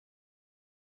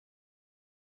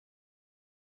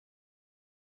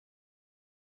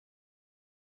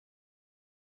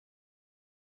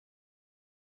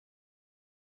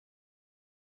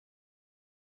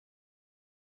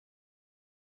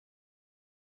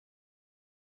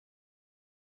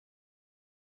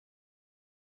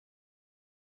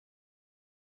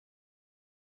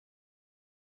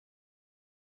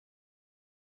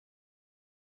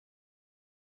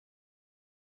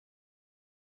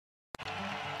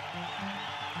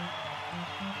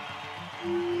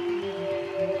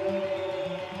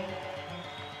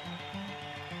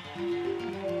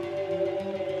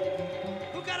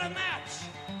Who got a match?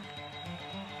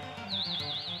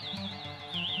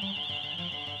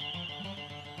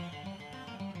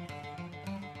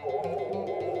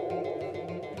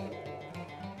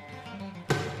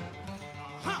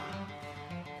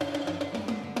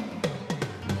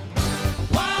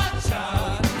 Watch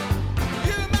out,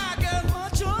 you might get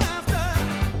what you're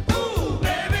after. Ooh,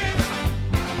 baby,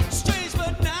 strange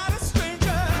but not a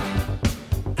stranger.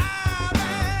 I'm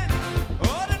an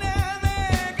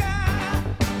ordinary guy,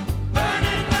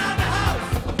 burning down the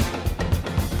house.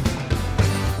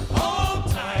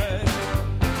 Hold tight,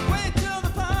 wait till the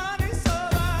party's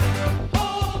over.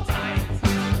 Hold tight,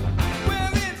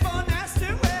 we're in for nasty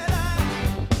weather.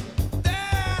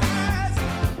 There's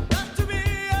got to be a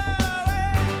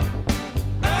way,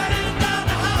 burning down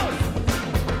the house.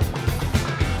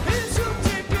 Here's your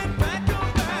ticket, pack your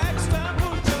bags, time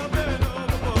for jumping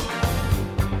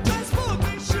overboard.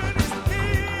 Transportation is the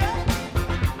key.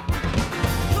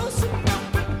 Close enough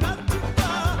but not too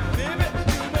far. Baby,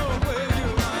 you know where you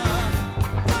are.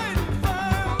 Fighting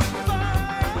fire with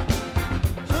fire.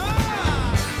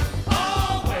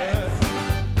 Always.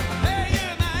 Hey, you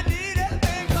might need a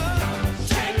maker.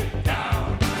 Shake it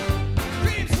down.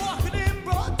 Dreams walking in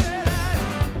broad daylight.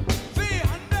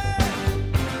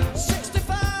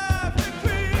 365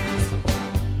 degrees.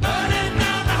 Burning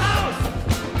down the house.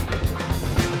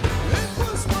 It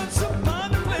was once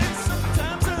upon a place.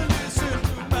 Sometimes I listen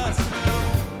to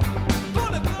myself.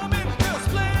 Gonna come in first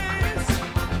place.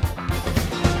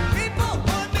 People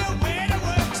wonder where to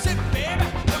work. Say, baby,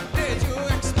 what did you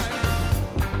expect?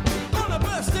 Gonna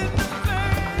burst into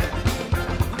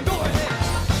flame. Go ahead.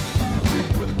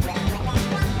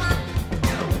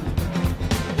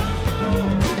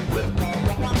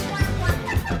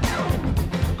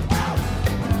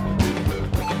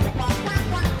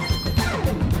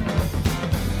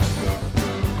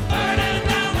 Burning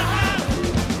down the house.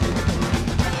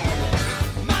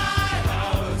 My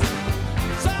house.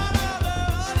 Son of a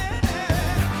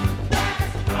ordinary.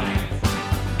 That's right.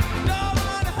 Don't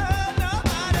wanna hurt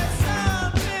nobody.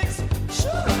 Something's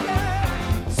sugar.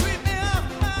 Sweep me off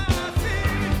my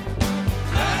feet.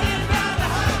 Burning down the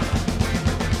house.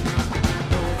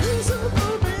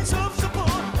 Visible means of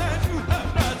support, and you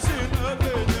have not seen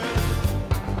nothing yet.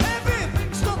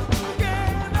 Everything's stuck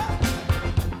together.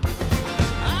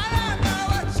 I don't know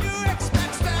what you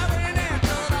expect, staring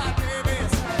into the TV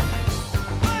set.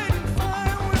 Fighting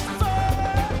fire with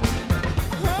fire.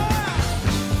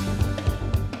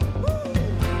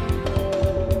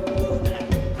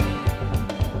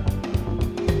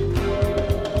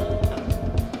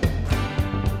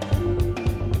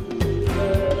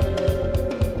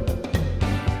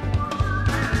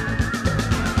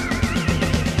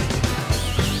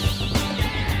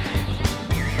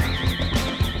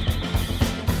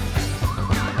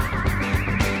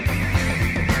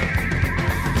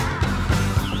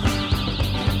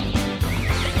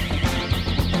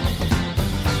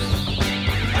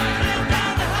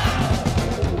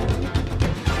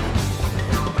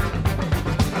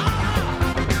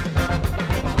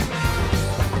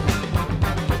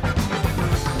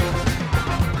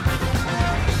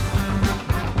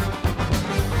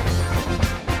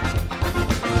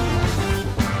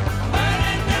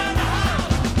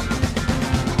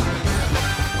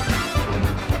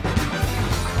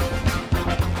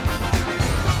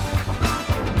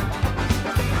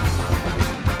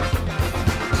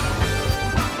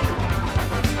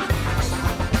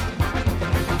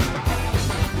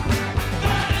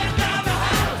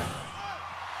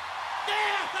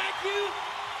 Yeah, thank you.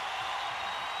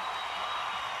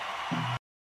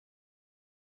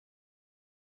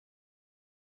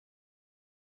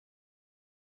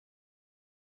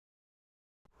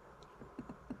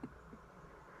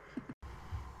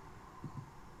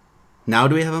 Now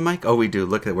do we have a mic? Oh, we do.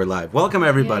 Look at we're live. Welcome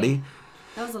everybody. Yay.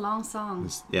 That was a long song.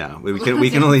 Yeah, we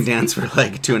can only dance for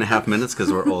like 2.5 minutes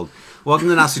because we're old. Welcome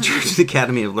to Gnostic Church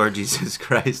Academy of Lord Jesus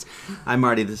Christ. I'm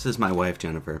Marty. This is my wife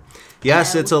Jennifer.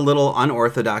 Yes, it's a little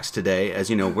unorthodox today. As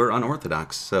you know, we're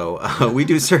unorthodox, so we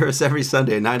do service every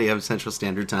Sunday at 9 a.m. Central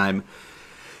Standard Time.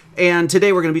 And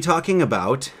today we're going to be talking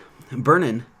about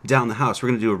burning down the house. We're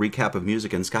going to do a recap of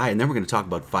Music and Sky, and then we're going to talk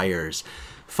about fires.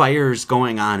 Fires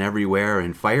going on everywhere,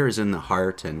 and fires in the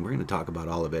heart, and we're going to talk about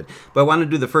all of it. But I want to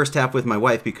do the first half with my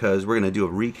wife because we're going to do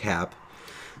a recap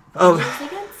of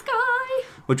Music and Sky,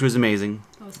 which was amazing.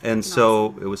 And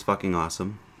so awesome. It was fucking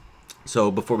awesome. So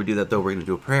before we do that, though, we're going to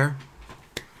do a prayer.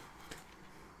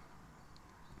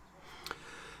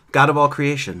 God of all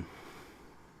creation,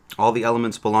 All the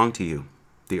elements belong to you.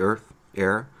 The earth,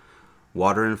 air,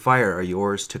 water, and fire are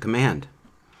yours to command.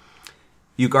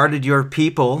 You guarded your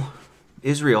people,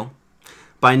 Israel,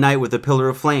 by night with a pillar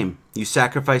of flame. You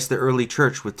sacrificed the early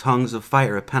church with tongues of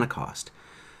fire at Pentecost.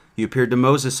 You appeared to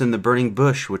Moses in the burning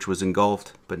bush, which was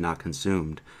engulfed but not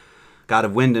consumed. God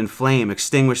of wind and flame,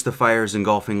 extinguish the fires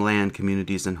engulfing land,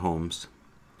 communities, and homes.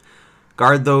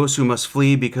 Guard those who must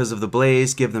flee because of the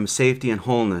blaze. Give them safety and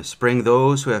wholeness. Bring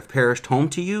those who have perished home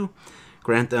to you.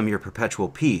 Grant them your perpetual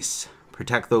peace.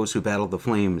 Protect those who battle the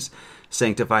flames.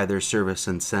 Sanctify their service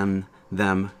and send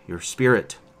them your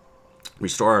spirit.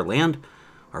 Restore our land,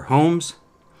 our homes,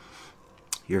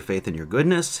 your faith and your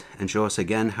goodness, and show us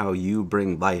again how you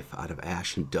bring life out of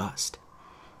ash and dust.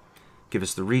 Give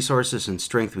us the resources and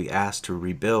strength we ask to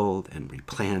rebuild and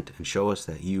replant, and show us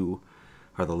that you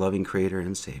are the loving Creator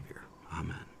and Savior.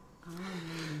 Amen.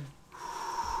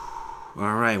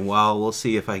 All right, well, we'll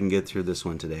see if I can get through this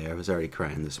one today. I was already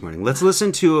crying this morning. Let's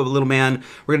listen to a little man.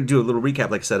 We're going to do a little recap,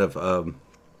 like I said, of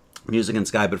Music in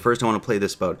Sky. But first, I want to play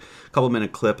this about a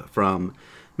couple-minute clip from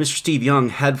Mr. Steve Young,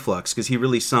 Head Flux, because he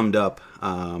really summed up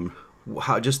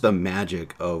how just the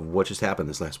magic of what just happened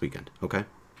this last weekend. Okay?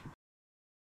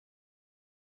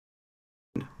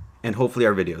 And hopefully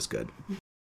our video is good.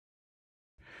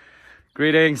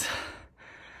 Greetings.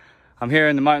 I'm here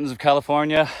in the mountains of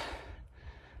California.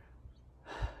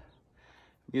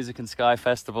 Music in Sky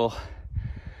Festival.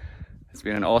 It's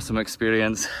been an awesome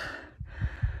experience.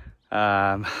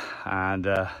 And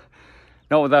not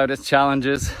without its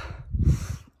challenges.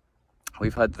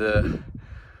 We've had the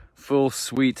full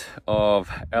suite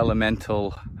of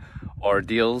elemental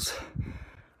ordeals.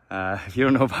 If you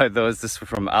don't know about those, this is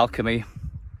from alchemy.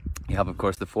 You have, of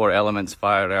course, the four elements: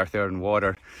 fire, earth, air, and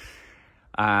water.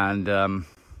 And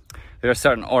there are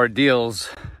certain ordeals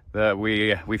that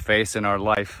we face in our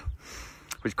life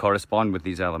which correspond with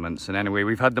these elements. And anyway,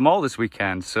 we've had them all this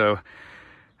weekend. So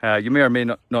you may or may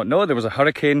not know there was a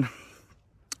hurricane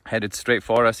headed straight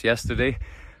for us yesterday.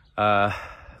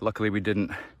 Luckily, we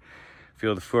didn't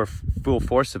feel the full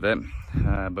force of it,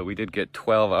 but we did get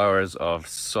 12 hours of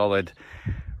solid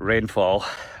rainfall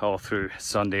all through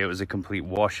Sunday. It was a complete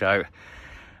washout.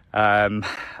 And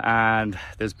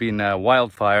there's been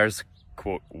wildfires,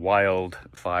 quote,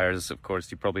 wildfires. Of course,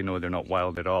 you probably know they're not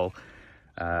wild at all,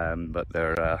 but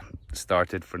they're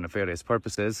started for nefarious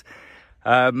purposes.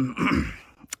 And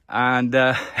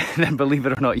then, believe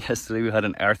it or not, yesterday we had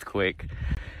an earthquake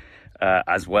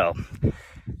as well.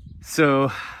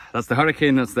 So that's the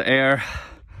hurricane, that's the air.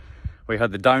 We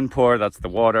had the downpour, that's the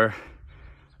water.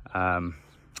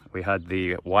 We had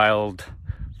the wild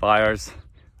fires,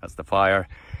 that's the fire.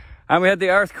 And we had the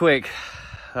earthquake,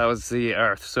 that was the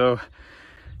earth. So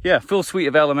yeah, full suite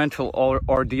of elemental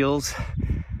ordeals.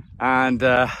 And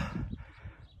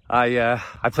I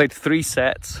played 3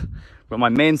 sets, but my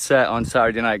main set on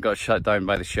Saturday night got shut down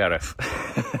by the sheriff.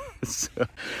 So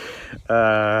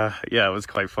yeah, it was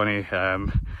quite funny.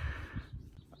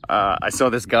 I saw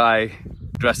this guy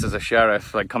dressed as a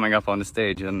sheriff like coming up on the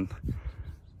stage, and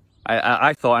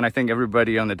I thought, and I think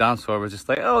everybody on the dance floor was just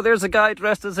like, oh, there's a guy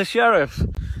dressed as a sheriff.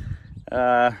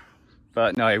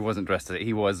 But no, he wasn't dressed as it.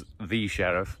 He was the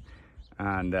sheriff,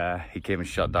 and he came and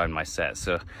shut down my set.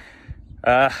 So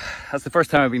that's the first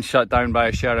time I've been shut down by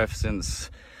a sheriff since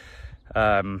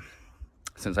I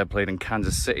played in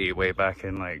Kansas City way back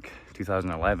in like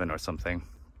 2011 or something.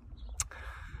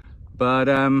 But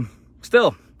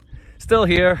still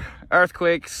here.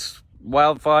 Earthquakes,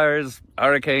 wildfires,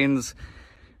 hurricanes,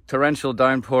 torrential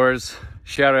downpours,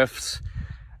 sheriffs,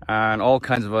 and all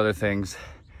kinds of other things.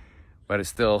 But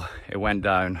it went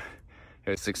down.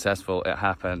 It was successful. It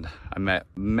happened. I met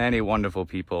many wonderful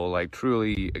people, like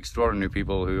truly extraordinary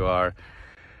people who are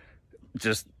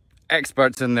just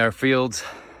experts in their fields.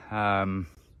 And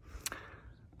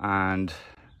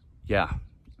yeah,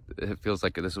 it feels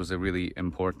like this was a really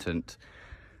important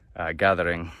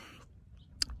gathering.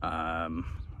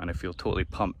 And I feel totally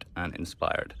pumped and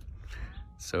inspired.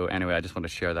 So anyway, I just want to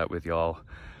share that with y'all.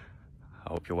 I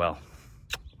hope you're well.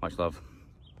 Much love.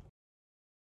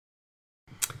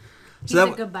 He's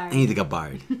a good bard. He's a good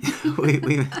bard.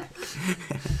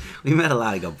 we met a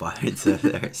lot of good bards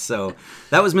there. So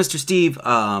that was Mr. Steve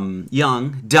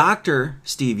Young, Dr.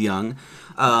 Steve Young,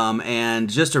 and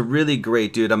just a really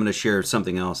great dude. I'm going to share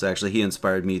something else. Actually, he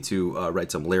inspired me to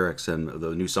write some lyrics, and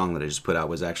the new song that I just put out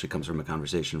comes from a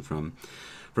conversation from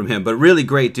him. But really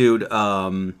great dude.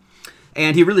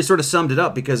 And he really sort of summed it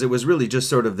up, because it was really just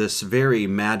sort of this very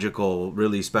magical,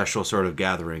 really special sort of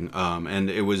gathering. And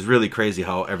it was really crazy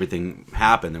how everything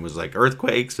happened. There was like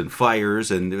earthquakes and fires,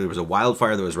 and there was a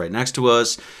wildfire that was right next to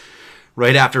us.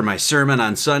 right after my sermon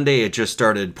on Sunday, it just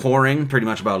started pouring pretty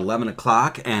much about 11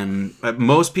 o'clock. And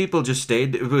most people just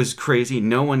stayed. It was crazy.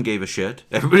 No one gave a shit.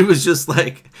 Everybody was just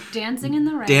like... Dancing in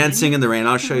the rain. Dancing in the rain.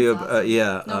 I'll show you. Awesome.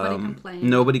 Yeah. Nobody complained.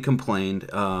 Nobody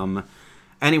complained.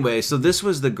 Anyway, so this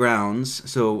was the grounds.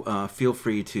 So feel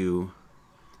free to,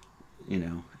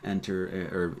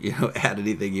 enter or add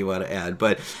anything you want to add.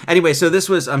 But anyway, so this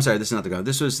was, I'm sorry, this is not the ground.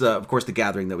 This was of course the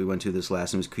gathering that we went to this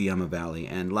last, and it was Cuyama Valley,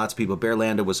 and lots of people. Bear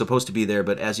Lando was supposed to be there,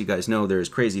 but as you guys know, there's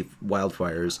crazy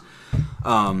wildfires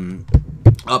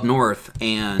up north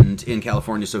and in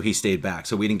California, so he stayed back,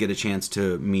 so we didn't get a chance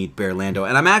to meet Bear Lando.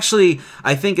 And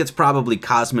I think it's probably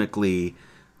cosmically,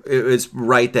 it's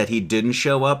right that he didn't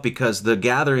show up, because the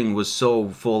gathering was so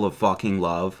full of fucking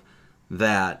love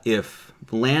that if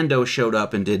Lando showed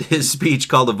up and did his speech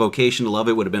called "A Vocation to Love,"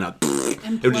 it would have been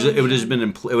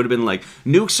it would have been like,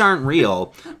 nukes aren't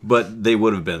real, but they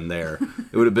would have been there.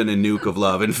 It would have been a nuke of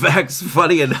love. In fact,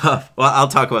 funny enough, well, I'll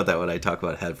talk about that when I talk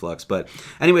about Head Flux. But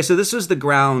anyway, so this was the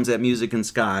grounds at Music and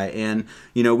Sky, and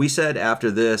we said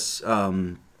after this,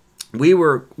 we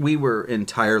were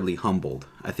entirely humbled.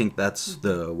 I think that's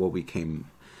what we came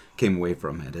away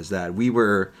from it, is that we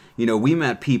were, we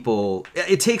met people.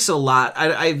 It takes a lot.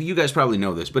 You guys probably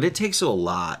know this, but it takes a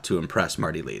lot to impress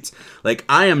Marty Leeds. Like,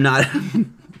 I am not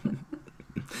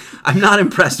I'm not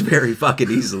impressed very fucking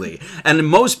easily. And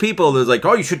most people, they're like,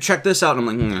 oh, you should check this out. And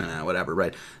I'm like, nah, whatever,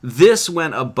 right? This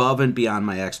went above and beyond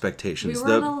my expectations. We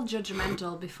were a little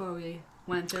judgmental before we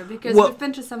went there, because we've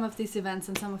been to some of these events,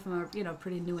 and some of them are,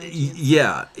 pretty new age.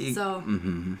 Yeah. So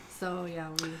yeah,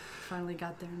 we finally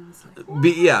got there, and I was like,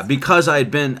 what? Because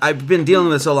I've been dealing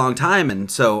with this a long time, and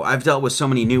so I've dealt with so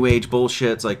many new age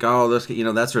bullshits, like, oh, this,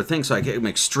 that sort of thing. So I'm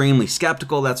extremely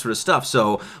skeptical, that sort of stuff.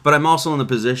 So, but I'm also in the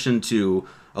position to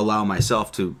allow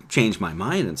myself to change my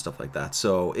mind and stuff like that.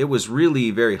 So it was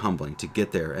really very humbling to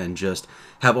get there and just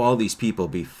have all these people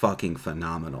be fucking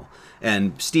phenomenal.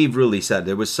 And Steve really said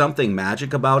there was something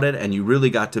magic about it, and you really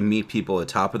got to meet people at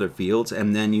the top of their fields,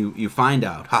 and then you find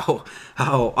out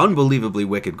how unbelievably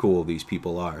wicked cool these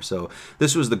people are. So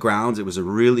this was the grounds. It was a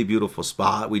really beautiful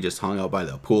spot. We just hung out by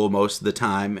the pool most of the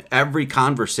time. Every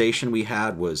conversation we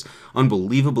had was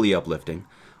unbelievably uplifting.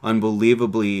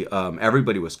 Unbelievably,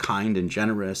 everybody was kind and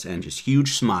generous, and just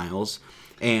huge smiles,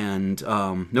 and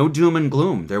no doom and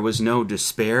gloom. There was no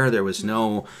despair. There was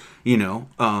no,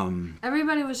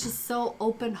 everybody was just so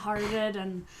open-hearted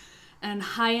and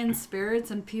high in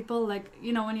spirits, and people, like,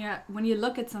 when you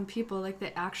look at some people, like,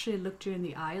 they actually looked you in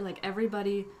the eye. Like,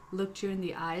 everybody looked you in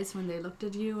the eyes when they looked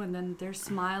at you, and then their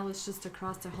smile was just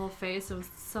across their whole face. It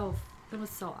was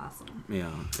so awesome.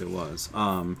 Yeah, it was.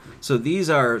 So these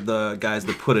are the guys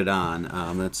that put it on.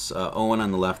 That's Owen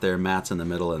on the left there, Matt's in the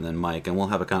middle, and then Mike. And we'll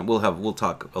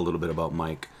talk a little bit about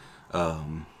Mike,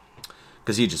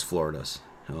 because he just floored us.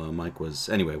 Mike was,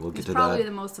 anyway, we'll get to that. He's probably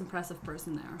the most impressive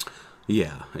person there.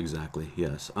 Yeah, exactly.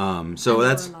 Yes. And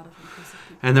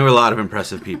there were a lot of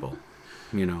impressive people.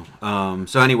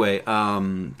 So anyway,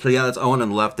 that's Owen on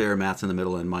the left there, Matt's in the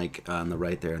middle, and Mike on the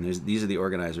right there. And these are the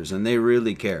organizers, and they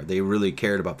really care. They really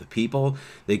cared about the people.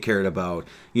 They cared about,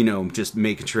 just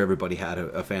making sure everybody had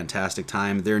a fantastic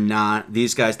time. They're not,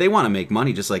 these guys, they want to make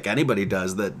money just like anybody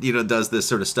does that, does this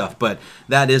sort of stuff, but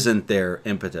that isn't their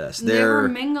impetus. They were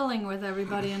mingling with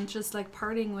everybody and just like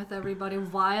partying with everybody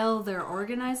while they're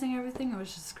organizing everything. It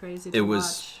was just crazy to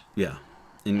watch. Yeah.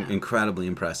 Incredibly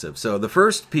impressive. So the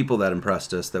first people that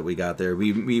impressed us that we got there,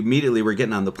 we immediately were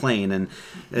getting on the plane, and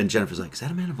Jennifer's like, is that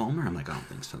Amanda Vollmer? I'm like, I don't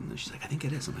think so. And she's like, I think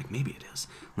it is. I'm like, maybe it is.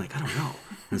 I'm like, I don't know.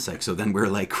 And it's like, so then we're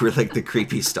like the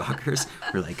creepy stalkers.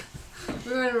 We're like,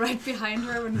 we were right behind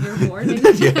her when we were boarding.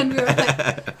 And we were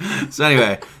like, so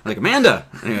anyway, like, Amanda.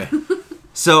 Anyway,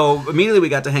 so immediately we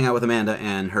got to hang out with Amanda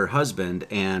and her husband,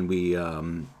 and we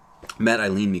met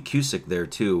Eileen McCusick there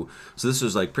too. So this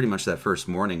was like pretty much that first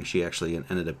morning. She actually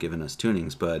ended up giving us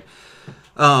tunings. But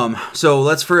so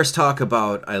let's first talk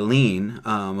about Eileen.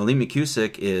 Eileen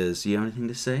McCusick is, you have anything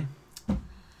to say?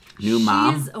 New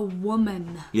mom? She's a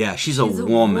woman. Yeah, she's a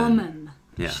woman.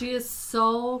 Yeah. She is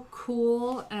so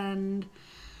cool, and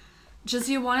just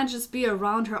you want to just be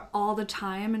around her all the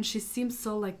time, and she seems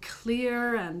so like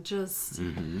clear and just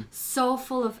so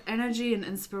full of energy and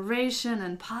inspiration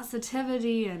and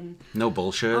positivity and no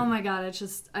bullshit. Oh my god, I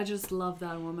just love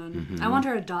that woman. I want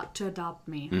her to adopt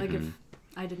me. Like if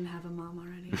I didn't have a mom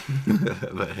already.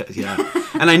 But, yeah,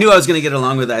 and I knew I was going to get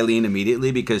along with Eileen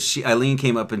immediately, because Eileen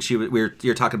came up and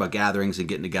you're talking about gatherings and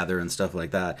getting together and stuff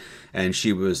like that, and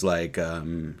she was like,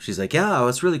 she's like, yeah,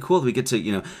 it's really cool that we get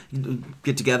to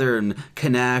get together and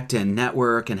connect and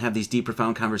network and have these deep,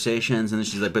 profound conversations. And then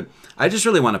she's like, but I just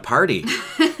really want to party.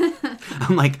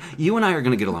 I'm like, you and I are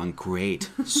going to get along great,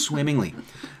 swimmingly.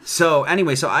 So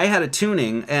anyway, so I had a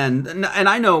tuning, and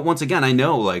I know, once again, I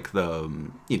know like the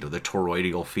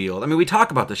toroidal field. I mean, we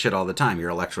talk about this shit all the time. You're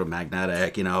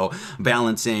electromagnetic,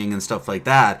 balancing and stuff like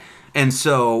that. And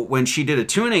so when she did a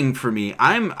tuning for me,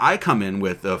 I come in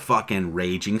with a fucking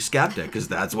raging skeptic, because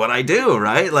that's what I do,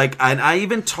 right? Like, I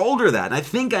even told her that, and I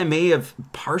think I may have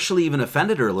partially even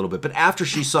offended her a little bit. But after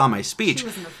she saw my speech, She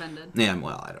wasn't offended. yeah,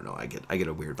 well, I don't know. I get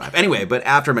a weird vibe. Anyway, but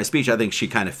after my speech, I think she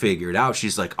kind of figured out.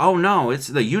 She's like, "Oh no, it's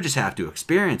you just have to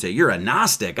experience it. You're a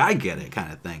Gnostic. I get it,"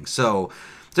 kind of thing. So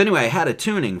anyway, I had a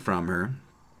tuning from her,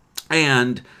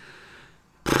 and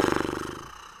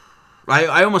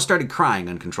I almost started crying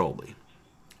uncontrollably.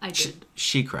 I did.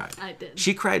 She cried. I did.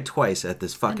 She cried twice at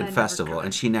this fucking I never festival, cried.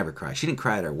 and she never cried. She didn't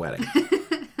cry at our wedding.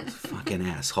 Fucking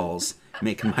assholes,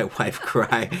 making my wife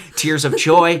cry. Tears of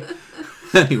joy.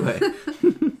 Anyway,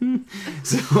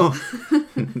 so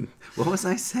what was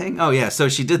I saying? Oh yeah, so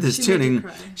she did this She made you tuning.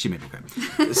 cry. She made me cry.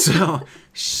 So,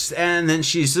 and then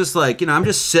she's just like, I'm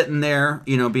just sitting there,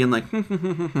 being like,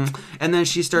 and then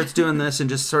she starts doing this and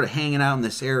just sort of hanging out in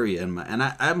this area, and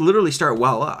I literally start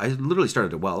well up. I literally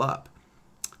started to well up,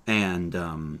 and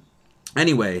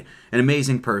anyway, an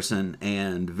amazing person,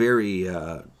 and very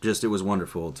it was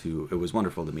wonderful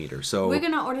to meet her. So We're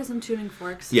gonna order some tuning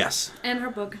forks. yes, And her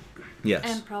book. yes.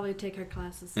 And probably take her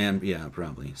classes. And yeah,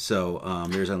 probably. So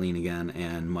there's Eileen again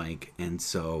and Mike, and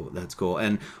so that's cool.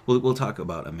 And we'll talk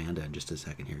about Amanda in just a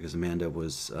second here, because Amanda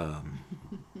was awesome.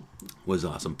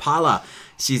 Paula,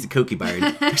 she's a kooky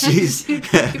bird. She's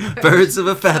birds of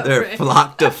a feather Sorry.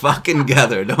 flock to fucking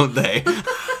together, don't they?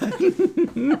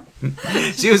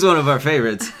 She was one of our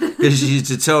favorites because she's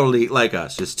just totally like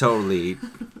us, just totally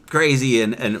crazy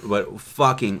and what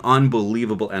fucking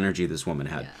unbelievable energy this woman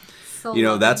had. Yeah.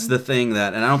 So That's loving. the thing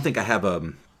that, and I don't think I have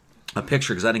a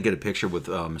picture, because I didn't get a picture with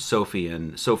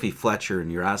Sophie Fletcher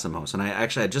and Yerasimos, and I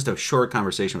actually had just a short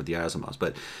conversation with Yerasimos,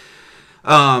 but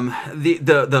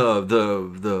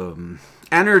the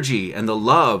energy and the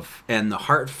love and the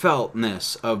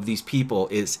heartfeltness of these people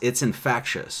it's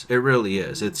infectious. It really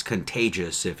is. It's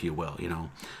contagious, if you will.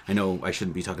 I know I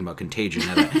shouldn't be talking about contagion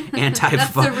at an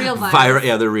That's the real virus.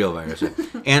 Yeah, the real virus.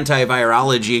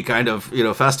 Antivirology kind of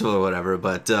festival or whatever.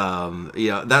 But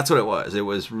that's what it was. It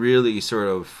was really sort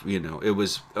of it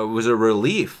was a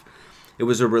relief. It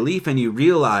was a relief, and you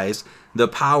realize the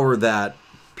power that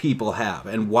people have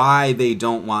and why they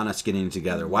don't want us getting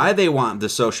together, why they want the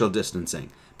social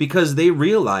distancing, because they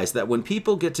realize that when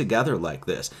people get together like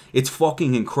this, it's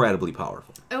fucking incredibly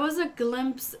powerful. It was a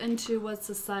glimpse into what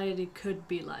society could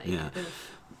be like. Yeah.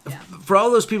 Yeah. For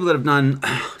all those people that have done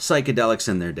psychedelics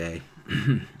in their day,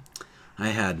 I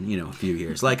had a few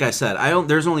years. Like I said,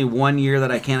 there's only 1 year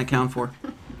that I can't account for.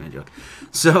 I joke.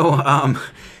 So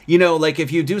like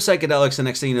if you do psychedelics, the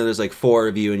next thing you know, there's like 4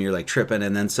 of you and you're like tripping,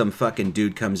 and then some fucking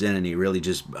dude comes in and he really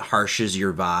just harshes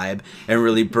your vibe and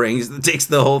really takes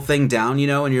the whole thing down,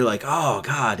 and you're like, oh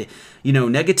God,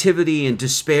 negativity and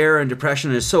despair and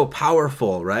depression is so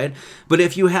powerful, right? But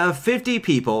if you have 50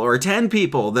 people or 10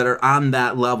 people that are on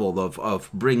that level of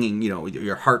bringing,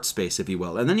 your heart space, if you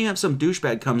will, and then you have some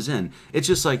douchebag comes in, it's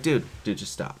just like, dude,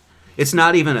 just stop. It's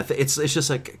not even it's just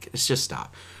like, it's just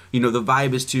stop. The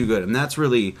vibe is too good, and that's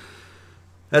really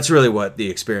what the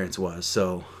experience was.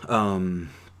 So,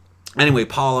 anyway,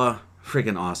 Paula,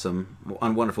 freaking awesome,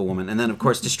 wonderful woman, and then of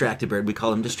course Distracted Bird. We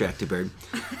call him Distracted Bird.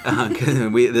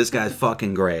 This guy's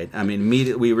fucking great. I mean,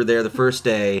 we were there the first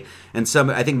day, and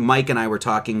I think Mike and I were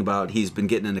talking about he's been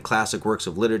getting into classic works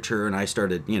of literature, and I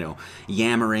started,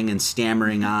 yammering and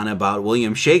stammering on about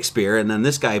William Shakespeare, and then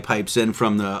this guy pipes in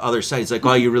from the other side. He's like,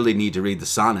 "Oh, you really need to read the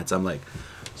sonnets." I'm like,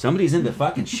 somebody's into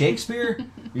fucking Shakespeare?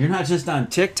 You're not just on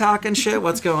TikTok and shit?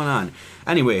 What's going on?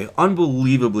 Anyway,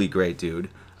 unbelievably great dude.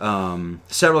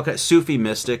 Several Sufi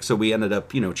mystic, so we ended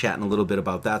up, chatting a little bit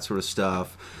about that sort of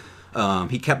stuff.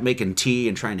 He kept making tea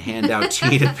and trying to hand out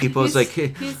tea to people. It's like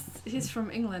he's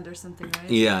from England or something, right?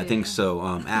 yeah, I think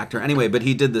so. Actor. Anyway, but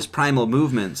he did this primal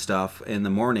movement stuff in the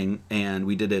morning, and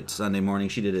we did it Sunday morning.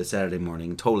 She did it Saturday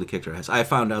morning. Totally kicked her ass. I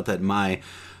found out that my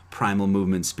primal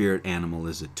movement spirit animal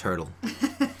is a turtle.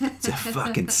 It's a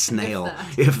fucking snail,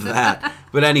 if that.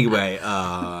 But anyway,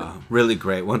 really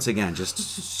great. Once again,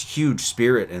 just huge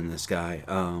spirit in this guy.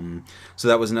 So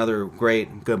that was another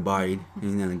great goodbye.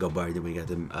 And then goodbye that we got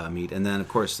to meet. And then, of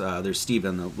course, there's Steve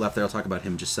on the left there. I'll talk about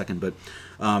him in just a second. But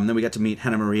then we got to meet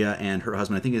Hannah Maria and her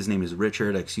husband. I think his name is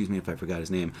Richard. Excuse me if I forgot his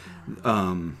name.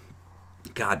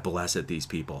 God bless it, these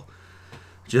people.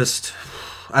 Just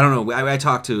I don't know. I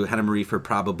talked to Hannah Marie for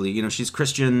probably, she's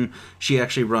Christian. She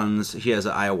actually she has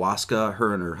an ayahuasca.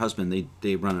 Her and her husband,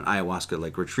 they run an ayahuasca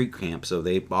like retreat camp. So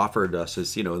they offered us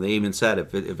this, they even said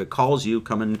if it calls you,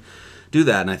 come and do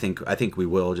that. And I think we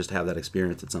will just have that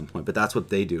experience at some point. But that's what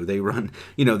they do. They run,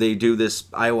 they do this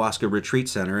ayahuasca retreat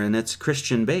center, and it's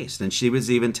Christian based. And she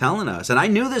was even telling us, and I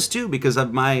knew this too because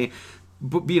of my,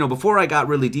 before I got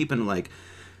really deep into like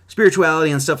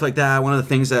spirituality and stuff like that, one of the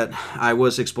things that I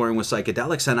was exploring was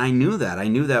psychedelics, and I knew that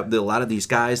a lot of these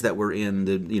guys that were in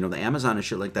the Amazon and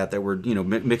shit like that were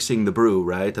mixing the brew,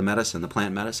 right, the medicine, the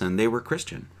plant medicine, they were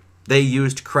Christian. They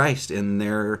used Christ in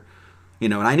their,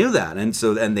 and I knew that,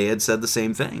 and they had said the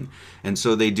same thing, and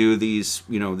so they do these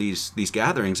these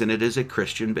gatherings, and it is a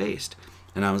Christian based,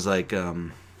 and I was like,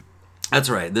 that's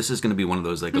right. This is going to be one of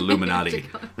those like Illuminati.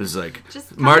 It's like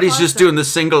Marty's just doing the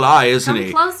single eye, isn't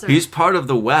he? Closer. He's part of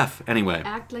the WEF anyway.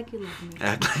 Act like you love me.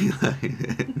 Act like you love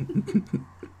me.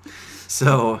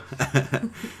 So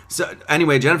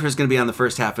anyway, Jennifer's going to be on the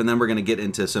first half, and then we're going to get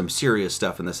into some serious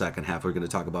stuff in the second half. We're going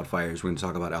to talk about fires. We're going to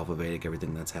talk about Alpha Vedic,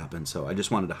 everything that's happened. So I just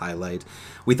wanted to highlight.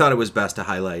 We thought it was best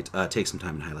to take some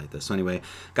time and highlight this. So anyway,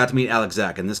 got to meet Alex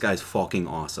Zach, and this guy's fucking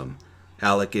awesome.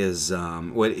 Alec is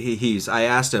I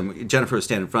asked him, Jennifer was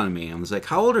standing in front of me, and I was like,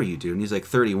 how old are you, dude? And he's like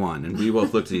 31, and we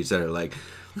both looked at each other like,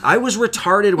 I was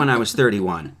retarded when I was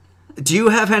 31. Do you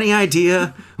have any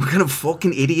idea what kind of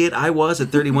fucking idiot I was at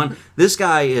 31? This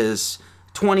guy is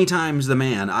 20 times the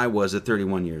man I was at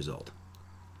 31 years old.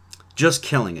 Just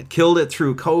killing it. Killed it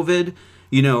through COVID.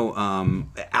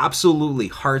 Absolutely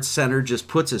heart-centered, just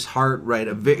puts his heart right,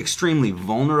 extremely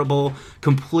vulnerable,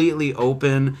 completely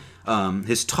open.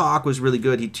 His talk was really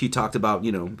good. He talked about,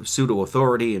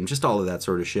 pseudo-authority and just all of that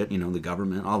sort of shit, the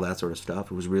government, all that sort of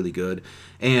stuff. It was really good.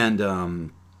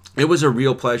 And it was a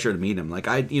real pleasure to meet him. Like,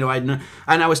 and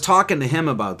I was talking to him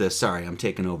about this. Sorry, I'm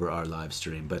taking over our live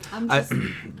stream. But I'm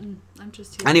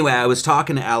just here. Anyway, I was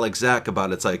talking to Alex Zach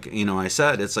about it's like, I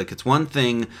said, it's one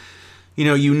thing,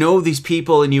 these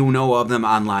people and of them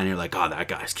online. You're like, oh, that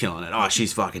guy's killing it. Oh,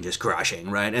 she's fucking just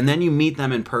crushing, right? And then you meet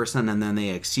them in person, and then they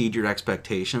exceed your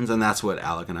expectations, and that's what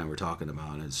Alec and I were talking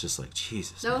about. And it's just like,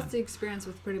 Jesus. That was the experience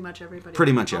with pretty much everybody.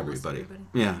 Pretty much everybody.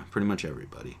 Yeah, pretty much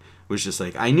everybody. It was just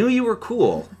like, I knew you were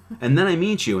cool, and then I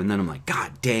meet you, and then I'm like,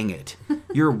 God dang it,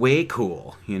 you're way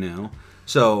cool,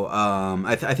 So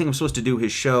I think I'm supposed to do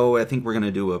his show. I think we're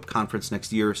gonna do a conference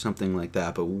next year or something like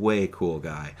that. But way cool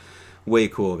guy.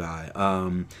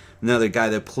 Another guy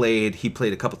that played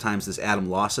a couple times, this Adam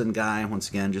Lawson guy, once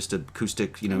again, just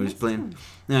acoustic, he was playing.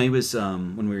 No, he was,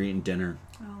 when we were eating dinner,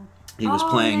 he was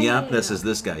playing, this is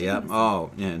this guy,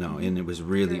 and it was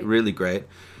really great.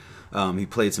 He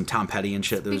played some Tom Petty and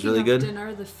shit that was really good.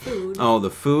 Dinner, the food. Oh, the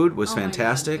food was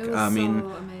fantastic. It was so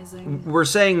amazing. We're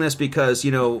saying this because,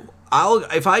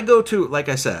 if I go to, like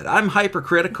I said, I'm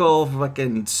hypercritical,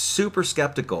 fucking super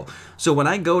skeptical. So when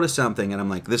I go to something and I'm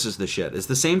like, this is the shit, it's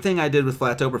the same thing I did with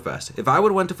Flattoberfest. If I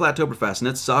would have went to Flattoberfest and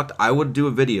it sucked, I would do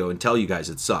a video and tell you guys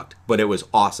it sucked, but it was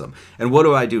awesome. And what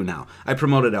do I do now? I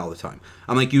promote it all the time.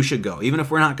 I'm like, you should go. Even if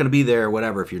we're not going to be there or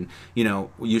whatever, if you're,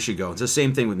 you should go. It's the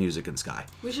same thing with Music and Sky.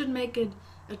 We should make it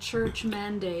a church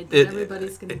mandate that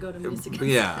everybody's going to go to Music and Sky.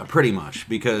 Yeah, pretty much.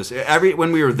 Because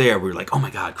when we were there, we were like, oh my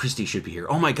God, Christy should be here.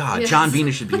 Oh my God, John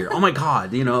Venus should be here. Oh my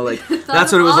God,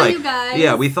 that's what it was like.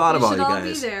 Yeah, we thought of all you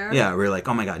guys. Be there. Yeah, we were like,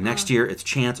 oh my God, next year it's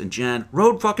Chance and Jen.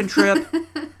 Road fucking trip.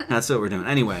 That's what we're doing.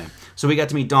 Anyway, so we got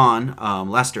to meet Dawn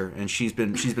Lester, and she's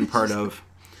been part of...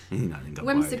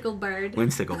 Whimsical Bird.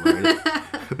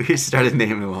 We started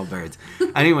naming them all birds.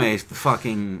 Anyway,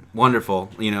 fucking wonderful.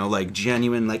 Like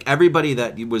genuine. Like everybody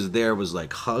that was there was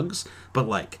like hugs, but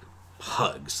like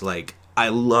hugs. Like I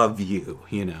love you.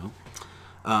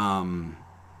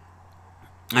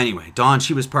 Anyway, Dawn,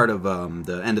 she was part of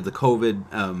the end of the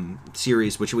COVID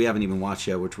series, which we haven't even watched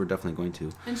yet, which we're definitely going to.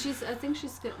 And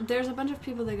there's a bunch of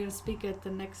people that are going to speak at the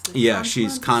next...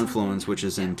 she's Confluence, which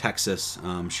is in Texas.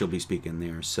 She'll be speaking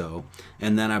there. So,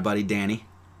 and then our buddy Danny.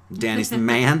 Danny's the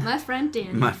man. My friend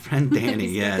Danny.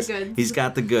 Yes. He's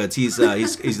got the goods. He's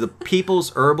the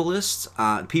People's Herbalist.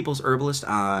 People's Herbalist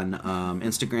on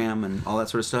Instagram and all that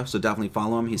sort of stuff. So definitely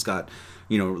follow him. He's got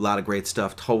a lot of great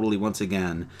stuff. Totally, once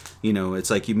again, it's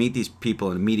like you meet these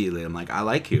people and immediately I'm like, I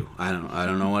like you. I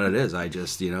don't know what it is. I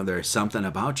just there's something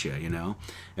about you. And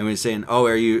we're saying, oh,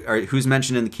 who's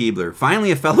mentioned in the Keebler?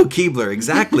 Finally, a fellow Keebler.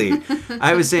 Exactly.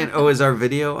 I was saying, oh, is our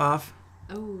video off?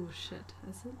 Oh shit.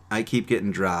 Is it? I keep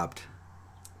getting dropped.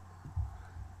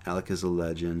 Alec is a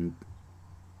legend.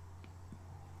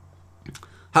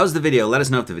 How's the video? Let us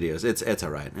know if the video is. It's all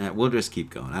right. We'll just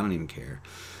keep going. I don't even care.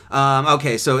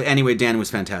 Okay, so anyway, Dan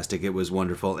was fantastic. It was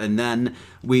wonderful. And then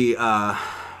we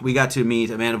we got to meet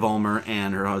Amanda Vollmer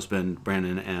and her husband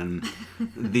Brandon, and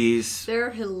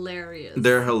They're hilarious.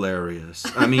 they're hilarious.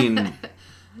 I mean,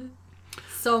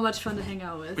 so much fun to hang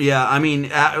out with. yeah, I mean,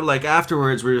 like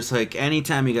afterwards, we're just like,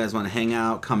 anytime you guys want to hang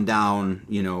out, come down,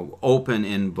 open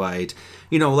invite.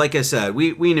 Like I said,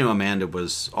 we knew Amanda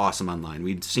was awesome online.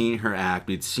 We'd seen her act.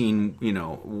 We'd seen,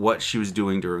 what she was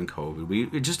doing during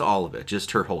COVID. Just all of it.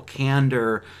 Just her whole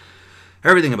candor,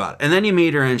 everything about it. And then you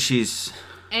meet her, and she's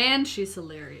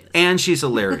hilarious.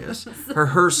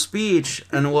 Her speech,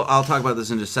 and I'll talk about this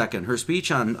in just a second. Her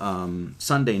speech on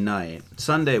Sunday night.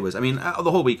 Sunday was,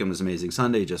 the whole weekend was amazing.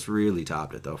 Sunday just really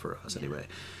topped it, though, for us, anyway.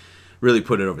 Really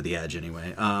put it over the edge,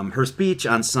 anyway. Her speech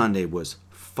on Sunday was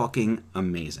fucking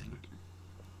amazing.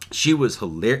 She was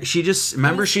hilarious. She just,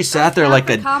 remember, she sat there like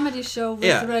a comedy show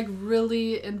with like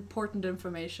really important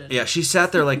information. Yeah, she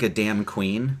sat there like a damn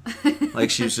queen. Like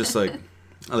she was just like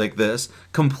this,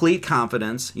 complete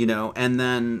confidence, and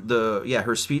then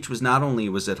her speech was, not only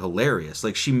was it hilarious,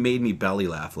 like she made me belly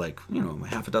laugh like,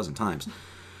 half a dozen times.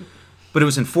 But it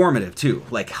was informative too,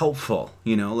 like helpful,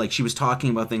 like she was talking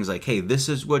about things like, hey, this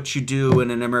is what you do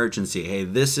in an emergency. Hey,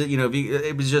 this is,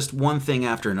 it was just one thing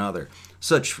after another.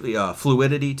 Such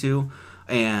fluidity too.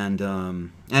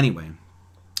 And anyway,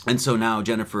 and so now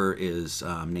Jennifer is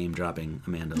name dropping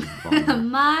Amanda Vollmer.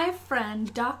 My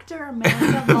friend, Dr.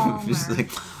 Amanda Vollmer. She's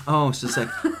like,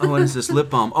 what is this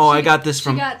lip balm? Oh, I got this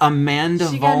from Amanda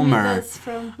Vollmer.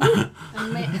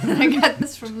 I got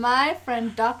this from my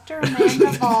friend, Dr. Amanda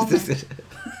Vollmer.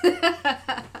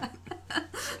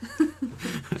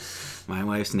 My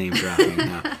wife's name dropping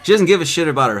now. She doesn't give a shit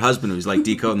about her husband who's like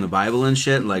decoding the Bible and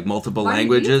shit, like multiple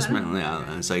languages.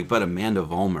 Yeah, it's like, but Amanda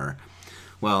Vollmer.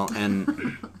 Well,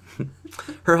 and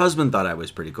her husband thought I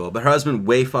was pretty cool, but her husband,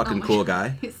 way fucking cool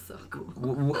guy. He's so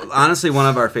cool. Honestly, one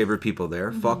of our favorite people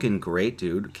there. Mm-hmm. Fucking great,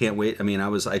 dude. Can't wait.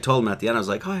 I told him at the end, I was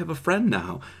like, oh, I have a friend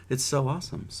now. It's so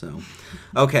awesome. So,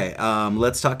 okay,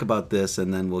 let's talk about this,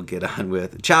 and then we'll get on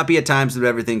with choppy at times with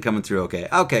everything coming through.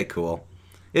 Okay, cool.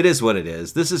 It is what it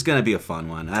is. This is going to be a fun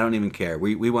one. I don't even care.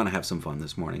 We want to have some fun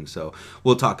this morning, so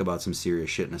we'll talk about some serious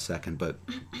shit in a second. But,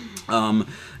 and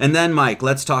then Mike.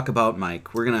 Let's talk about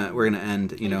Mike. We're gonna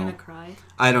end. Are you gonna cry?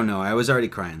 I don't know. I was already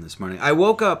crying this morning. I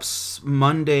woke up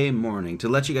Monday morning to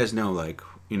let you guys know, like,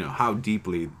 how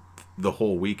deeply the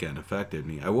whole weekend affected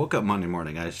me. I woke up Monday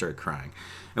morning. I started crying,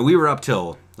 and we were up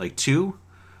till like 2.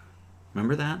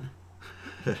 Remember that?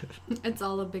 It's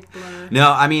all a big blur.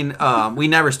 No, we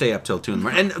never stay up till 2 in the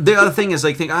morning. And the other thing is,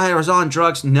 like, think, I was on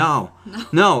drugs. No,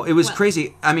 it was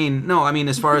crazy.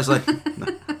 As far as like,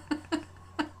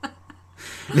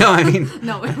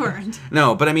 no, we weren't.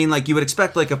 No, but like, you would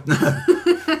expect like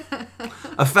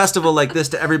a festival like this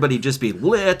to everybody just be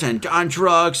lit and on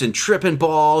drugs and tripping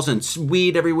balls and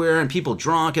weed everywhere and people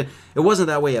drunk, and it wasn't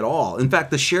that way at all. In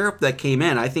fact, the sheriff that came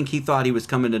in, I think he thought he was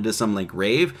coming into some like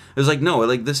rave. It was like, no,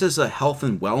 like this is a health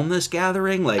and wellness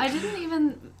gathering. Like, I didn't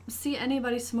even see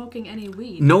anybody smoking any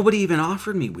weed. Nobody even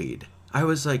offered me weed. I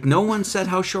was like, no one said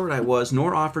how short I was,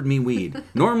 nor offered me weed.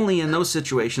 Normally in those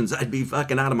situations, I'd be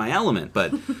fucking out of my element,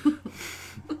 but...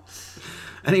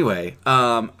 Anyway,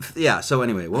 so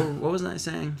anyway, what was I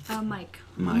saying? Mike.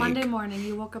 Monday morning,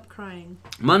 you woke up crying.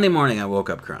 Monday morning, I woke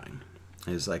up crying.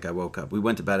 It's like I woke up. We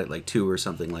went to bed at like 2 or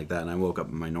something like that, and I woke up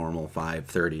at my normal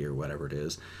 5:30 or whatever it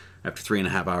is, after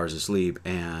 3.5 hours of sleep,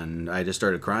 and I just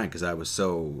started crying because I was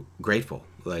so grateful,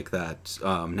 like that.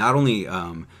 Not only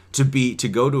to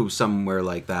go to somewhere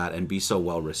like that and be so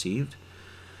well received.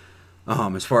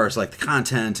 As far as like the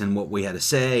content and what we had to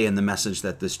say and the message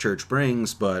that this church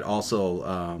brings, but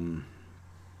also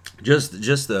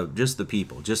just the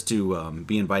people, just to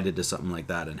be invited to something like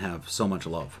that and have so much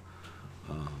love.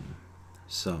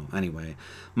 So anyway,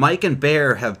 Mike and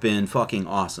Bear have been fucking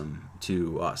awesome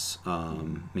to us,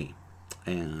 me,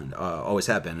 and always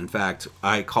have been. In fact,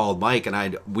 I called Mike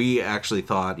and we actually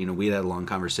thought, we had a long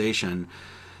conversation.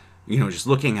 Just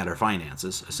looking at our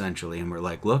finances, essentially. And we're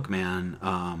like, look,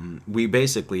 man, we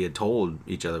basically had told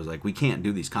each other, like, we can't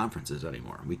do these conferences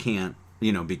anymore. We can't,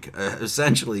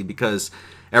 essentially because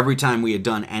every time we had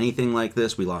done anything like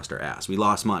this, we lost our ass. We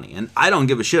lost money. And I don't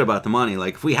give a shit about the money.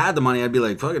 Like, if we had the money, I'd be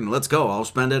like, fucking, let's go. I'll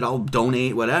spend it. I'll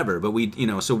donate, whatever. But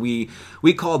so we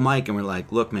called Mike and we're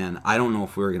like, look, man, I don't know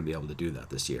if we're going to be able to do that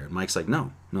this year. And Mike's like,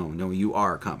 no, you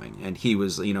are coming. And he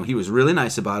was really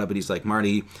nice about it, but he's like,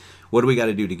 Marty, what do we got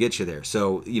to do to get you there?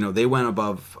 So, they went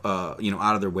above, out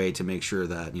of their way to make sure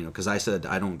that, because I said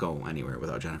I don't go anywhere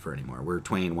without Jennifer anymore. We're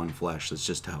twain, one flesh. That's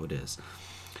just how it is.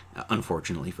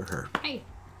 Unfortunately for her. Hey,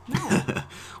 no.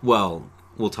 Well,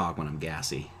 we'll talk when I'm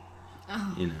gassy.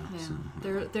 Oh, yeah. So.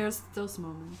 There's those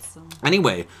moments. So.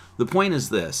 Anyway, the point is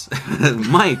this.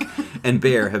 Mike and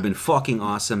Bear have been fucking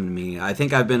awesome to me. I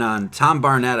think I've been on Tom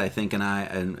Barnett, I think, and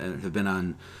have been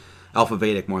on Alpha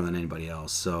Vedic more than anybody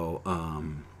else. So,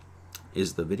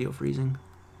 is the video freezing?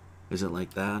 Is it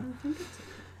like that?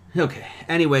 Okay.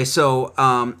 Anyway, so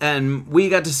and we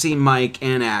got to see Mike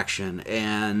in action,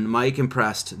 and Mike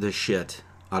impressed the shit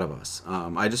out of us.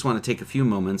 I just want to take a few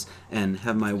moments and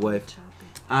have my wife.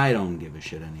 I don't give a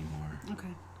shit anymore. Okay.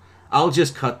 I'll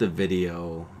just cut the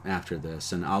video after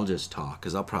this, and I'll just talk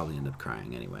because I'll probably end up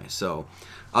crying anyway. So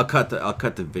I'll cut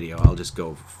the video. I'll just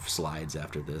go slides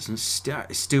after this. And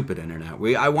stupid internet.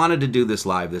 I wanted to do this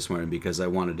live this morning because I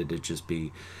wanted it to just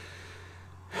be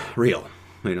real.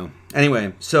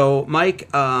 Anyway, so Mike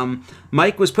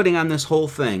was putting on this whole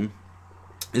thing.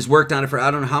 He's worked on it for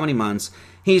I don't know how many months.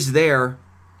 He's there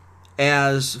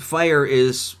as fire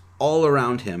is all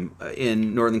around him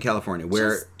in Northern California,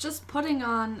 where just putting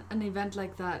on an event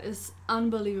like that is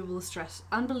unbelievably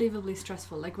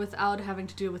stressful. Like without having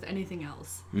to deal with anything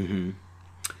else. Mm-hmm.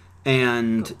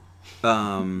 And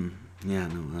yeah,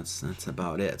 no, that's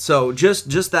about it. So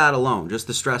just that alone, just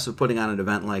the stress of putting on an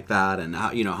event like that, and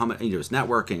how much there's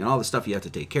networking and all the stuff you have to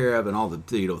take care of, and all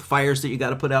the fires that you got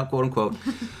to put out, quote unquote.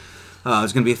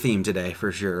 It's going to be a theme today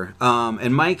for sure.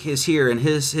 And Mike is here, and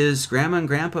his grandma and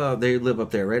grandpa, they live up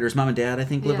there, right? Or his mom and dad, I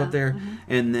think, live up there. Mm-hmm.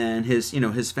 And then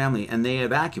his family, and they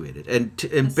evacuated.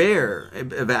 And Bear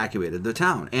evacuated the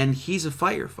town, and he's a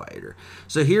firefighter.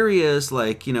 So here he is,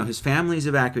 like, his family's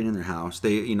evacuating their house.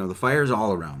 They, the fire's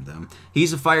all around them.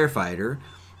 He's a firefighter.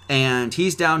 And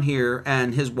he's down here,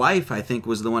 and his wife, I think,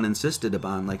 was the one insisted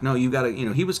upon, like, no, you got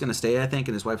to, he was going to stay, I think,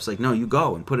 and his wife's like, no, you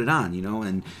go and put it on,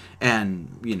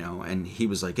 and he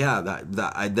was like, yeah,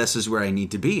 this is where I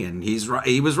need to be, and he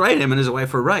was right, him and his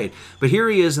wife were right, but here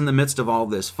he is in the midst of all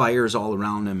this, fires all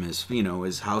around him,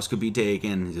 his house could be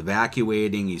taken, he's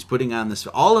evacuating, he's putting on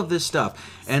all of this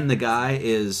stuff, and the guy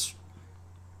is...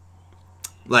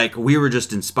 Like, we were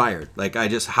just inspired. Like,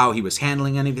 how he was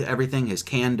handling everything, his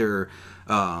candor.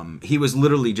 He was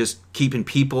literally just keeping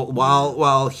people,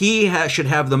 while he should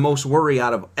have the most worry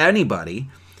out of anybody,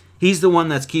 he's the one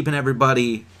that's keeping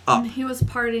everybody up. And he was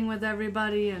partying with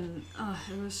everybody, and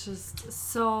it was just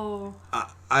so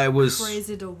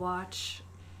crazy to watch.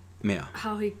 Yeah.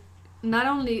 How he... Not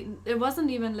only... It wasn't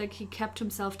even like he kept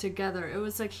himself together. It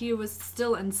was like he was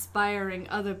still inspiring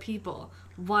other people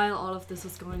while all of this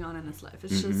was going on in his life.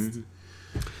 It's just...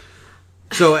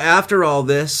 So after all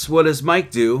this, what does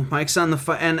Mike do? Mike's on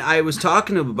the and I was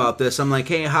talking to him about this. I'm like,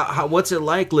 hey, what's it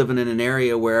like living in an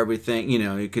area where everything,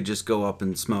 you could just go up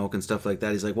and smoke and stuff like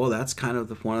that? He's like, well, that's kind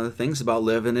of one of the things about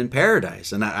living in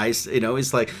paradise. And I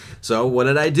he's like, so what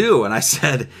did I do? And I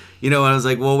said, and I was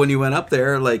like, well, when you went up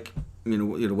there, like,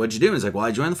 what'd you do? And he's like, well,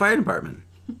 I joined the fire department.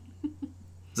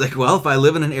 It's like, well, if I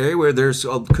live in an area where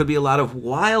could be a lot of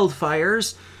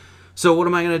wildfires, so what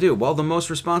am I going to do? Well, the most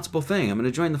responsible thing, I'm going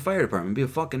to join the fire department and be a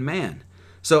fucking man.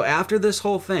 So after this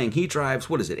whole thing, he drives,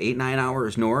 8-9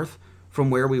 hours north from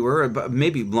where we were,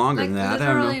 maybe longer than that.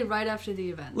 Literally right after the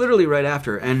event. Literally right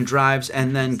after, and drives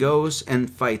and then goes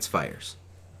and fights fires.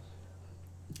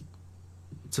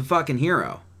 It's a fucking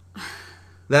hero.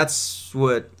 That's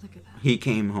what he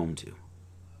came home to.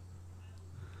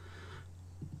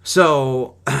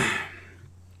 So...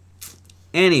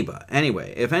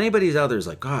 Anyway, if anybody's out there is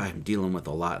like, God, I'm dealing with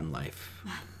a lot in life.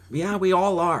 Yeah, we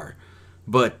all are.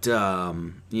 But,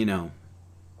 not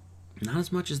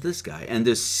as much as this guy. And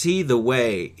to see the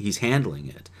way he's handling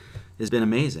it has been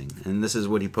amazing. And this is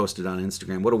what he posted on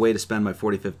Instagram. What a way to spend my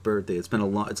 45th birthday. It's been a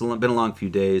long few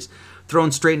days.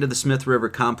 Thrown straight into the Smith River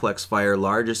Complex fire,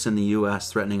 largest in the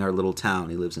U.S., threatening our little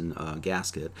town. He lives in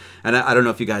Gasket. And I don't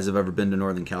know if you guys have ever been to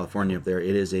Northern California up there.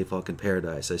 It is a fucking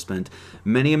paradise. I spent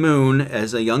many a moon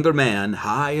as a younger man,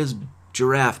 high as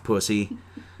giraffe pussy,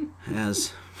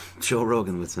 as Joe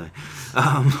Rogan would say.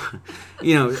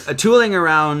 Tooling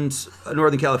around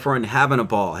Northern California, having a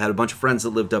ball. Had a bunch of friends that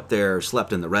lived up there,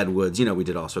 slept in the redwoods. We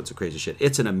did all sorts of crazy shit.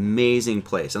 It's an amazing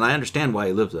place, and I understand why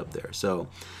he lives up there. So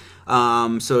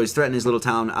he's threatening his little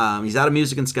town. He's out of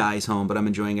Music and Sky. He's home, but I'm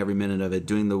enjoying every minute of it.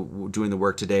 Doing the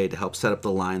work today to help set up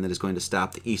the line that is going to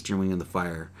stop the eastern wing of the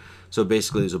fire. So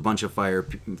basically, there's a bunch of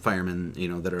firemen,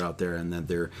 that are out there, and that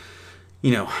they're,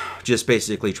 just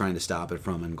basically trying to stop it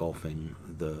from engulfing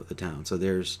the town.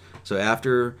 So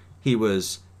after he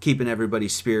was keeping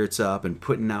everybody's spirits up and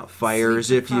putting out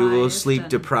fires, if you will, sleep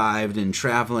deprived and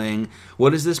traveling, what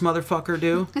does this motherfucker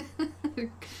do?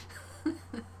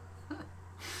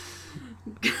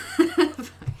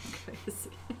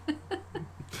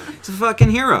 It's a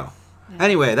fucking hero. Yeah.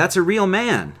 Anyway, that's a real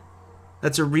man.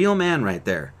 That's a real man right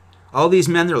there. All these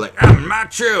men, they're like, I'm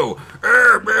macho,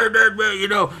 you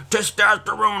know,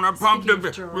 testosterone, I pumped up.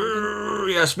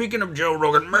 Yeah, speaking of Joe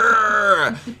Rogan,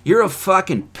 you're a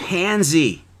fucking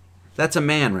pansy. That's a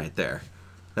man right there.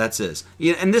 That's his.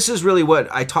 Yeah, and this is really what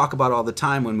I talk about all the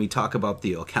time when we talk about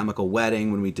the Alchemical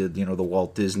Wedding, when we did, you know, the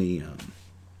Walt Disney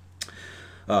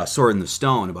Sword in the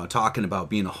Stone, about talking about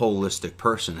being a holistic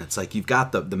person. It's like you've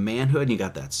got the manhood and you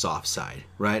got that soft side,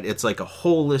 right? It's like a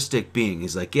holistic being.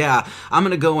 He's like, yeah, I'm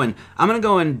gonna go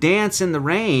and dance in the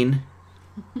rain.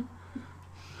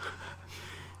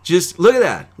 Just look at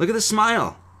that. Look at the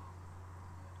smile.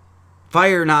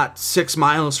 Fire not 6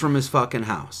 miles from his fucking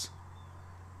house.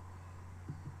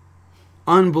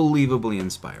 Unbelievably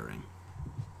inspiring.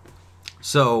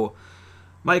 So,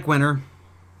 Mike Winter,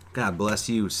 God bless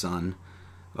you, son.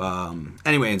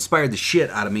 Anyway, inspired the shit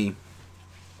out of me.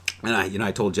 And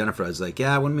I told Jennifer, I was like,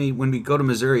 yeah, when we go to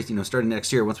Missouri, you know, starting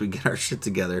next year, once we get our shit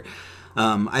together,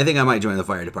 I think I might join the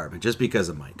fire department just because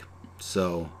of Mike.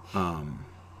 So,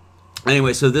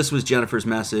 anyway, so this was Jennifer's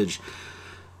message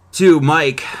to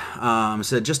Mike.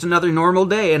 Said, just another normal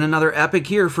day and another epic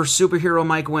year for superhero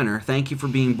Mike Winter. Thank you for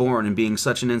being born and being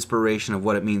such an inspiration of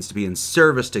what it means to be in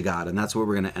service to God. And that's what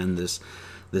we're going to end this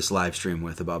live stream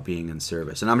with, about being in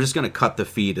service. And I'm just going to cut the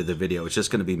feed of the video. It's just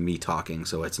going to be me talking,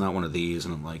 so it's not one of these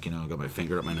and I'm like, you know, got my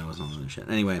finger up my nose and all that shit.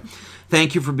 Anyway,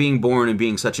 thank you for being born and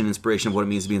being such an inspiration of what it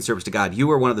means to be in service to God. You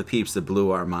are one of the peeps that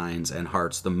blew our minds and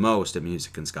hearts the most at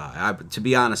Music and Sky. To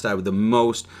be honest,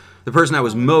 the person I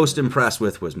was most impressed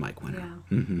with was Mike Winter.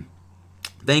 Yeah. Mm-hmm.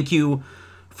 Thank you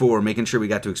for making sure we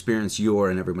got to experience your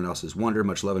and everyone else's wonder.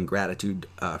 Much love and gratitude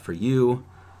for you.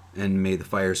 And may the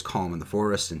fires calm in the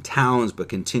forests and towns, but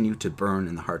continue to burn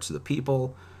in the hearts of the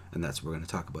people. And that's what we're going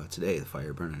to talk about today, the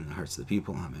fire burning in the hearts of the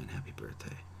people. Oh, man, happy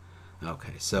birthday.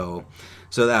 Okay, so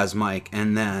that was Mike.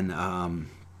 And then I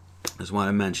just want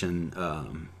to mention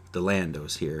the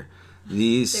Landos here.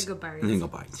 These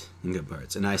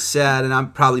Dingobards. And I said, and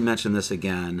I'm probably mentioning this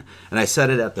again, and I said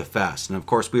it at the fest. And, of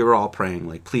course, we were all praying,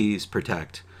 like, please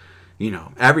protect, you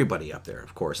know, everybody up there,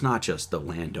 of course, not just the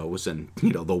Landos and,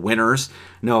 you know, the winners.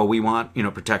 No, we want, you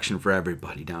know, protection for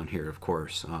everybody down here, of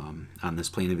course, on this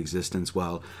plane of existence.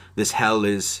 Well, this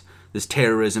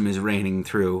terrorism is raining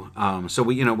through. So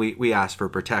we asked for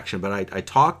protection, but I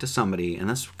talked to somebody, and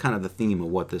that's kind of the theme of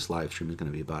what this live stream is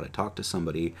going to be about. I talked to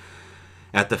somebody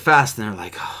at the fest, and they're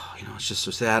like, oh, you know, it's just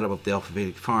so sad about the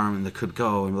Alphabetic Farm and the could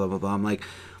go and blah, blah, blah. I'm like,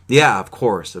 yeah, of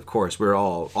course. We're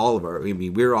all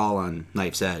on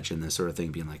knife's edge and this sort of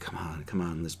thing, being like, come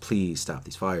on, let's please stop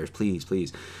these fires,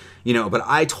 please. You know, but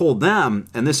I told them,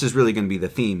 and this is really going to be the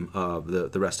theme of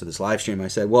the rest of this live stream, I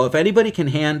said, well, if anybody can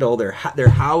handle their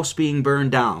house being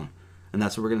burned down, and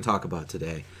that's what we're going to talk about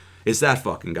today, it's that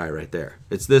fucking guy right there.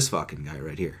 It's this fucking guy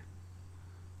right here.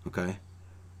 Okay?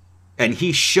 And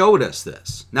he showed us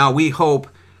this. Now, we hope,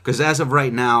 because as of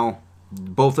right now,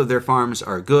 both of their farms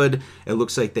are good. It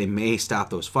looks like they may stop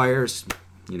those fires,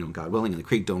 you know, God willing, and the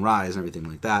creek don't rise and everything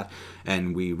like that.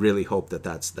 And we really hope that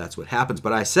that's what happens.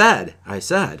 But I said,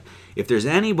 if there's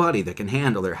anybody that can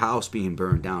handle their house being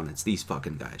burned down, it's these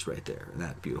fucking guys right there.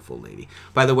 That beautiful lady.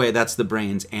 By the way, that's the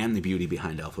brains and the beauty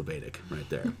behind Alphabetic right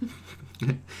there.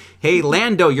 Hey,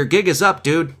 Lando, your gig is up,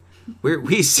 dude.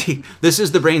 We see this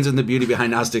is the brains and the beauty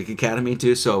behind Gnostic Academy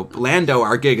too. So Lando,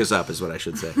 our gig is up, is what I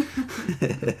should say.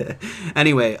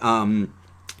 Anyway,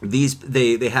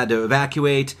 they had to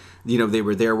evacuate. You know, they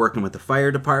were there working with the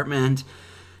fire department.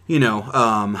 You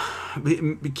know,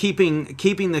 keeping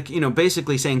the, you know,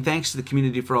 basically saying thanks to the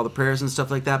community for all the prayers and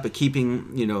stuff like that, but keeping,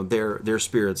 you know, their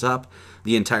spirits up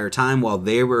the entire time while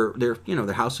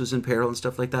their house was in peril and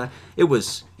stuff like that. It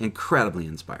was incredibly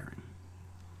inspiring.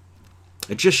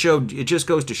 It just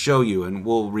goes to show you, and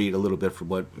we'll read a little bit from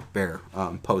what Bear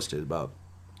posted about,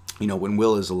 you know, when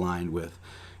will is aligned with,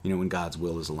 you know, when God's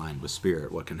will is aligned with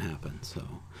spirit, what can happen. So,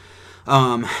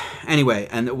 anyway,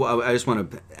 and I just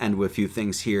want to end with a few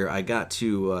things here. I got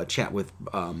to chat with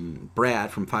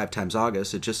Brad from 5 Times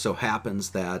August. It just so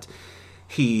happens that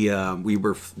we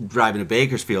were driving to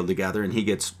Bakersfield together, and he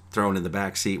gets thrown in the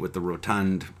back seat with the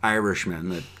rotund Irishman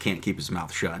that can't keep his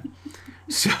mouth shut.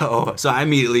 So I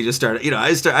immediately just started, you know,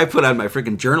 I put on my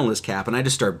freaking journalist cap and I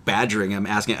just start badgering him,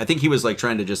 asking. I think he was like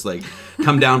trying to just like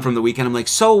come down from the weekend. I'm like,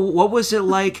 so what was it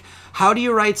like? How do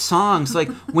you write songs? Like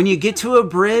when you get to a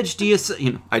bridge, do you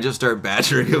know? I just start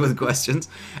badgering him with questions,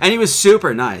 and he was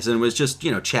super nice and was just,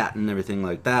 you know, chatting and everything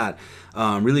like that.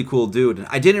 Really cool dude.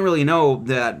 I didn't really know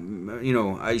that, you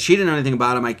know, she didn't know anything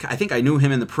about him. I think I knew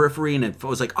him in the periphery, and it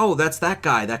was like, oh, that's that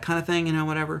guy, that kind of thing, you know,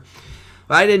 whatever.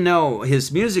 But I didn't know his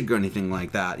music or anything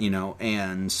like that, you know.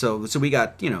 And so we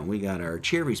got, you know, we got our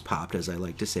cherries popped, as I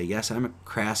like to say. Yes, I'm a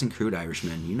crass and crude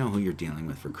Irishman. You know who you're dealing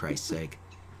with, for Christ's sake.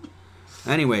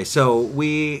 Anyway, so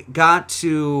we got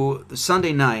to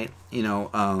Sunday night, you know,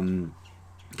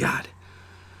 God,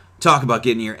 talk about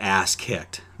getting your ass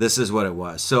kicked. This is what it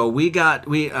was. So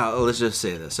let's just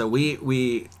say this. So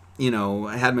we you know,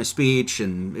 I had my speech,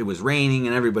 and it was raining,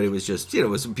 and everybody was just, you know,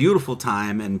 it was a beautiful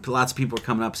time, and lots of people were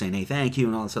coming up saying, hey, thank you,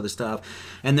 and all this other stuff.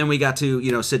 And then we got to,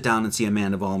 you know, sit down and see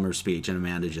Amanda Vollmer's speech, and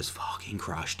Amanda just fucking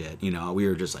crushed it. You know, we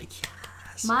were just like,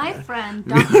 yes. My friend,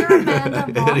 Dr. Amanda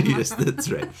Vollmer. Yes, that's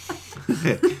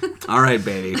right. All right,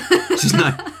 baby. She's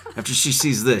not, after she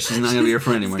sees this, she's not going to be your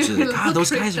friend anymore. She's like, God, those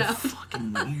guys are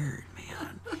fucking weird,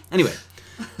 man. Anyway,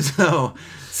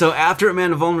 so after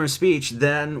Amanda Vollmer's speech,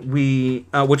 then we,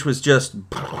 which was just,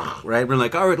 right, we're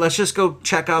like, all right, let's just go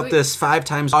check out this 5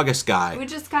 times August guy. We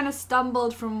just kind of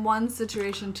stumbled from one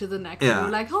situation to the next. Yeah. We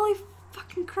were like, holy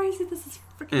fucking crazy, this is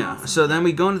freaking Yeah, awesome. so then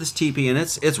we go into this teepee, and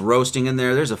it's roasting in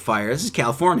there. There's a fire. This is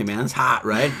California, man. It's hot,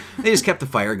 right? They just kept the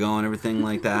fire going, everything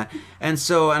like that. And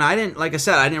so, and I didn't, like I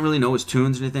said, I didn't really know his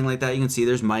tunes or anything like that. You can see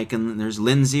there's Mike, and there's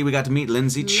Lindsay. We got to meet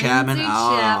Lindsay Chapman. Lindsay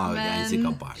Oh, Chapman. yeah, he's a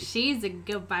good body. She's a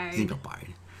good bard. He's a good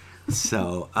body.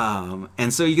 So,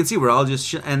 and so you can see we're all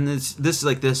just, and this is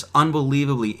like this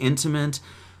unbelievably intimate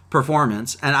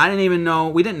performance. And I didn't even know,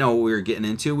 we didn't know what we were getting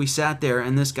into. We sat there,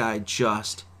 and this guy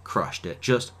just crushed it,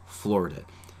 just floored it.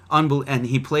 And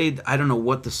he played, I don't know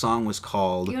what the song was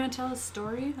called. You want to tell his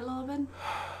story a little bit?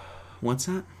 What's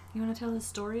that? You want to tell his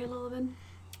story a little bit?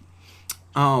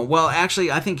 Oh, well, actually,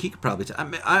 I think he could probably.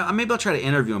 Maybe I'll try to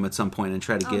interview him at some point and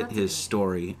try to get that's his okay.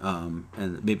 story. And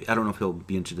maybe I don't know if he'll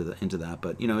be into that,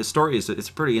 but you know, his story it's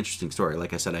a pretty interesting story.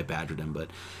 Like I said, I badgered him, but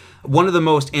one of the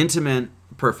most intimate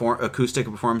acoustic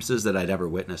performances that I'd ever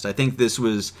witnessed. I think this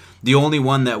was the only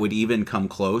one that would even come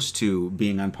close to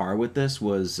being on par with this.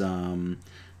 Was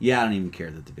yeah, I don't even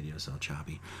care that the video is all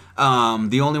choppy.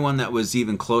 The only one that was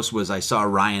even close was I saw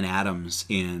Ryan Adams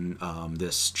in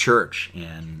this church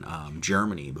in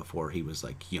Germany before he was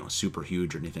like, you know, super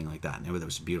huge or anything like that. And it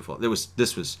was beautiful.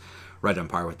 This was right on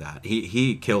par with that.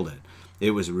 He killed it.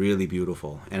 It was really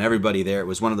beautiful. And everybody there, it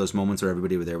was one of those moments where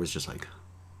everybody there was just like,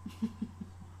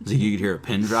 so you could hear a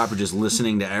pin drop or just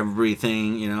listening to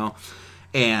everything, you know.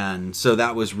 And so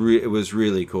that was it was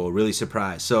really cool, really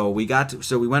surprised. So we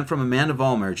went from Amanda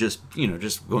Vollmer just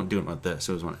doing what this.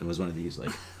 It was one of these, like,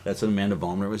 that's what Amanda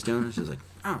Vollmer was doing. She was like,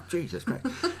 oh Jesus Christ.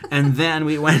 And then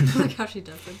we went Look how she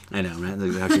does it. I know, right?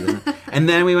 Look how she does it. And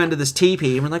then we went to this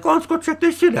teepee and we're like, oh, let's go check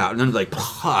this shit out. And then like,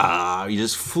 you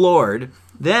just floored.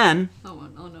 Then Oh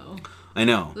no. I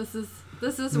know. This is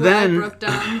where I Then broke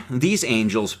down. these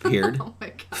angels appeared. Oh my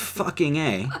god. Fucking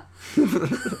A.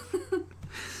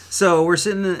 So we're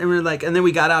sitting and we're like, and then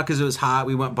we got out because it was hot.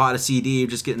 We bought a CD,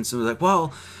 just getting some, like,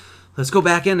 well, let's go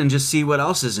back in and just see what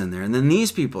else is in there. And then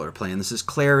these people are playing. This is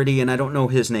Clarity, and I don't know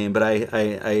his name, but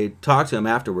I talked to him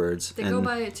afterwards. They and, go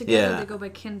by together. They go by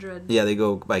Kindred. Yeah, they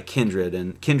go by Kindred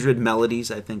and Kindred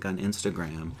Melodies, I think, on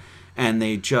Instagram. And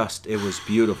it was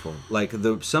beautiful. Like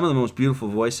some of the most beautiful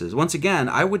voices. Once again,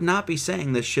 I would not be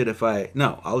saying this shit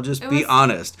I'll just be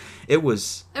honest. It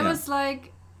was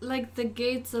like the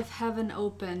gates of heaven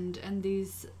opened and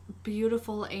these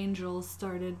beautiful angels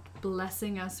started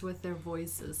blessing us with their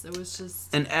voices. It was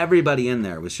just... And everybody in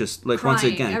there was just, like, crying. once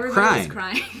again, Everybody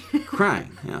crying. was crying.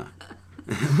 Crying, yeah.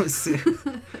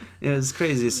 It was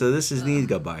crazy. So this is the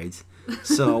Ego Bites.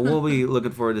 So we'll be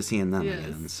looking forward to seeing them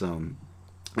again. So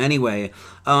anyway,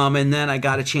 and then I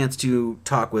got a chance to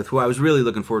talk with who I was really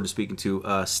looking forward to speaking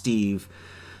to,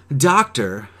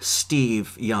 Dr.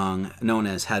 Steve Young, known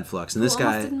as Headflux. And this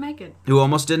guy almost didn't make it. who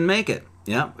almost didn't make it.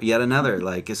 Yeah, yet another.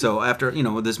 Like, so after, you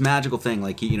know, this magical thing,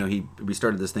 like, we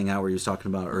started this thing out where he was talking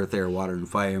about earth, air, water, and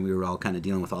fire, and we were all kind of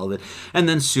dealing with all of it. And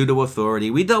then pseudo-authority.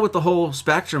 We dealt with the whole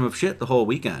spectrum of shit the whole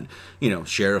weekend. You know,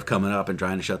 sheriff coming up and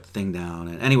trying to shut the thing down.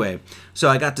 And anyway, so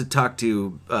I got to talk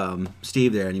to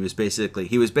Steve there, and he was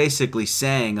basically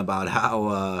saying about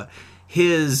how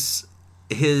his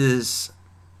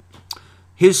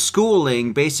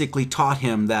schooling basically taught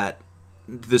him that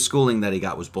the schooling that he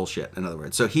got was bullshit, in other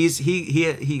words. So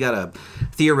he got a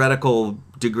theoretical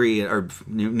degree, or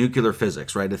nuclear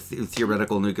physics, right?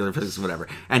 Theoretical nuclear physics, whatever.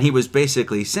 And he was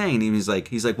basically saying, he's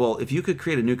like, well, if you could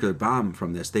create a nuclear bomb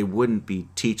from this, they wouldn't be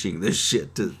teaching this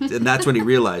shit. And that's when he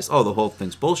realized, oh, the whole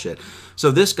thing's bullshit.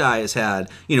 So this guy has had,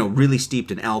 really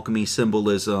steeped in alchemy,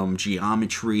 symbolism,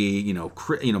 geometry,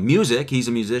 music. He's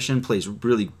a musician, plays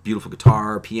really beautiful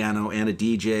guitar, piano, and a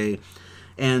DJ.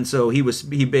 And so he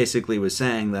basically was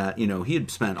saying that, he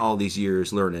had spent all these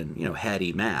years learning,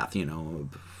 heady math,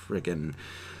 freaking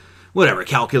whatever,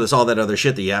 calculus, all that other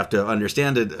shit that you have to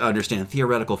understand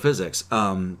theoretical physics.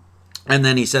 And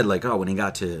then he said, like, oh, when he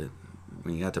got to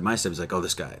my step, he's like, oh,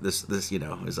 this guy, this,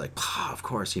 is like, of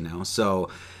course, So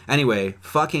anyway,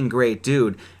 fucking great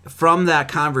dude. From that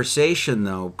conversation,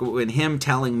 though, and him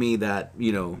telling me that,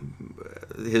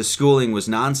 his schooling was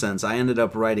nonsense, I ended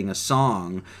up writing a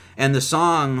song. And the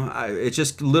song, it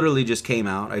just literally just came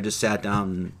out. I just sat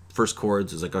down, first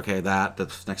chords, was like, okay,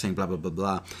 that's next thing, blah, blah, blah,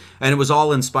 blah. And it was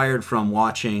all inspired from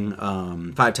watching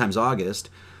 5 Times August.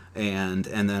 And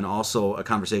then also a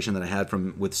conversation that I had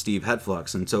with Steve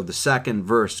Headflux. And so the second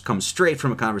verse comes straight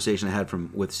from a conversation I had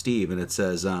with Steve, and it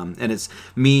says, and it's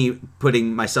me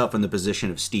putting myself in the position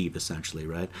of Steve, essentially,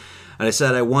 right? And I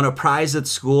said, I won a prize at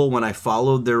school when I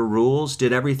followed their rules,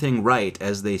 did everything right,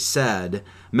 as they said,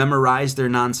 memorized their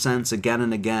nonsense again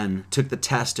and again, took the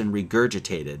test and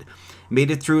regurgitated, made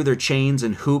it through their chains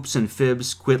and hoops and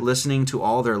fibs, quit listening to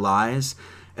all their lies.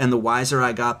 And the wiser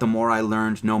I got, the more I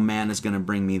learned, no man is going to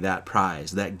bring me that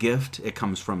prize. That gift, it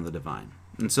comes from the divine.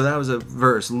 And so that was a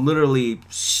verse literally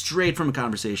straight from a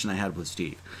conversation I had with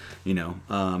Steve,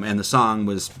 and the song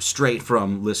was straight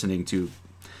from listening to,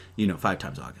 5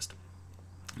 Times August.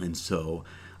 And so,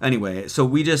 anyway, so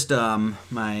we just,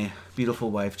 my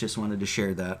beautiful wife just wanted to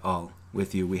share that all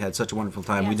with you. We had such a wonderful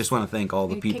time. Yes. We just want to thank all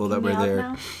the You're people that kicking were me out there.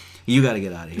 now? You got to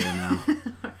get out of here now.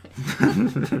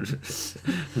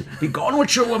 Be gone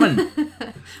with your woman.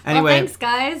 Anyway, well, thanks,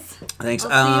 guys. Thanks.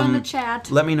 I'll see you in the chat.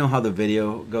 Let me know how the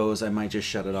video goes. I might just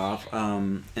shut it off,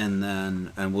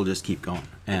 and we'll just keep going.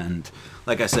 And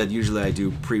like I said, usually I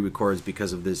do pre-records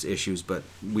because of these issues, but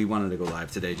we wanted to go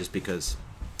live today just because.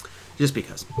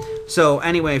 So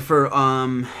anyway, for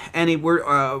I'm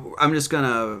just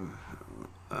gonna.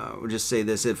 We'll just say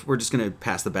this, if we're just going to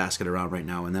pass the basket around right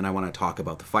now, and then I want to talk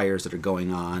about the fires that are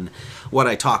going on, what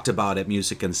I talked about at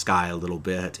Music and Sky a little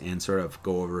bit, and sort of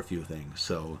go over a few things.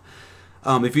 So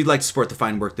if you'd like to support the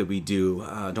fine work that we do,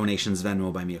 donations,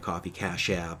 Venmo, Buy Me a Coffee, Cash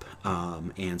App,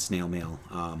 and Snail Mail,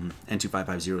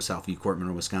 N2550 Southview Court,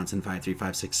 Monroe, Wisconsin,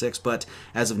 53566. But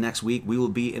as of next week, we will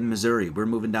be in Missouri. We're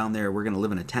moving down there. We're going to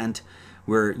live in a tent.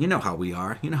 You know how we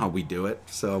are, you know how we do it.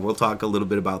 So we'll talk a little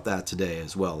bit about that today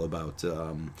as well, about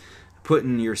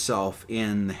putting yourself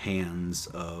in the hands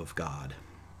of God.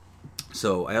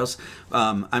 So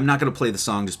I'm not going to play the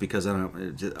song just because I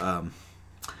don't.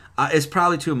 It's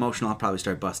probably too emotional. I'll probably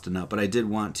start busting up. But I did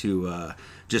want to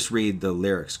just read the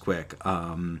lyrics quick.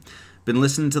 Been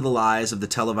listening to the lies of the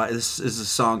televised. This is a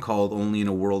song called "Only in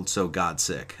a World So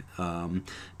Godsick."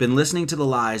 Been listening to the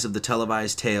lies of the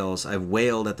televised tales. I've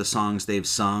wailed at the songs they've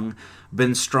sung.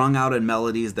 Been strung out in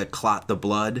melodies that clot the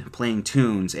blood. Playing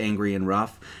tunes angry and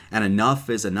rough. And enough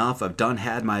is enough. I've done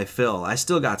had my fill. I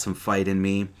still got some fight in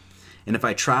me. And if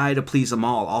I try to please them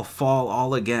all, I'll fall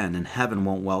all again. And heaven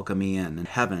won't welcome me in. And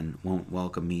heaven won't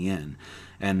welcome me in.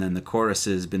 And then the chorus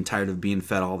is, been tired of being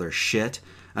fed all their shit.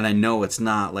 And I know it's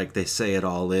not like they say it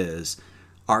all is.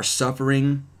 Our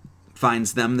suffering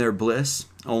finds them their bliss,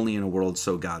 only in a world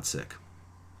so godsick.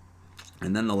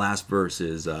 And then the last verse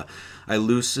is, I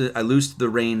loosed the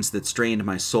reins that strained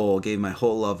my soul, gave my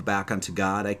whole love back unto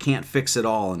God. I can't fix it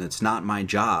all, and it's not my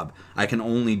job. I can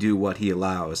only do what he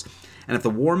allows. And if the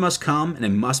war must come, and it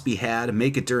must be had,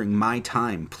 make it during my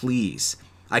time, please.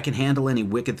 I can handle any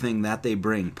wicked thing that they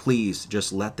bring. Please,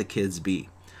 just let the kids be.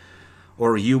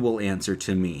 Or you will answer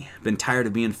to me. Been tired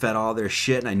of being fed all their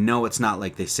shit, and I know it's not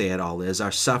like they say it all is.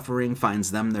 Our suffering finds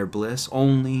them their bliss,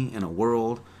 only in a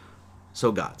world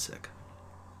so godsick.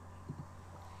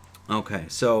 Okay,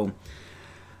 so,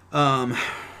 all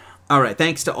right,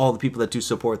 thanks to all the people that do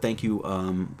support. Thank you.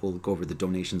 We'll go over the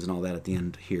donations and all that at the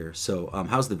end here. So,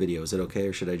 how's the video? Is it okay,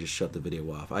 or should I just shut the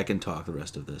video off? I can talk the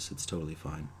rest of this. It's totally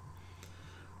fine.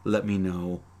 Let me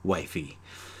know, wifey.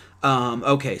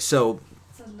 Okay, so...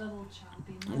 It's a little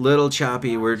choppy. Little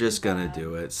choppy, we're just gonna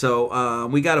do it. So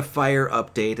we got a fire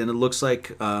update, and it looks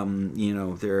like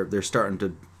they're starting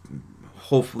to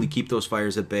hopefully keep those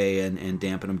fires at bay and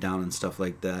dampen them down and stuff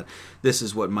like that. This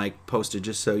is what Mike posted,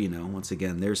 just so you know. Once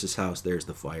again, there's his house, there's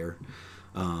the fire.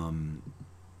 And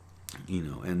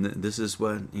this is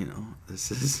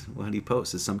what he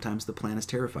posts. Is sometimes the plan is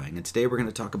terrifying. And today we're going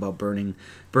to talk about burning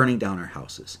down our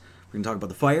houses. We're going to talk about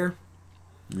the fire.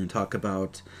 We're going to talk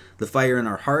about the fire in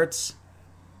our hearts.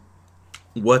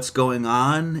 What's going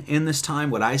on in this time,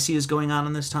 what I see is going on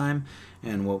in this time,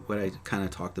 and what I kind of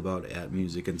talked about at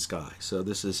Music and Sky. So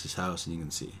this is his house, and you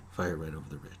can see fire right over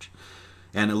the ridge.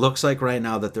 And it looks like right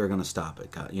now that they're going to stop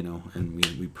it, and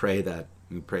we pray that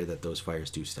those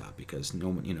fires do stop, because no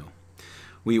one,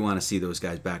 we want to see those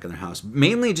guys back in their house.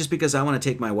 Mainly just because I want to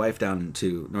take my wife down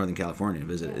to Northern California and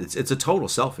visit. It's a total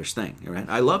selfish thing, right?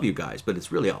 I love you guys, but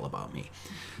it's really all about me.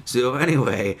 So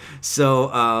anyway,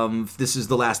 this is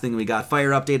the last thing we got. Fire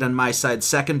update on my side.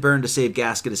 Second burn to save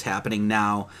gasket is happening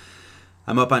now.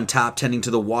 I'm up on top tending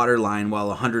to the water line while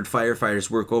 100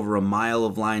 firefighters work over a mile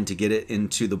of line to get it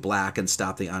into the black and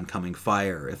stop the oncoming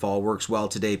fire. If all works well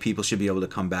today, people should be able to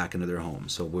come back into their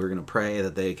homes. So we're going to pray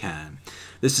that they can.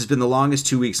 This has been the longest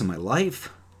 2 weeks of my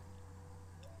life.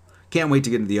 Can't wait to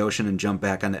get into the ocean and jump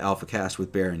back onto AlphaCast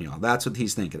with Bear and y'all. That's what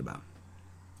he's thinking about.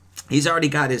 He's already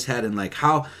got his head in like,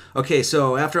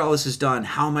 so after all this is done,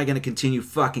 how am I going to continue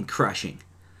fucking crushing?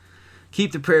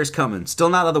 Keep the prayers coming. Still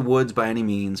not out of the woods by any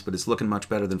means, but it's looking much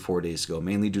better than 4 days ago,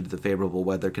 mainly due to the favorable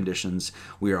weather conditions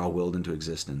we are all willed into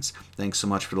existence. Thanks so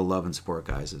much for the love and support,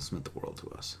 guys. It's meant the world to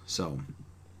us. So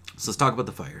let's talk about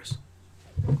the fires.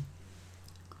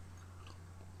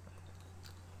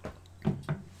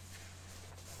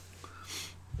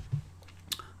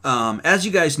 As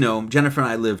you guys know, Jennifer and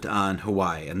I lived on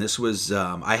Hawaii, and this was,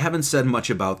 I haven't said much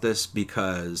about this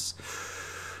because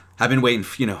I've been waiting,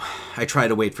 I try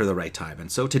to wait for the right time.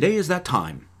 And so today is that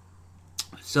time.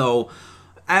 So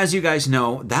as you guys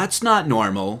know, that's not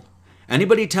normal.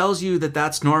 Anybody tells you that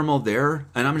that's normal there,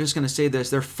 and I'm just going to say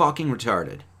this, they're fucking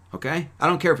retarded. Okay? I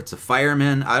don't care if it's a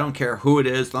fireman. I don't care who it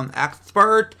is. Some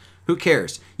expert. Who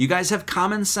cares? You guys have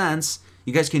common sense.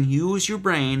 You guys can use your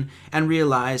brain and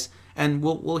realize, and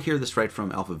we'll hear this right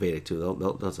from Alpha Vedic too.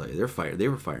 They'll tell you they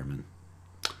were firemen,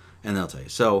 and they'll tell you.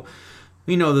 So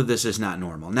we know that this is not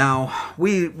normal. Now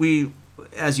we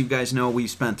as you guys know, we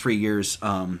spent 3 years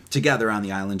together on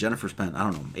the island. Jennifer spent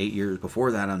 8 years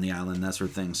before that on the island, that sort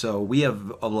of thing. So we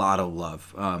have a lot of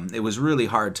love. It was really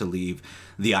hard to leave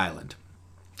the island.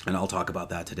 And I'll talk about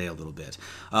that today a little bit.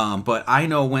 But I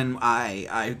know when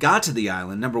I got to the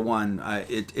island, number one,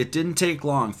 it didn't take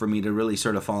long for me to really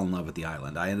sort of fall in love with the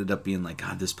island. I ended up being like,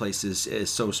 God, this place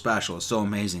is so special. It's so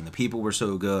amazing. The people were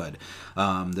so good.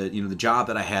 The job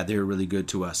that I had, they were really good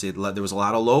to us. There was a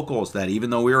lot of locals that even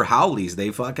though we were haoles,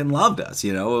 they fucking loved us.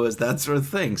 It was that sort of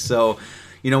thing. So,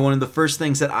 one of the first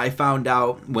things that I found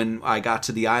out when I got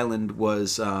to the island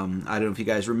was, I don't know if you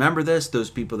guys remember this,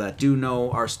 those people that do know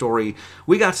our story,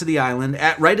 we got to the island,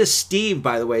 right as Steve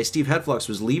Headflux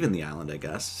was leaving the island, I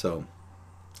guess, so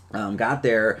got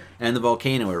there, and the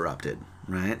volcano erupted,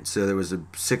 right? So there was a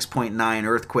 6.9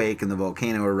 earthquake, and the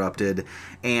volcano erupted,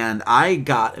 and I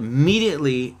got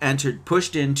immediately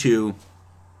pushed into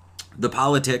the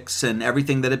politics and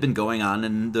everything that had been going on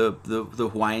in the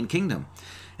Hawaiian kingdom.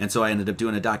 And so I ended up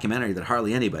doing a documentary that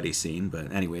hardly anybody's seen.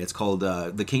 But anyway, it's called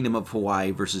The Kingdom of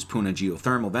Hawaii versus Puna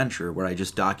Geothermal Venture, where I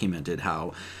just documented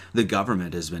how the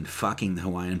government has been fucking the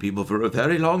Hawaiian people for a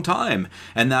very long time.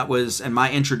 And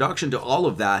my introduction to all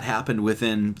of that happened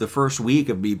within the first week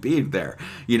of me being there.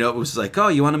 It was like, oh,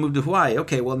 you want to move to Hawaii?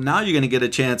 Okay, well, now you're going to get a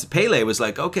chance. Pele was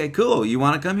like, okay, cool. You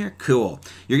want to come here? Cool.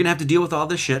 You're going to have to deal with all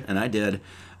this shit. And I did.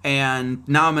 And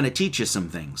now I'm going to teach you some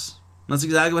things. That's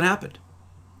exactly what happened.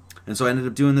 And so I ended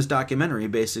up doing this documentary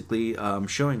basically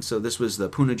showing, so this was the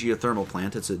Puna Geothermal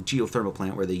Plant. It's a geothermal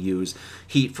plant where they use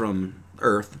heat from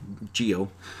Earth,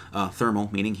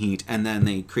 thermal, meaning heat, and then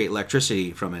they create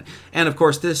electricity from it. And of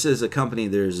course, this is a company,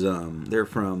 they're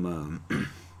from,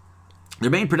 their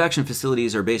main production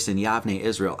facilities are based in Yavne,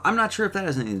 Israel. I'm not sure if that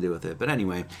has anything to do with it, but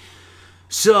anyway.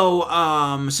 So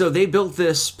they built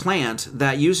this plant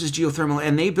that uses geothermal,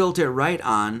 and they built it right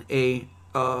on a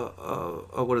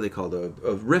what are they called?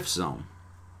 A rift zone.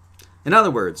 In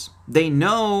other words,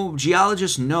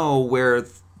 geologists know where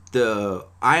the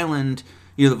island,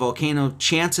 the volcano,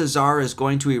 chances are is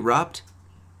going to erupt.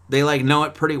 They know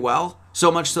it pretty well.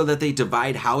 So much so that they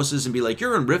divide houses and be like,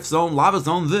 you're in rift zone, lava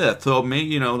zone this, so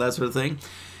me, that sort of thing.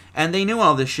 And they knew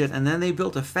all this shit, and then they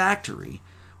built a factory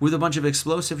with a bunch of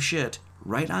explosive shit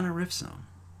right on a rift zone.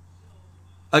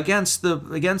 Against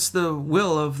the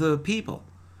will of the people.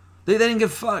 They didn't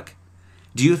give a fuck.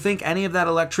 Do you think any of that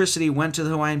electricity went to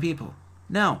the Hawaiian people?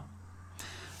 No.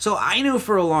 So I knew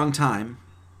for a long time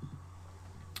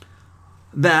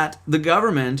that the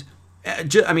government,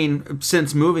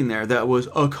 since moving there, that was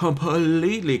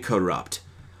completely corrupt.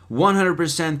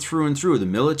 100% through and through. The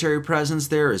military presence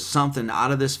there is something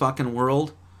out of this fucking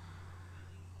world.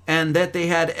 And that they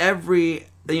had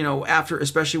after,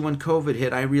 especially when COVID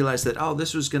hit, I realized that,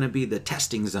 this was going to be the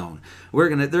testing zone.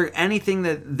 Anything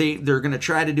that they're going to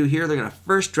try to do here, they're going to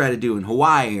first try to do in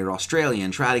Hawaii or Australia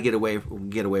and try to get away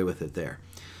with it there.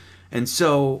 And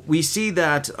so we see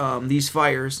that these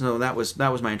fires. So that was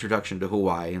my introduction to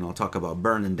Hawaii, and I'll talk about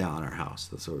burning down our house.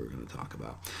 That's what we're going to talk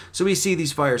about. So we see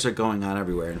these fires are going on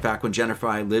everywhere. In fact, when Jennifer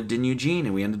and I lived in Eugene,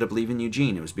 and we ended up leaving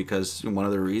Eugene, it was because one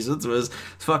of the reasons was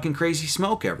fucking crazy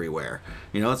smoke everywhere.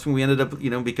 That's when we ended up.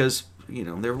 Because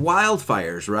they're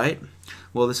wildfires, right?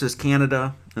 Well, this is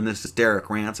Canada, and this is Derek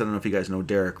Rance. I don't know if you guys know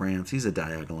Derek Rance. He's a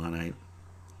Diagolonite.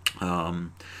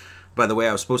 By the way,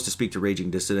 I was supposed to speak to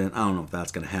Raging Dissident. I don't know if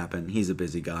that's going to happen. He's a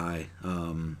busy guy.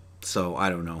 So I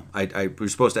don't know. I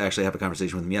was supposed to actually have a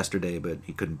conversation with him yesterday, but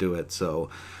he couldn't do it. So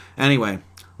anyway,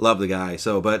 love the guy.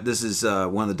 But this is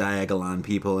one of the Diagolon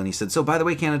people. And he said, so by the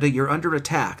way, Canada, you're under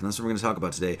attack. And that's what we're going to talk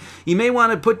about today. You may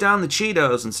want to put down the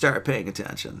Cheetos and start paying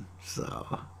attention.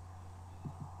 So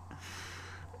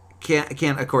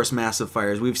can't of course, massive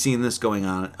fires. We've seen this going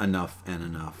on enough.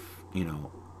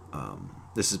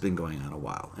 This has been going on a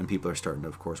while, and people are starting to,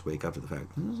 of course, wake up to the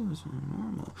fact this is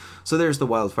normal. So there's the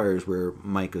wildfires where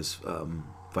Mike is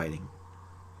fighting.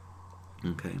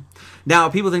 Okay. Now,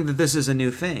 people think that this is a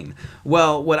new thing.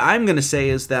 Well, what I'm going to say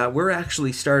is that we're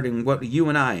actually starting what you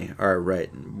and I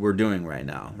we're doing right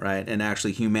now, right? And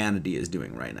actually humanity is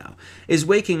doing right now, is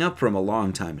waking up from a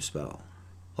long time spell.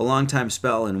 A long time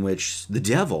spell in which the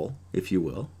devil, if you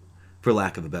will, for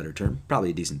lack of a better term,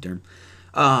 probably a decent term,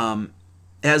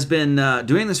 has been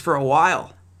doing this for a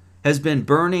while, has been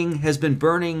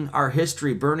burning our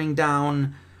history, burning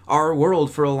down our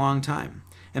world for a long time.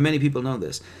 And many people know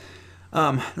this.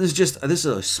 This is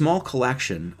a small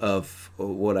collection of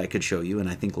what I could show you, and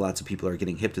I think lots of people are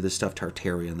getting hip to this stuff,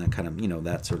 Tartarian, that kind of,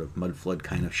 that sort of mud flood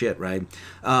kind of shit, right?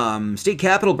 State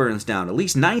capitol burns down. At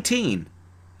least 19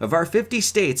 of our 50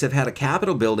 states have had a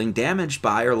capitol building damaged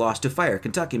by or lost to fire.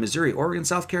 Kentucky, Missouri, Oregon,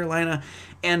 South Carolina,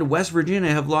 and West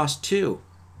Virginia have lost 2.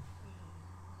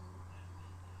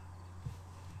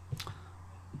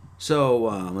 So,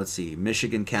 let's see.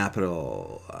 Michigan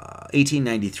Capitol,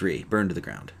 1893, burned to the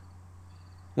ground.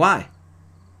 Why?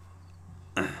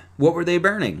 What were they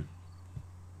burning?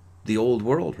 The old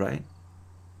world, right?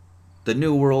 The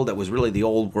new world that was really the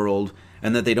old world,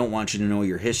 and that they don't want you to know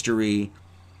your history,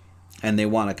 and they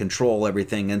want to control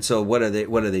everything. And so what are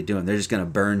they doing? They're just going to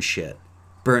burn shit.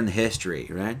 Burn the history,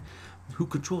 right? Who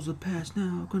controls the past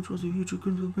now? Controls the future?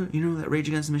 Controls the past. That Rage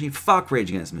Against the Machine? Fuck Rage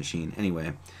Against the Machine.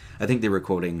 Anyway, I think they were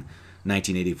quoting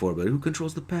 1984, but who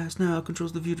controls the past now?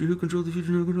 Controls the future? Who controls the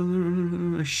future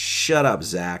now? Shut up,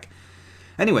 Zach.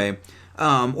 Anyway,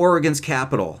 Oregon's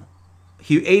Capitol,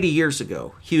 80 years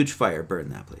ago, huge fire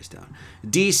burned that place down.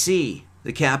 D.C.,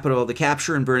 the capital, the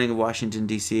capture and burning of Washington,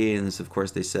 D.C., and this, of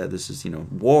course, they said this is,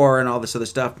 war and all this other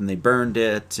stuff, and they burned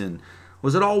it, and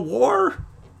was it all war?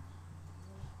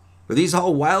 Were these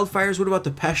all wildfires? What about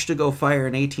the Peshtigo fire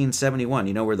in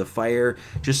 1871? Where the fire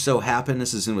just so happened,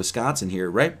 this is in Wisconsin here,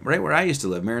 right where I used to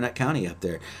live, Marinette County up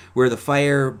there, where the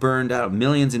fire burned out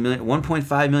millions and millions,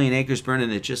 1.5 million acres burned,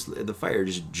 and the fire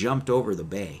just jumped over the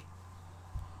bay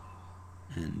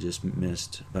and just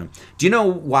missed. Do you know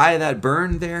why that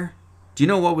burned there? Do you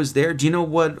know what was there? Do you know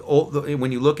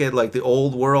when you look at like the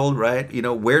old world, right?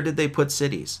 Where did they put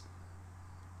cities?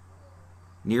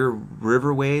 Near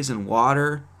riverways and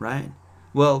water, right?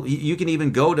 Well, you can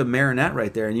even go to Marinette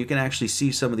right there, and you can actually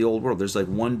see some of the old world. There's like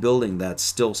one building that's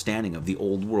still standing of the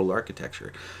old world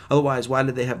architecture. Otherwise, why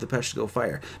did they have the Peshtigo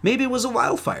fire? Maybe it was a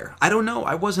wildfire. I don't know.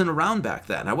 I wasn't around back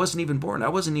then. I wasn't even born. I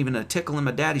wasn't even a tickle in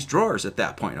my daddy's drawers at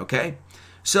that point, okay?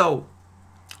 So,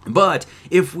 but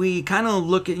if we kind of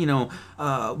look at,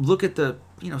 the,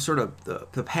 sort of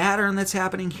the pattern that's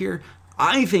happening here,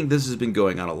 I think this has been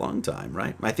going on a long time,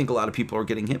 right? I think a lot of people are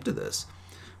getting hip to this.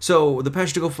 So the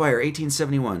Peshtigo fire,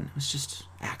 1871, it was just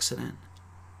accident.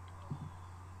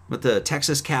 But the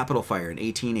Texas Capitol fire in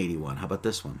 1881, how about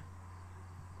this one?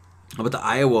 How about the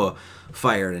Iowa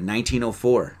fire in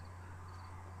 1904?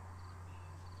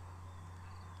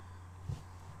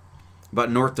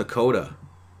 About North Dakota,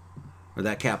 where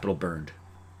that Capitol burned,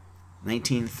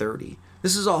 1930.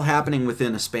 This is all happening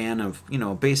within a span of,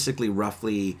 basically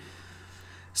roughly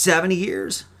 70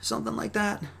 years, something like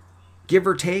that, give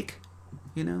or take,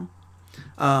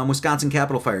 Wisconsin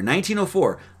Capitol fire,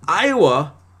 1904.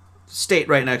 Iowa, state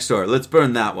right next door. Let's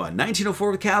burn that one.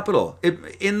 1904 Capitol.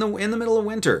 In the middle of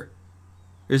winter,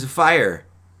 there's a fire.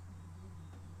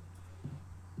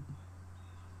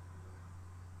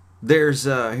 Here's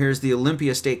the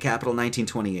Olympia State Capitol,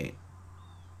 1928.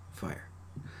 Fire.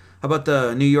 How about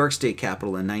the New York State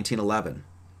Capitol in 1911?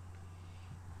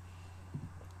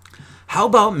 How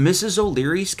about Mrs.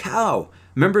 O'Leary's cow?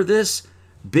 Remember this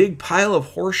big pile of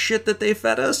horse shit that they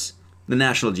fed us? The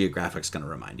National Geographic's going to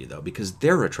remind you, though, because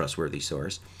they're a trustworthy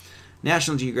source.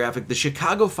 National Geographic, the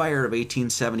Chicago Fire of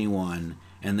 1871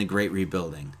 and the Great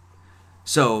Rebuilding.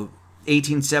 So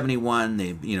 1871,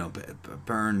 they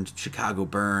burned, Chicago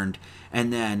burned,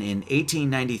 and then in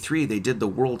 1893 they did the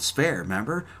World's Fair,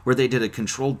 remember, where they did a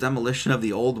controlled demolition of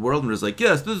the old world, and it was like,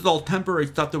 yes, this is all temporary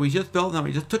stuff that we just built, and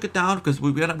we just took it down because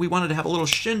we wanted to have a little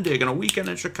shindig and a weekend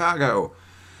in Chicago.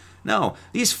 No,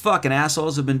 these fucking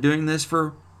assholes have been doing this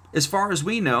for, as far as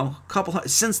we know,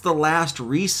 since the last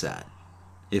reset,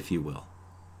 if you will.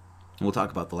 And we'll talk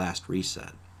about the last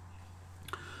reset.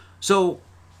 So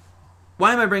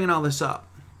why am I bringing all this up?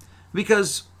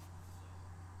 Because,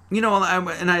 and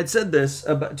I had said this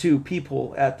to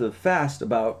people at the fast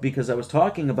because I was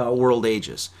talking about world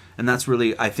ages. And that's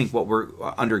really, I think, what we're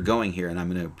undergoing here. And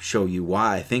I'm going to show you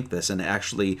why I think this. And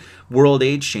actually, world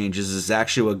age changes is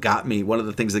actually one of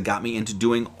the things that got me into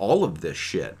doing all of this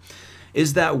shit.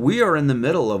 Is that we are in the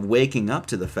middle of waking up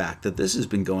to the fact that this has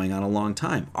been going on a long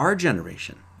time. Our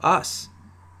generation, us.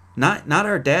 Not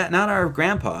our dad, not our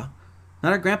grandpa.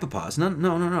 Not our grandpapas.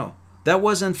 No. That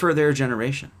wasn't for their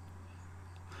generation.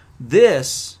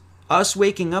 This, us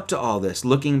waking up to all this,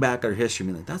 looking back at our history,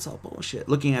 being like, that's all bullshit.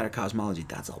 Looking at our cosmology,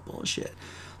 that's all bullshit.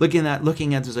 Looking at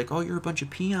this like, oh, you're a bunch of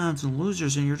peons and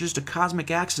losers and you're just a cosmic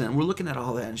accident. And we're looking at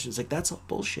all that and she's like, that's all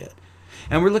bullshit.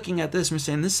 And we're looking at this and we're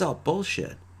saying, this is all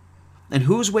bullshit. And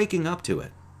who's waking up to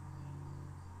it?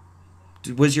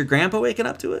 Was your grandpa waking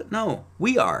up to it? No,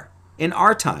 we are. In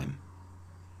our time.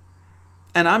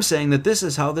 And I'm saying that this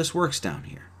is how this works down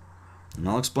here. And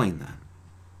I'll explain that.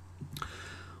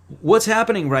 What's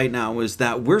happening right now is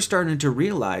that we're starting to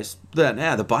realize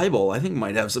that, the Bible, I think,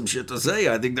 might have some shit to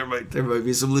say. I think there might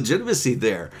be some legitimacy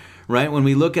there, right? When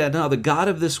we look at the God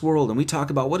of this world and we talk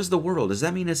about what is the world? Does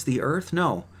that mean it's the earth?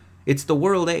 No, it's the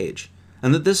world age.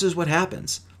 And that this is what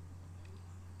happens.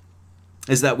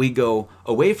 Is that we go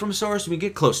away from source and we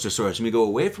get close to source, and we go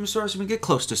away from source and we get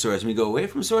close to source, and we go away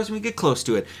from source and we get close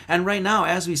to it. And right now,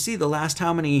 as we see the last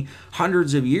how many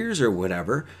hundreds of years or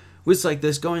whatever, it's like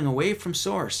this going away from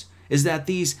source, is that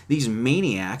these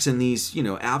maniacs and these,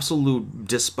 absolute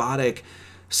despotic,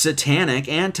 satanic,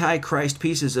 anti-Christ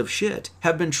pieces of shit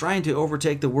have been trying to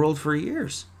overtake the world for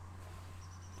years.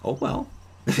 Oh well.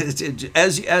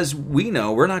 As we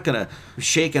know, we're not going to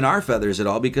shake in our feathers at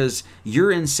all because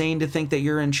you're insane to think that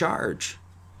you're in charge.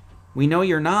 We know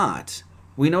you're not.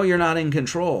 We know you're not in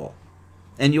control.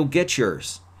 And you'll get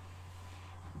yours.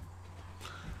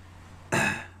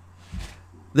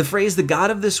 The phrase, the God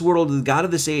of this world, the God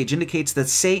of this age, indicates that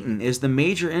Satan is the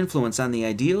major influence on the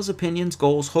ideals, opinions,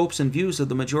 goals, hopes, and views of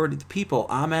the majority of the people.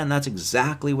 Amen. That's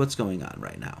exactly what's going on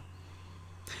right now.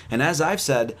 And as I've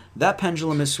said, that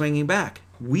pendulum is swinging back.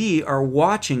 We are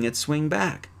watching it swing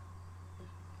back.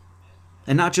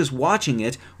 And not just watching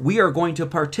it, we are going to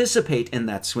participate in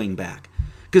that swing back.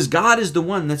 Because God is the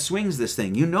one that swings this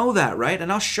thing. You know that, right?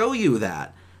 And I'll show you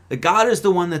that. That God is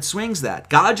the one that swings that.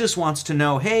 God just wants to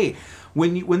know, hey,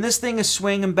 when this thing is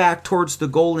swinging back towards the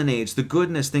golden age, the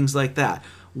goodness, things like that,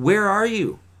 where are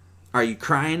you? Are you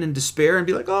crying in despair and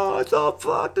be like, oh, it's all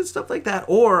fucked and stuff like that?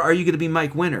 Or are you going to be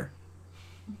Mike Winter?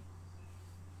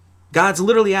 God's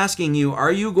literally asking you,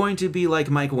 are you going to be like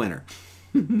Mike Winter?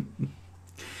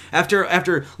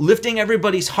 After lifting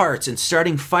everybody's hearts and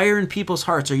starting fire in people's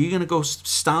hearts, are you going to go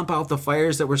stomp out the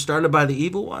fires that were started by the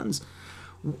evil ones?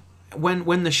 When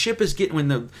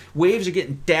the waves are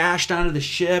getting dashed onto the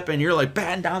ship and you're like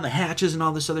batting down the hatches and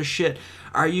all this other shit,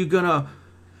 are you going to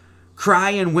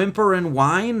cry and whimper and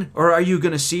whine? Or are you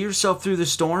going to see yourself through the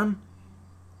storm?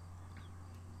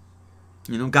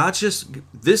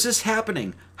 This is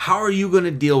happening. How are you going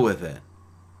to deal with it?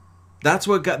 That's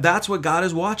what God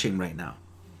is watching right now.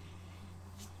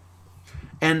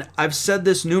 And I've said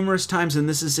this numerous times, and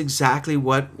this is exactly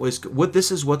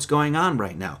what's going on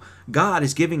right now. God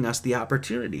is giving us the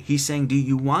opportunity. He's saying, do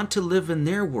you want to live in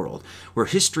their world where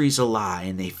history's a lie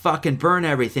and they fucking burn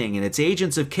everything and it's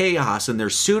agents of chaos and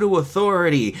they're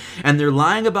pseudo-authority and they're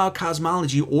lying about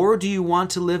cosmology, or do you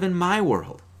want to live in my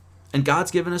world? And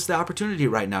God's given us the opportunity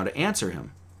right now to answer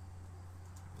him.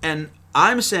 And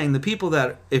I'm saying the people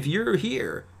that, if you're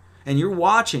here and you're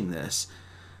watching this,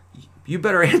 you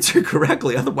better answer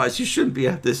correctly. Otherwise, you shouldn't be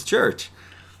at this church.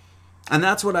 And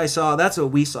that's what I saw. That's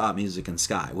what we saw at Music and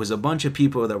Sky, was a bunch of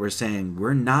people that were saying,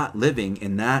 we're not living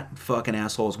in that fucking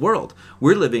asshole's world.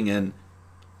 We're living in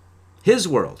his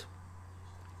world.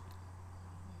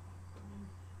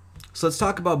 So let's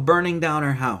talk about burning down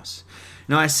our house.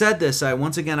 Now, I said this, I'm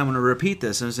going to repeat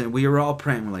this. I'm saying we were all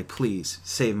praying, we're like, please,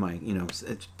 save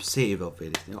save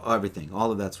everything,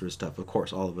 all of that sort of stuff. Of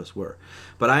course, all of us were.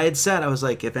 But I had said, I was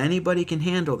like, if anybody can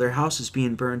handle their houses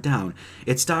being burned down,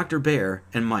 it's Dr. Bear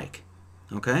and Mike,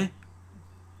 okay?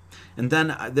 And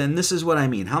then this is what I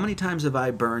mean. How many times have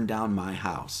I burned down my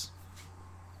house?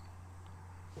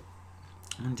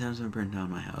 How many times have I burned down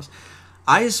my house?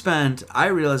 I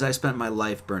realized I spent my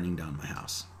life burning down my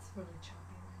house. It's really choppy.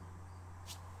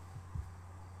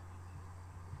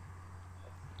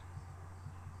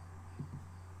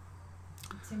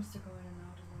 It seems to go in and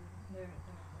out of there.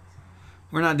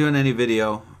 We're not doing any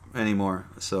video anymore,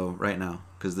 so right now,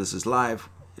 because this is live,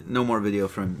 no more video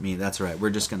from me. That's right. We're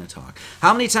just going to talk.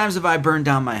 How many times have I burned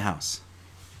down my house?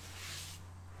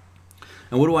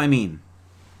 And what do I mean?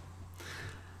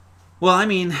 Well, I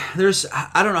mean,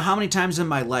 I don't know how many times in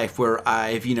my life where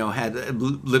I've, had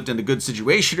lived in a good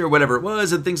situation or whatever it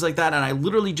was and things like that, and I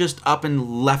literally just up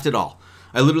and left it all.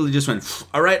 I literally just went,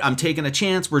 all right, I'm taking a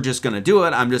chance. We're just going to do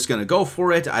it. I'm just going to go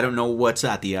for it. I don't know what's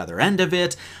at the other end of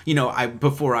it.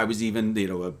 Before I was even,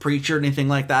 a preacher or anything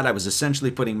like that, I was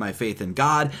essentially putting my faith in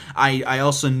God. I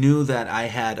also knew that I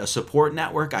had a support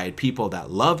network. I had people that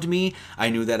loved me. I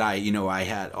knew that I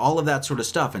had all of that sort of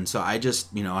stuff. And so I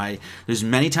just, there's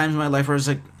many times in my life where I was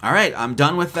like, all right, I'm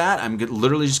done with that. I'm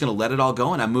literally just going to let it all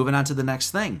go and I'm moving on to the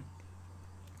next thing.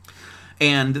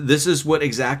 And this is what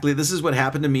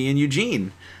happened to me and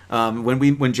Eugene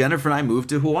when Jennifer and I moved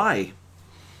to Hawaii.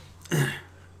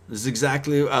 This is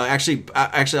exactly actually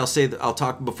I'll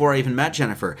talk before I even met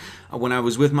Jennifer. When I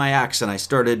was with my ex and I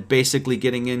started basically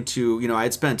getting into, I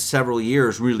had spent several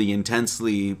years really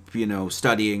intensely,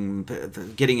 studying,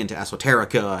 getting into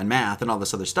esoterica and math and all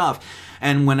this other stuff.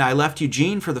 And when I left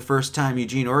Eugene for the first time,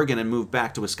 Eugene, Oregon, and moved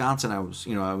back to Wisconsin, I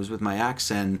was with my ex.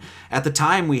 And at the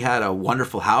time we had a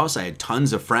wonderful house. I had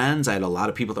tons of friends. I had a lot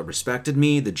of people that respected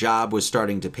me. The job was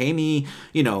starting to pay me,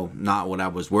 not what I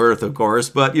was worth, of course,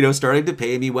 but, starting to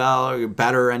pay me well, or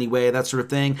better anyway, that sort of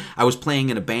thing. I was playing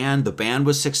in a band. The band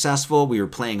was successful. We were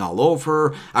playing all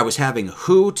over. I was having a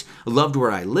hoot. Loved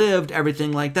where I lived,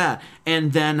 everything like that.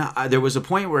 And then there was a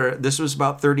point where this was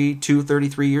about 32,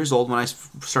 33 years old when I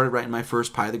started writing my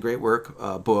first Pie of the Great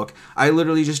Work book. I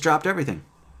literally just dropped everything.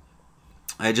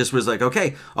 I just was like,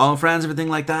 okay, all my friends, everything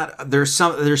like that. There's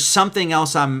something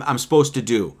else I'm supposed to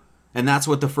do. And that's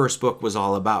what the first book was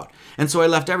all about. And so I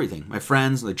left everything, my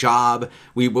friends, the job.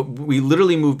 We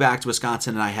literally moved back to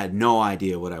Wisconsin, and I had no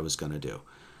idea what I was going to do.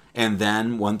 And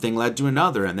then one thing led to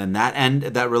another, and then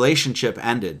that relationship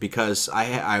ended because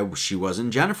she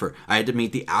wasn't Jennifer. I had to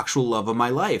meet the actual love of my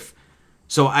life.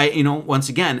 So once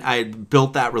again, I had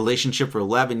built that relationship for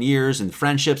 11 years and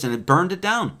friendships, and it burned it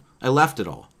down. I left it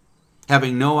all,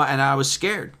 and I was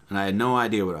scared, and I had no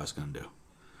idea what I was going to do.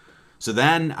 So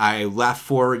then I left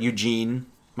for Eugene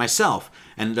myself,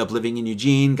 ended up living in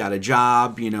Eugene, got a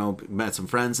job, met some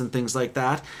friends and things like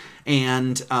that.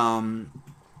 And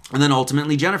then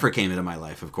ultimately Jennifer came into my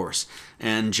life, of course.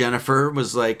 And Jennifer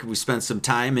was like, we spent some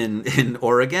time in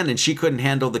Oregon, and she couldn't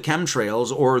handle the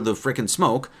chemtrails or the frickin'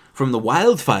 smoke from the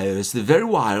wildfires, the very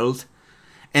wild.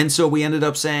 And so we ended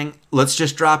up saying, let's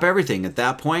just drop everything. At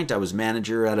that point, I was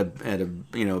manager at a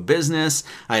business.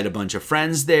 I had a bunch of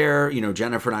friends there.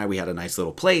 Jennifer and I, we had a nice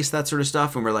little place, that sort of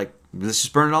stuff. And we're like, let's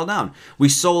just burn it all down. We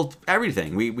sold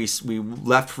everything. We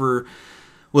left for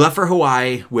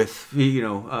Hawaii with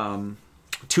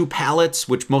 2 pallets,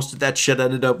 which most of that shit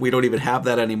ended up, we don't even have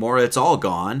that anymore. It's all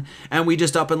gone. And we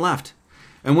just up and left.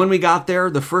 And when we got there,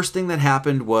 the first thing that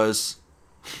happened was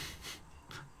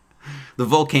the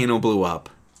volcano blew up.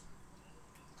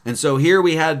 And so here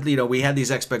we had these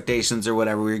expectations or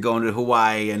whatever. We were going to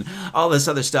Hawaii and all this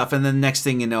other stuff. And then next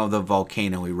thing you know, the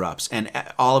volcano erupts. And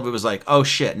all of it was like, oh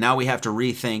shit, now we have to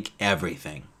rethink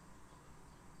everything.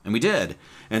 And we did.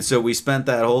 And so we spent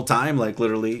that whole time, like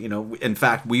literally, in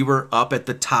fact, we were up at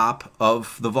the top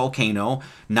of the volcano,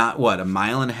 not a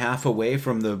mile and a half away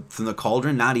from the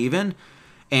cauldron, not even.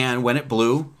 And when it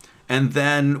blew, and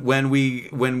then when we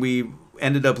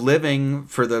ended up living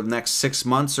for the next 6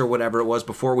 months or whatever it was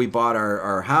before we bought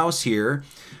our house here,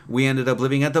 we ended up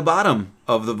living at the bottom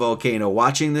of the volcano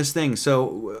watching this thing.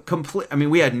 So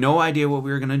we had no idea what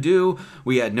we were going to do.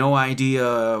 We had no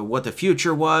idea what the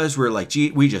future was. We're like,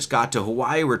 gee, we just got to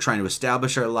Hawaii. We're trying to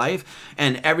establish our life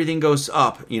and everything goes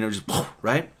up, just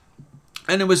right.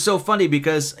 And it was so funny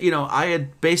because, I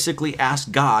had basically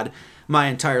asked God my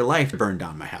entire life to burn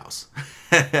down my house.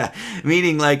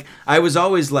 Meaning, like, I was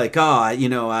always like,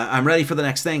 I'm ready for the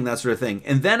next thing, that sort of thing.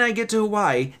 And then I get to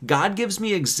Hawaii. God gives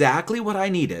me exactly what I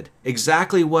needed,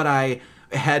 exactly what I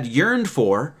had yearned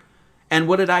for. And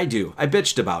what did I do? I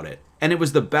bitched about it. And it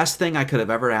was the best thing I could have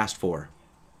ever asked for.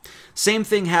 Same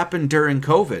thing happened during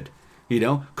COVID.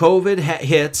 COVID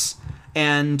hits,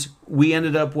 And we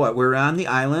ended up we're on the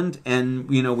island, and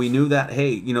we knew that,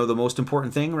 hey, the most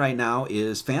important thing right now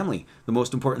is family. The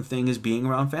most important thing is being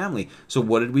around family. So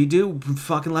what did we do? We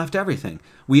fucking left everything.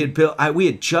 We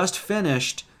had just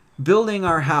finished building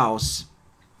our house.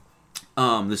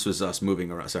 This was us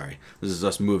moving around. Sorry, this is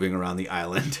us moving around the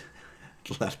island.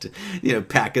 Left,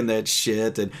 packing that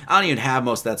shit, and I don't even have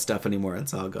most of that stuff anymore.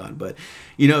 It's all gone. But,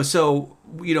 so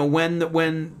when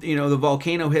the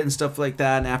volcano hit and stuff like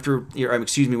that, and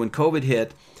when COVID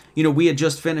hit, we had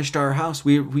just finished our house.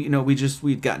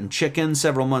 We'd gotten chickens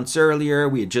several months earlier.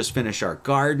 We had just finished our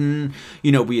garden.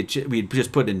 We had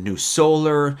just put in new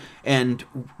solar, and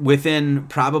within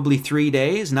probably 3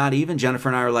 days, not even, Jennifer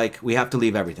and I are like, we have to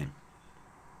leave everything.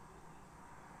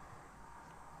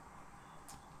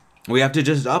 We have to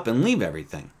just up and leave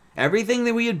everything. Everything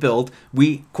that we had built,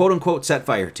 we quote unquote set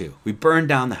fire to. We burned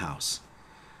down the house.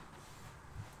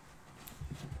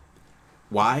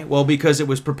 Why? Well, because it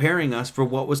was preparing us for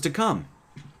what was to come.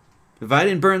 If I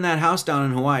didn't burn that house down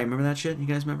in Hawaii, remember that shit? You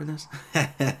guys remember this?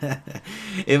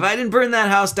 If I didn't burn that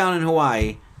house down in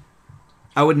Hawaii,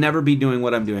 I would never be doing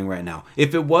what I'm doing right now.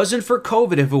 If it wasn't for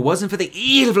COVID, if it wasn't for the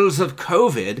evils of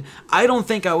COVID, I don't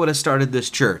think I would have started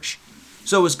this church.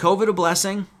 So is COVID a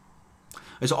blessing?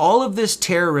 Is all of this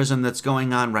terrorism that's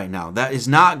going on right now, that is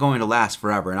not going to last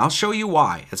forever. And I'll show you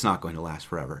why it's not going to last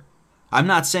forever. I'm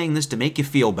not saying this to make you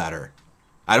feel better.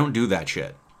 I don't do that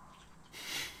shit.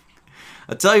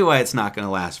 I'll tell you why it's not going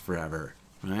to last forever.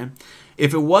 Right?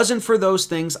 If it wasn't for those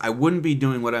things, I wouldn't be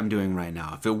doing what I'm doing right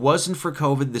now. If it wasn't for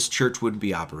COVID, this church wouldn't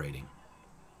be operating.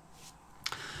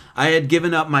 I had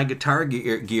given up my guitar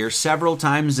gear several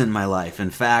times in my life.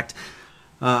 In fact,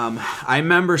 I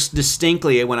remember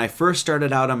distinctly when I first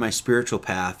started out on my spiritual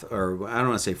path, or I don't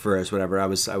want to say first, whatever. I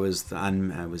was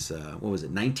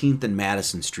 19th and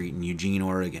Madison Street in Eugene,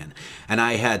 Oregon, and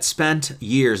I had spent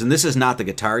years. And this is not the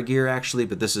guitar gear actually,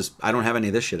 but I don't have any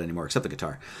of this shit anymore except the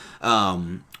guitar.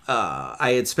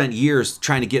 I had spent years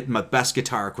trying to get my best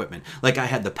guitar equipment. Like I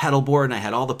had the pedal board, and I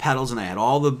had all the pedals, and I had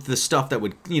all the stuff that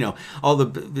would, all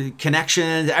the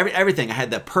connections, everything. I had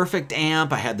that perfect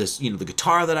amp. I had this, the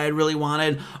guitar that I really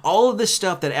wanted. All of this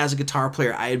stuff that as a guitar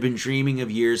player, I had been dreaming of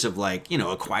years of, like,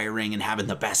 acquiring and having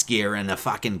the best gear and the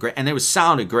fucking great, and it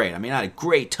sounded great. I mean, I had a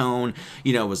great tone.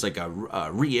 It was like a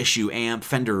reissue amp,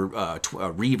 Fender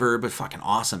Reverb, a fucking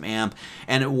awesome amp.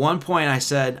 And at one point I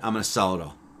said, I'm going to sell it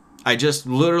all. I just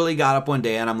literally got up one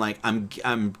day and I'm like,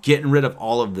 I'm getting rid of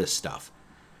all of this stuff,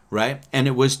 right? And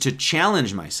it was to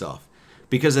challenge myself,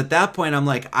 because at that point I'm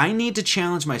like, I need to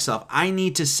challenge myself. I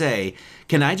need to say,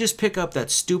 can I just pick up that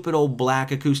stupid old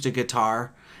black acoustic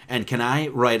guitar and can I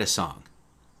write a song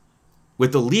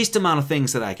with the least amount of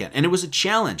things that I can? And it was a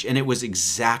challenge, and it was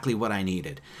exactly what I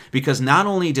needed, because not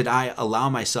only did I allow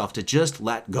myself to just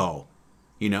let go,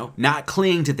 not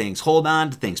cling to things, hold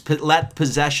on to things, let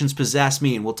possessions possess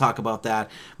me. And we'll talk about that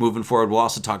moving forward. We'll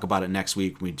also talk about it next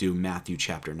week when we do Matthew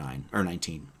chapter 9 or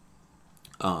 19.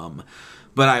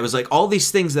 But I was like, all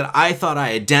these things that I thought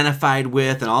I identified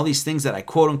with and all these things that I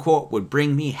quote unquote would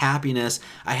bring me happiness,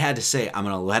 I had to say, I'm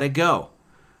going to let it go.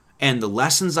 And the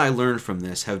lessons I learned from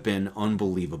this have been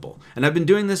unbelievable. And I've been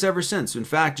doing this ever since. In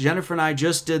fact, Jennifer and I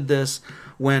just did this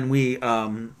when we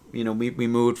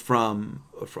moved from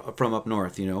up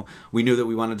north. We knew that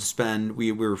we wanted to spend,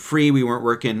 we were free, we weren't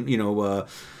working, for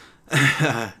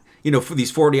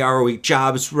these 40-hour-a-week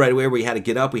jobs right away where we had to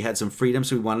get up, we had some freedom,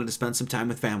 so we wanted to spend some time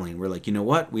with family. And we're like, you know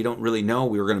what? We don't really know.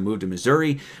 We were going to move to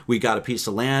Missouri. We got a piece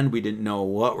of land. We didn't know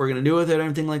what we're going to do with it or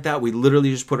anything like that. We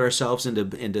literally just put ourselves into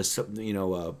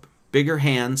bigger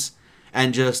hands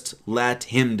and just let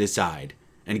him decide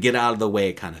and get out of the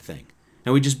way kind of thing.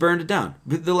 And we just burned it down.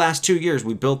 The last 2 years,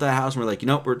 we built that house and we're like,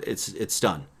 it's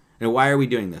done. And why are we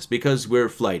doing this? Because we're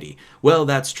flighty. Well,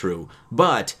 that's true.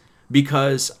 But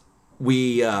because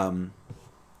we know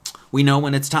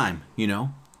when it's time,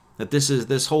 that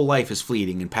this whole life is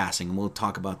fleeting and passing, and we'll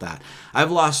talk about that.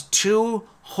 I've lost 2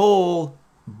 whole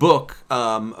book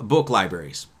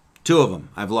libraries. 2 of them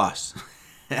I've lost.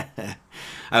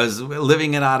 I was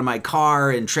living it out of my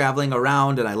car and traveling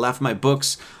around, and I left my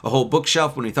books, a whole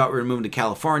bookshelf, when we thought we were moving to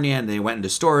California, and they went into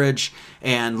storage.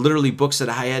 And literally books that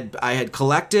I had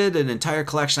collected, an entire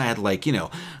collection. I had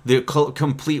the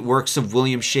complete works of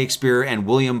William Shakespeare and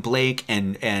William Blake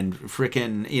and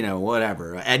frickin'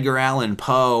 whatever, Edgar Allan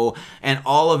Poe, and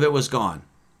all of it was gone.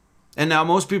 And now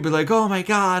most people are like, oh my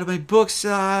God, my books.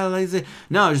 No, I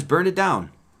just burned it down.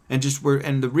 And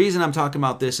the reason I'm talking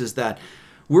about this is that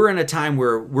we're in a time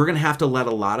where we're going to have to let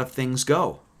a lot of things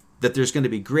go, that there's going to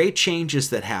be great changes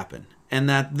that happen, and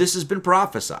that this has been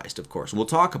prophesized, of course. We'll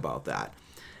talk about that.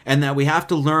 and that we have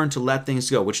to learn to let things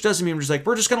go, which doesn't mean we're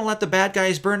just going to let the bad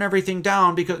guys burn everything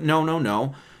down, because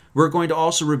no. We're going to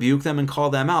also rebuke them and call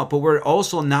them out, but we're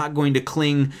also not going to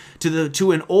cling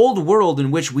to an old world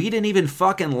in which we didn't even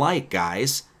fucking like,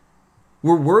 guys.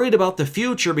 We're worried about the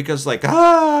future because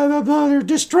they're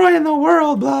destroying the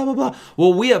world, blah, blah, blah.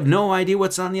 Well, we have no idea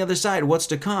what's on the other side, what's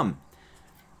to come.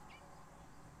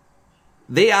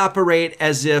 They operate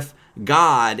as if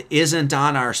God isn't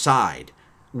on our side.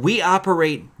 We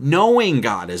operate knowing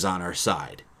God is on our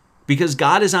side, because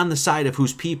God is on the side of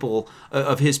his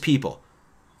people.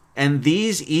 And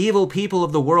these evil people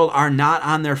of the world are not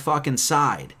on their fucking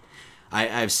side.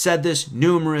 I've said this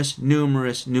numerous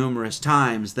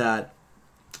times, that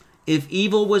if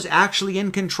evil was actually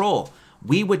in control,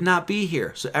 we would not be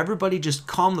here. So everybody just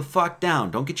calm the fuck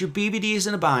down. Don't get your BBDs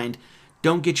in a bind.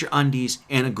 Don't get your undies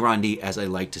in a grundy, as I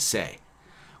like to say.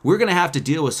 We're going to have to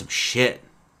deal with some shit.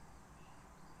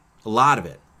 A lot of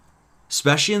it.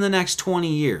 Especially in the next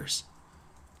 20 years.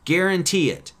 Guarantee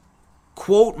it.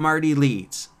 Quote Marty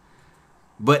Leeds.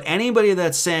 But anybody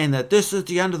that's saying that this is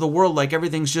the end of the world, like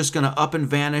everything's just going to up and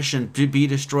vanish and be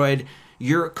destroyed,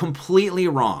 you're completely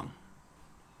wrong.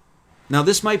 Now,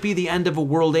 this might be the end of a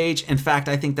world age. In fact,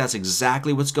 I think that's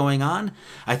exactly what's going on.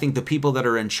 I think the people that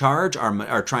are in charge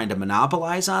are trying to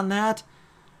monopolize on that.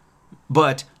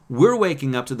 But we're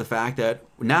waking up to the fact that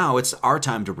now it's our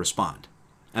time to respond.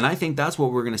 And I think that's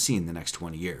what we're going to see in the next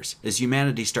 20 years, is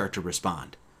humanity start to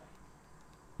respond.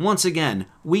 Once again,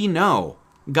 we know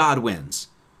God wins.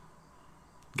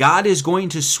 God is going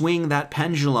to swing that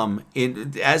pendulum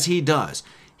as he does.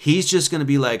 He's just going to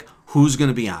be like, who's going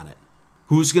to be on it?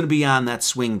 Who's going to be on that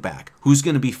swing back? Who's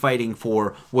going to be fighting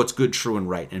for what's good, true, and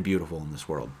right and beautiful in this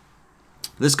world?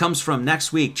 This comes from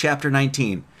next week, chapter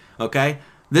 19. Okay?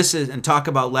 This is, and talk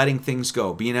about letting things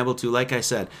go. Being able to, like I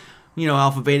said,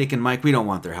 Alpha Vedic and Mike, we don't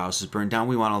want their houses burned down.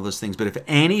 We want all those things. But if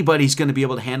anybody's going to be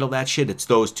able to handle that shit, it's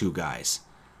those two guys.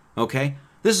 Okay?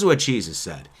 This is what Jesus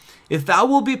said. If thou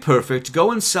wilt be perfect,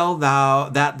 go and sell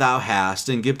that thou hast,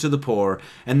 and give to the poor,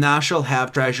 and thou shalt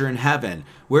have treasure in heaven.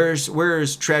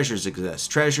 Where's treasures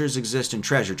exist? Treasures exist in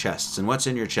treasure chests. And what's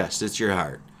in your chest? It's your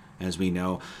heart, as we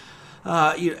know.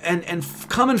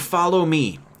 Come and follow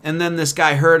me. And then this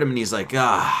guy heard him, and he's like,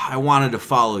 I wanted to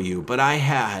follow you, but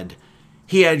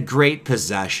he had great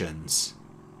possessions.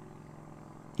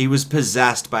 He was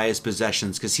possessed by his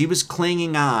possessions because he was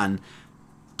clinging on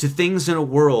to things in a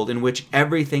world in which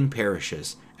everything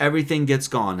perishes. Everything gets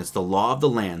gone. It's the law of the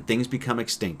land. Things become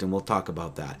extinct, and we'll talk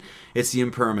about that. It's the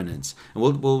impermanence. And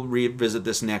we'll revisit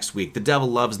this next week. The devil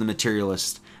loves the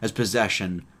materialist, as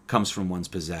possession comes from one's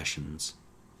possessions.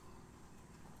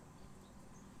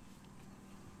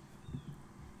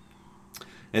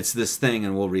 It's this thing,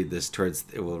 and we'll read this towards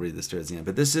the end.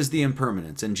 But this is the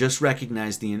impermanence, and just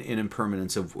recognize the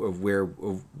impermanence of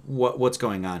what's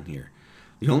going on here.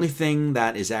 The only thing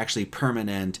that is actually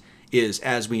permanent is,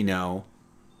 as we know,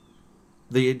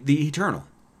 the eternal.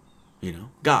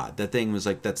 God. That thing was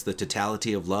like, that's the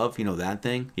totality of love. That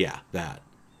thing? Yeah, that.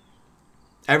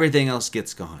 Everything else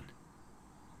gets gone.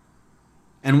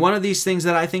 And one of these things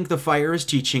that I think the fire is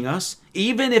teaching us,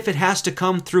 even if it has to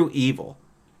come through evil,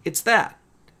 it's that.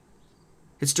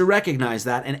 It's to recognize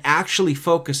that and actually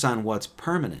focus on what's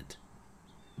permanent.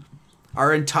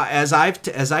 As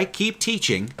I keep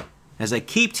teaching,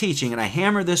 and I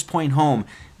hammer this point home,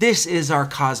 this is our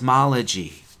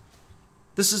cosmology.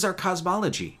 This is our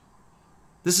cosmology.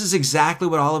 This is exactly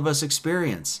what all of us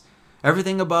experience.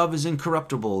 Everything above is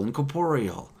incorruptible,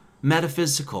 incorporeal,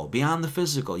 metaphysical, beyond the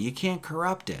physical. You can't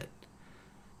corrupt it.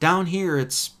 Down here,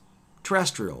 it's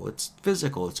terrestrial, it's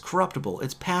physical, it's corruptible,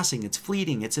 it's passing, it's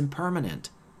fleeting, it's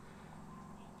impermanent.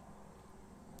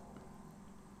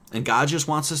 And God just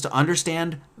wants us to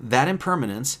understand that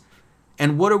impermanence.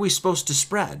 And what are we supposed to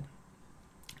spread?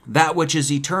 That which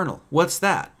is eternal. What's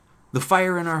that? The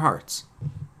fire in our hearts.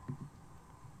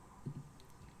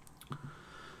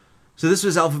 So this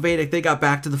was Alpha Vedic. They got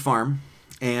back to the farm,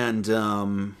 and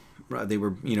they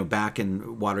were, back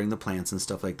and watering the plants and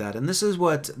stuff like that. And this is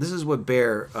what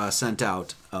Bear sent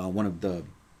out one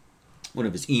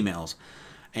of his emails,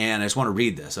 and I just want to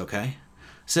read this. Okay.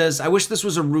 Says, I wish this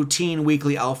was a routine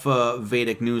weekly Alpha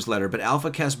Vedic newsletter, but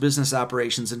AlphaCast business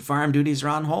operations and farm duties are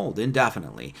on hold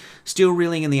indefinitely. Still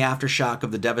reeling in the aftershock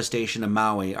of the devastation of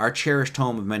Maui, our cherished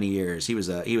home of many years. He was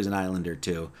an islander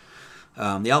too.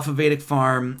 The Alpha Vedic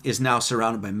farm is now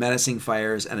surrounded by menacing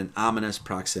fires and an ominous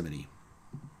proximity.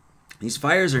 These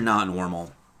fires are not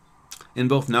normal, in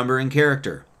both number and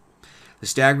character. The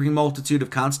staggering multitude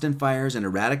of constant fires and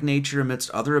erratic nature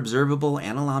amidst other observable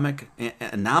anomalic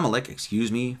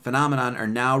phenomenon are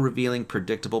now revealing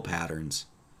predictable patterns.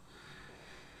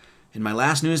 In my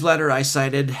last newsletter, I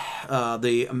cited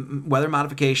the weather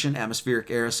modification, atmospheric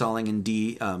aerosoling, and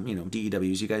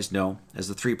DEWs, you guys know, as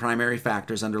the three primary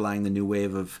factors underlying the new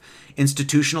wave of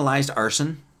institutionalized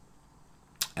arson.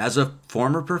 As a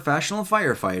former professional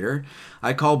firefighter,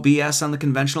 I call BS on the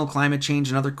conventional climate change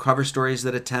and other cover stories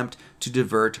that attempt to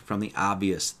divert from the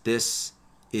obvious. This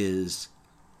is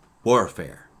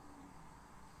warfare.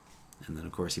 And then,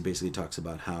 of course, he basically talks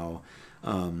about how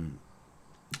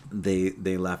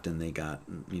they left and they got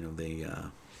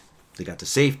they got to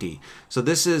safety. So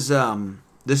this is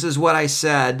what I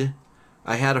said.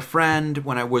 I had a friend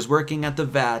when I was working at the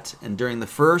vet, and during the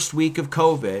first week of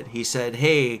COVID, he said,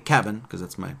 "Hey, Kevin," because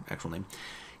that's my actual name.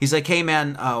 He's like, "Hey,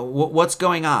 man, what's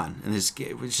going on?" And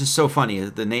it was just so funny.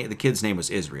 The kid's name was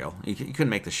Israel. You couldn't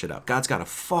make this shit up. God's got a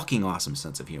fucking awesome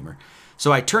sense of humor.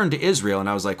 So I turned to Israel and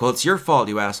I was like, "Well, it's your fault,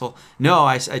 you asshole." No,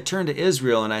 I turned to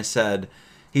Israel and I said,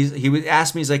 he would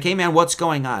ask me, he's like, "Hey, man, what's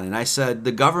going on?" And I said,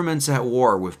 "The government's at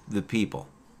war with the people."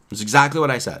 That's exactly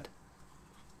what I said.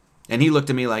 And he looked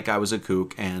at me like I was a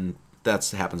kook, and that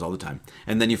happens all the time.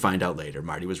 And then you find out later,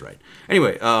 Marty was right.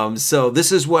 Anyway, so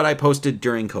this is what I posted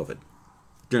during COVID,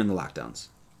 during the lockdowns.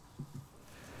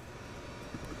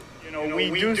 We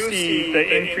do see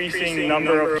the increasing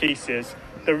number of cases.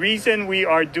 The reason we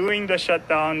are doing the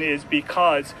shutdown is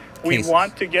because we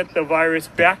want to get the virus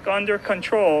back under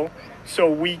control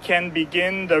so we can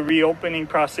begin the reopening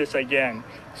process again.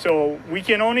 So we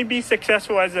can only be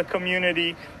successful as a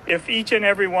community if each and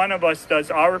every one of us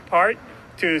does our part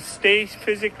to stay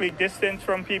physically distant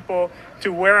from people,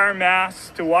 to wear our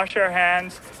masks, to wash our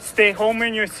hands, stay home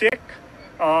when you're sick,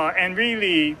 and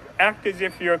really act as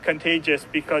if you're contagious,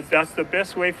 because that's the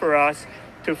best way for us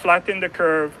to flatten the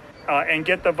curve and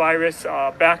get the virus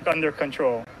back under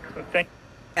control. So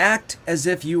Act as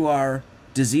if you are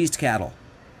diseased cattle.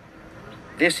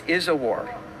 This is a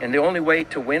war, and the only way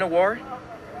to win a war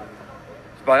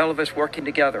is by all of us working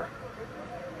together.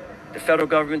 The federal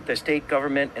government, the state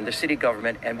government, and the city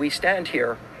government, and we stand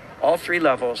here, all three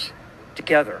levels,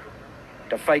 together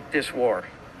to fight this war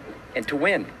and to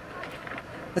win.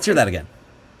 Let's hear that again.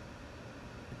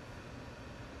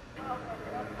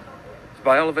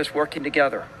 By all of us working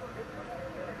together.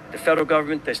 The federal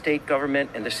government, the state government,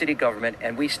 and the city government,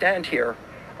 and we stand here,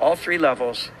 all three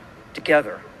levels,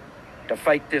 together to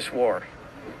fight this war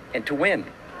and to win.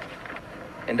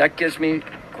 And that gives me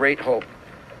great hope.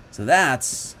 So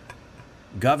that's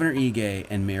Governor Ige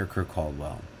and Mayor Kirk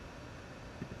Caldwell.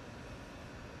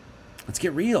 Let's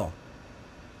get real.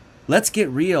 Let's get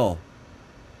real.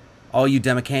 All you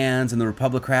Democrats and the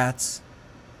Republicrats.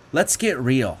 Let's get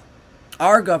real.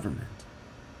 Our government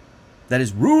that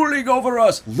is ruling over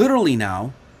us, literally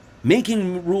now,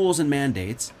 making rules and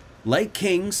mandates, like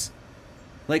kings,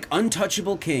 like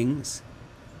untouchable kings.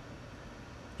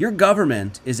 Your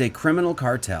government is a criminal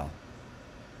cartel.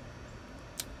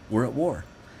 We're at war,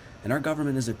 and our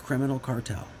government is a criminal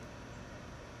cartel.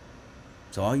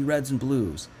 So all you reds and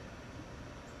blues,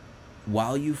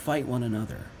 while you fight one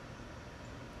another,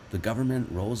 the government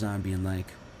rolls on being like,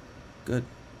 good,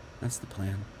 that's the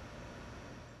plan.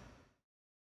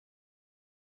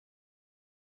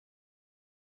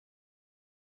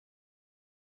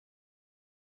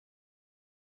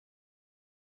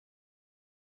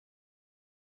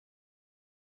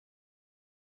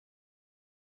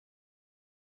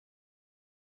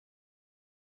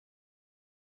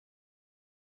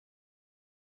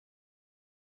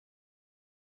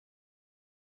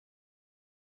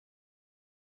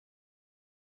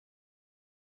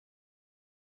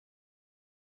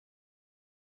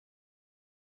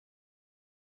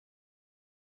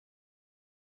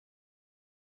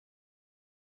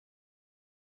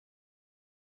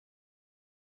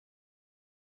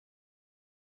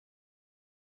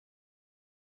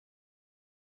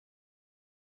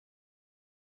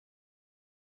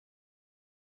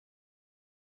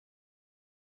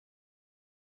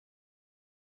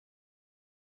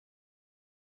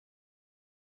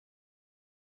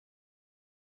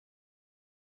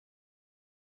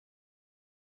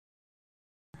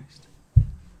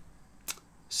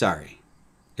 Sorry,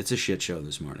 it's a shit show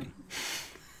this morning.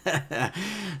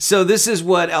 So this is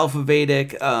what Alpha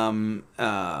Vedic,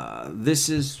 this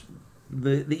is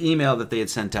the email that they had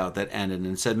sent out that ended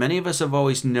and said, many of us have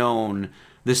always known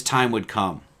this time would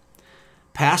come.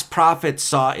 Past prophets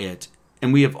saw it,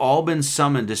 and we have all been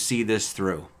summoned to see this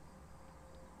through.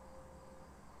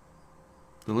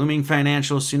 The looming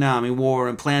financial tsunami, war,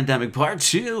 and pandemic part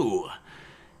 2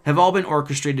 have all been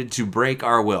orchestrated to break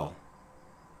our will.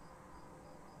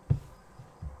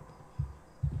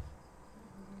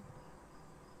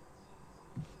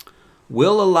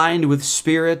 Will aligned with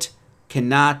spirit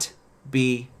cannot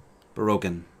be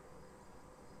Rogan.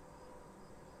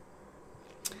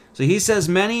 So he says,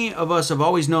 many of us have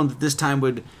always known that this time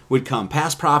would come.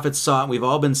 Past prophets saw it. We've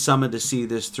all been summoned to see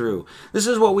this through. This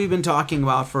is what we've been talking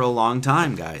about for a long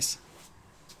time, guys.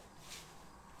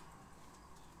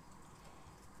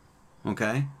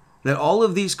 Okay? That all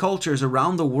of these cultures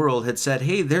around the world had said,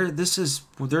 hey, there's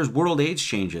world age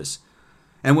changes.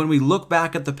 And when we look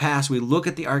back at the past, we look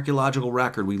at the archaeological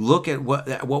record, we look at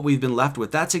what we've been left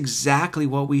with, that's exactly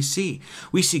what we see.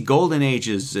 We see golden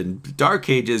ages and dark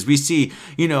ages. We see,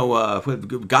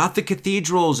 Gothic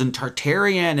cathedrals and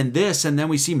Tartarian and this, and then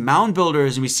we see mound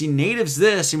builders and we see natives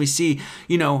this, and we see,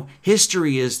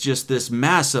 history is just this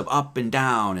mess of up and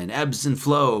down and ebbs and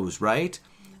flows, right?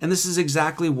 And this is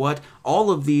exactly what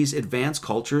all of these advanced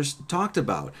cultures talked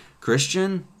about.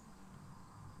 Christian,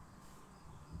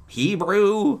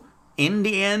 Hebrew,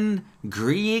 Indian,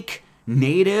 Greek,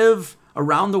 Native,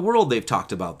 around the world they've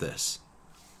talked about this.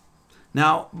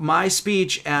 Now, my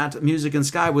speech at Music and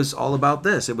Sky was all about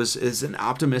this. It's an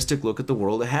optimistic look at the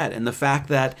world ahead. And the fact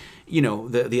that,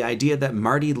 the idea that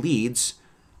Marty Leeds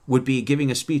would be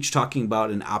giving a speech talking about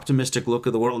an optimistic look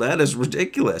at the world ahead is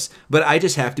ridiculous. But I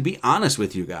just have to be honest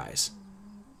with you guys.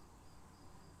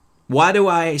 Why do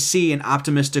I see an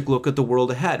optimistic look at the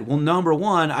world ahead? Well, number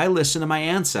one, I listen to my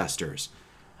ancestors.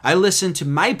 I listen to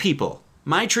my people,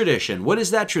 my tradition. What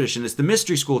is that tradition? It's the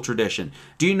mystery school tradition.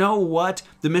 Do you know what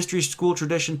the mystery school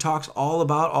tradition talks all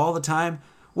about all the time?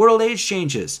 World age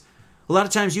changes. A lot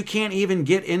of times you can't even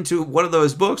get into one of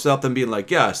those books without them being like,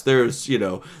 yes, there's,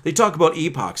 they talk about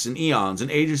epochs and eons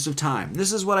and ages of time.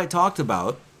 This is what I talked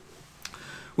about.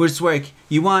 Which is like,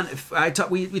 we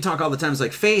talk all the time, it's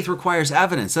like faith requires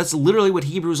evidence. That's literally what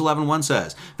Hebrews 11:1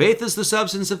 says. Faith is the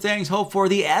substance of things hoped for,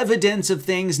 the evidence of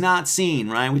things not seen,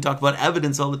 right? We talk about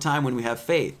evidence all the time when we have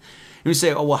faith. And we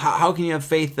say, oh, well, how can you have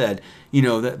faith that,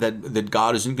 that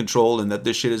God is in control and that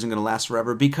this shit isn't going to last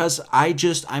forever? Because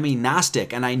I'm a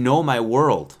Gnostic and I know my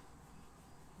world.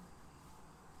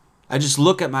 I just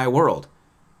look at my world.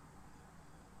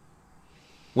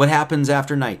 What happens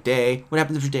after night? Day. What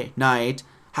happens after day? Night.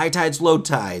 High tides, low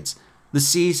tides, the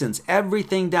seasons,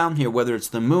 everything down here, whether it's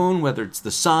the moon, whether it's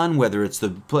the sun, whether it's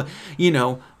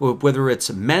whether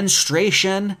it's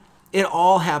menstruation, it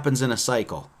all happens in a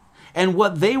cycle. And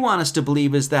what they want us to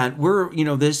believe is that we're,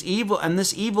 this evil, and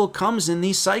this evil comes in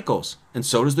these cycles. And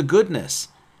so does the goodness.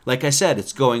 Like I said,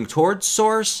 it's going towards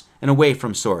source and away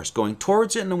from source, going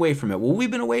towards it and away from it. Well,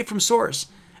 we've been away from source.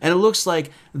 And it looks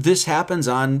like this happens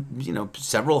on,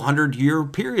 several 100-year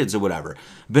periods or whatever.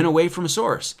 Been away from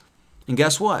source. And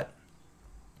guess what?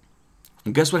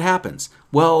 And guess what happens?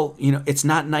 Well, it's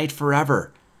not night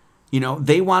forever.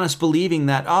 They want us believing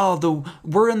that,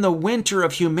 we're in the winter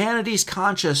of humanity's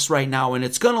conscience right now and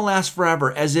it's going to last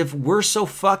forever, as if we're so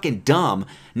fucking dumb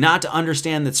not to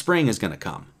understand that spring is going to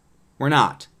come. We're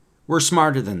not. We're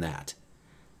smarter than that.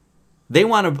 They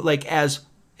want to,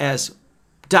 as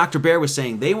Dr. Bear was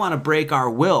saying, they want to break our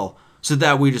will so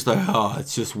that we just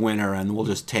it's just winter and we'll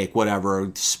just take whatever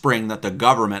spring that the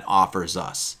government offers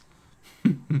us.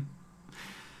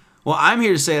 Well, I'm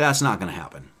here to say that's not going to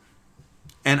happen.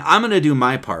 And I'm going to do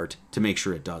my part to make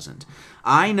sure it doesn't.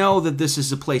 I know that this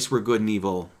is a place where good and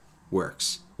evil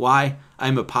works. Why?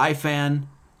 I'm a Pi fan,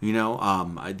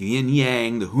 the yin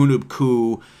yang, the hunub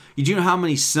ku. Do you know how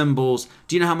many symbols,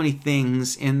 do you know how many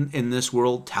things in this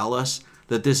world tell us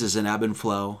that this is an ebb and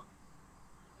flow?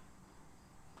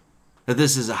 That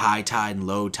this is a high tide and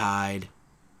low tide?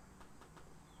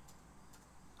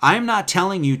 I'm not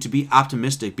telling you to be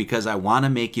optimistic because I want to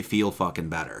make you feel fucking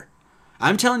better.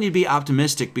 I'm telling you to be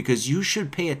optimistic because you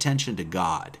should pay attention to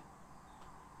God.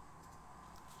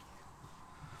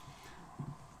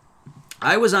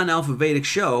 I was on Alpha Vedic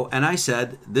Show and I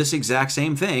said this exact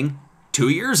same thing 2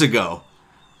 years ago.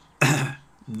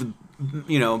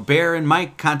 Bear and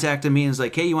Mike contacted me and was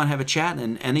like, hey, you want to have a chat?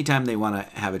 And anytime they want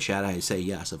to have a chat, I say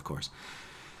yes, of course.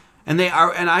 And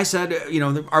I said,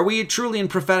 are we truly in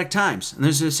prophetic times? And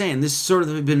they're saying this sort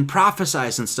of been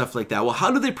prophesized and stuff like that. Well, how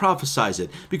do they prophesize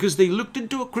it? Because they looked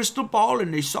into a crystal ball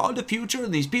and they saw the future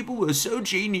and these people were so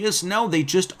genius. No, they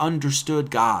just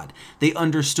understood God. They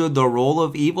understood the role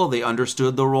of evil. They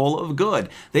understood the role of good.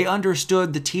 They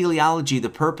understood the teleology, the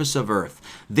purpose of earth.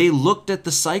 They looked at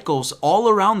the cycles all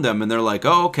around them and they're like,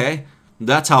 oh, okay,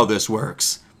 that's how this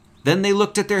works. Then they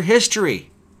looked at their history.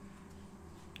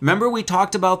 Remember we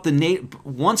talked about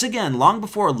once again, long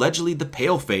before allegedly the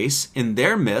paleface in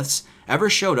their myths ever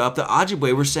showed up, the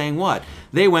Ojibwe were saying what?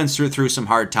 They went through some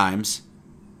hard times.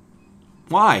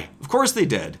 Why? Of course they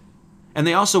did. And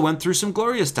they also went through some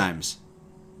glorious times.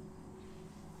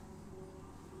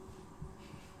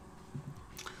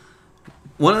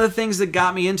 One of the things that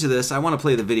got me into this, I want to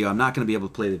play the video. I'm not going to be able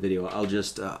to play the video. I'll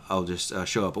just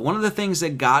show up. But one of the things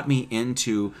that got me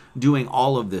into doing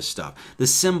all of this stuff, the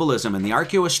symbolism and the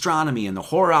archaeoastronomy and the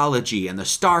horology and the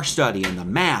star study and the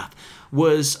math,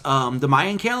 was the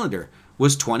Mayan calendar.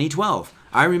 Was 2012.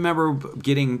 I remember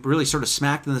getting really sort of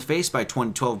smacked in the face by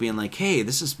 2012, being like, "Hey,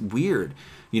 this is weird.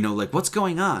 Like what's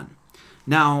going on?"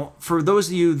 Now, for those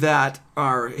of you that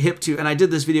are hip to, and I did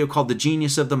this video called "The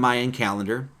Genius of the Mayan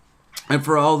Calendar." And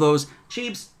for all those,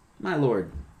 Cheeps, my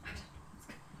lord,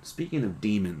 speaking of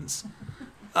demons,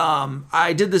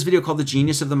 I did this video called The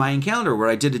Genius of the Mayan Calendar, where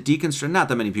I did a deconstruction. Not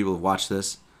that many people have watched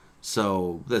this,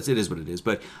 so it is what it is.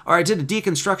 Or I did a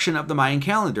deconstruction of the Mayan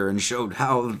calendar and showed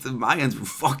how the Mayans were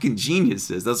fucking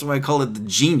geniuses. That's why I call it the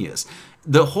genius.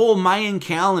 The whole Mayan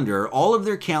calendar, all of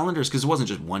their calendars, because it wasn't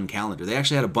just one calendar. They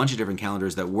actually had a bunch of different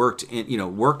calendars that worked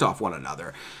off one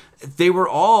another. They were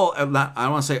all, I don't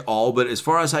want to say all, but as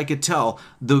far as I could tell,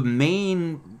 the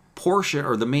main portion,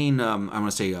 or the main,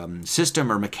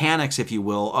 system or mechanics, if you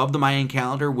will, of the Mayan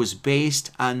calendar was based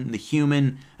on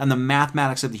the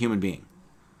mathematics of the human being.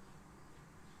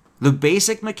 The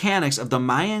basic mechanics of the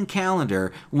Mayan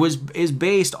calendar is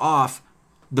based off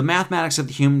the mathematics of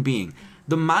the human being.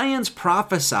 The Mayans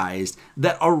prophesized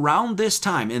that around this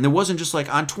time, and it wasn't just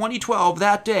like on 2012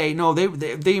 that day. No,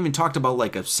 they even talked about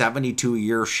like a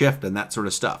 72-year shift and that sort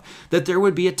of stuff. That there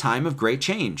would be a time of great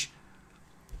change.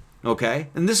 Okay?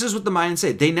 And this is what the Mayans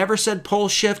say. They never said pole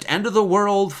shift, end of the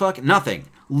world, nothing.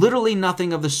 Literally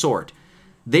nothing of the sort.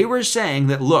 They were saying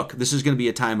that, look, this is going to be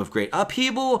a time of great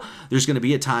upheaval. There's going to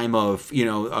be a time of,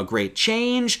 a great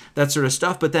change, that sort of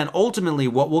stuff. But then ultimately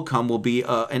what will come will be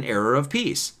an era of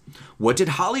peace. What did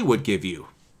Hollywood give you?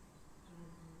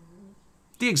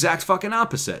 The exact fucking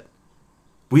opposite.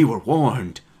 We were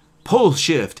warned. Pole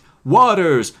shift,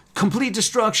 waters, complete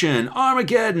destruction,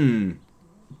 Armageddon.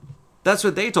 That's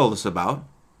what they told us about.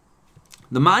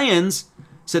 The Mayans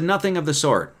said nothing of the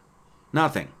sort.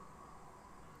 Nothing.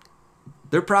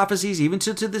 Their prophecies, even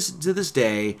to this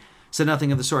day, said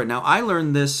nothing of the sort. Now, I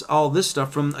learned all this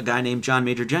stuff from a guy named John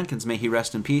Major Jenkins. May he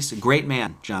rest in peace. A great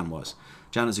man, John was.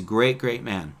 John is a great, great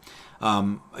man.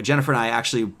 Jennifer and I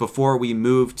actually, before we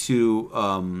moved to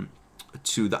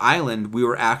the island, we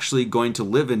were actually going to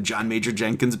live in John Major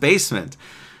Jenkins' basement.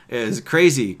 It was a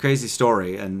crazy, crazy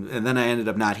story. And then I ended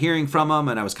up not hearing from him,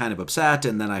 and I was kind of upset.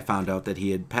 And then I found out that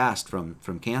he had passed from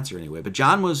cancer anyway. But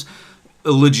John was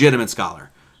a legitimate scholar.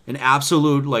 An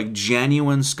absolute,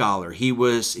 genuine scholar. He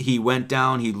went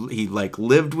down, he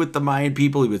lived with the Mayan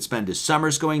people. He would spend his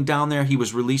summers going down there. He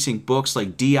was releasing books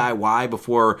like DIY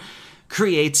before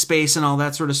Create Space and all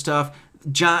that sort of stuff.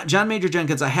 John Major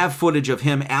Jenkins, I have footage of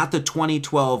him at the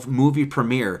 2012 movie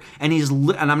premiere, and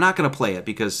and I'm not going to play it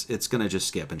because it's going to just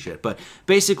skip and shit, but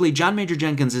basically John Major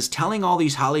Jenkins is telling all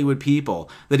these Hollywood people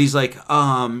that he's like,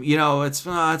 it's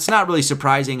not really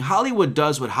surprising. Hollywood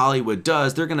does what Hollywood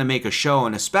does. They're going to make a show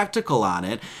and a spectacle on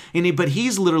it, but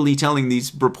he's literally telling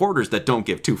these reporters that don't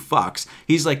give two fucks.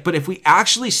 He's like, but if we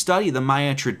actually study the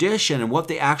Maya tradition and what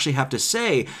they actually have to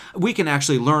say, we can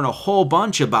actually learn a whole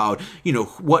bunch about,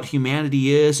 what humanity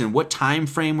is and what time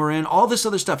frame we're in, all this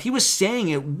other stuff. He was saying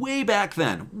it way back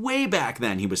then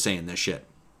he was saying this shit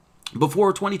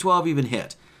before 2012 even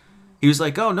hit. He was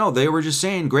like, oh no, they were just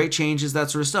saying great changes,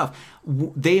 that sort of stuff.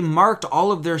 They marked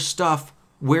all of their stuff.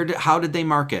 How did they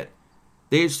mark it?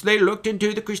 They looked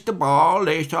into the crystal ball,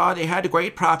 they saw they had a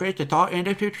great prophet, they thought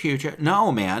into the future.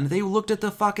 No, man, they looked at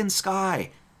the fucking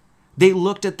sky. They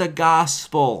looked at the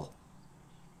gospel.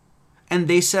 And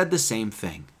they said the same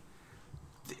thing.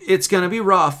 It's going to be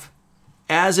rough,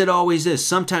 as it always is.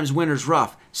 Sometimes winter's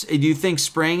rough. Do you think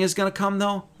spring is going to come,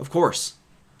 though? Of course.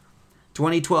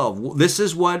 2012. This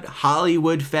is what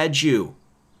Hollywood fed you.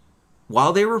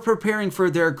 While they were preparing for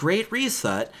their great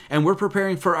reset, and we're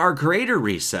preparing for our greater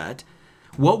reset,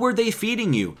 what were they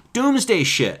feeding you? Doomsday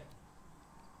shit.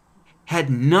 Had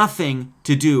nothing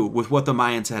to do with what the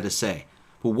Mayans had to say.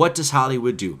 But what does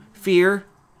Hollywood do? Fear.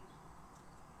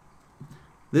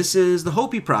 This is the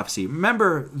Hopi prophecy.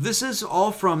 Remember, this is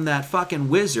all from that fucking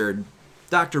wizard,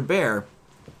 Dr. Bear,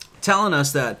 telling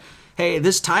us that, hey,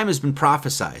 this time has been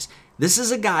prophesized. This is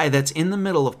a guy that's in the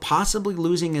middle of possibly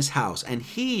losing his house, and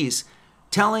he's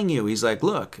telling you, he's like,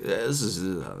 look, this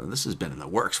has been in the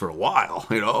works for a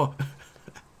while,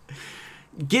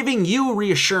 giving you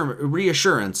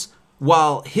reassurance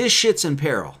while his shit's in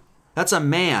peril. That's a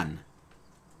man.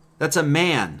 That's a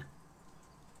man.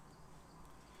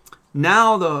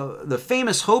 Now the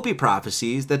famous Hopi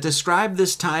prophecies that describe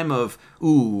this time of,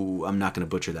 I'm not going to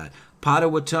butcher that,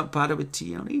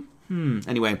 Padawationi?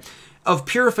 Anyway, of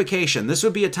purification. This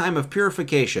would be a time of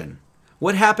purification.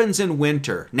 What happens in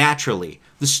winter naturally?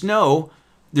 There's snow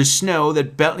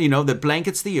that that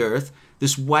blankets the earth.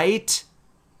 This white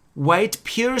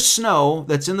pure snow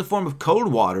that's in the form of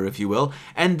cold water, if you will,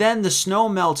 and then the snow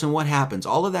melts, and what happens?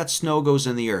 All of that snow goes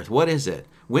in the earth. What is it?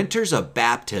 Winter's a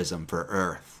baptism for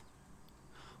earth.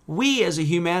 We as a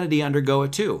humanity undergo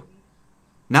it too.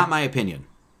 Not my opinion.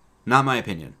 Not my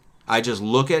opinion. I just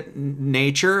look at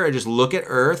nature, I just look at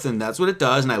earth, and that's what it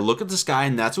does, and I look at the sky,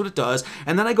 and that's what it does,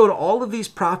 and then I go to all of these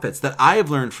prophets that I have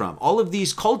learned from, all of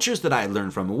these cultures that I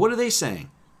learned from, and what are they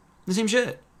saying? The same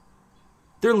shit.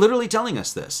 They're literally telling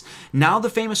us this. Now the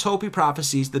famous Hopi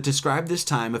prophecies that describe this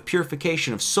time of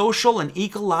purification, of social and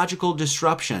ecological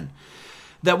disruption,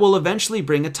 that will eventually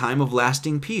bring a time of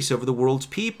lasting peace over the world's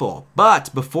people.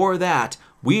 But before that,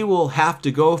 we will have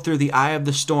to go through the eye of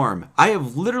the storm. I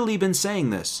have literally been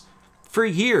saying this for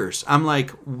years. I'm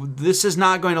like, this is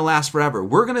not going to last forever.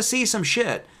 We're going to see some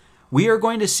shit. We are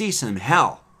going to see some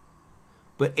hell.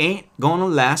 But ain't going to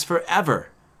last forever.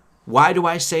 Why do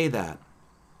I say that?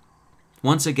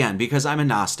 Once again, because I'm a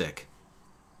Gnostic.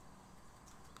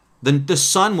 The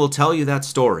sun will tell you that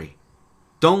story.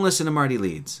 Don't listen to Marty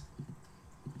Leeds.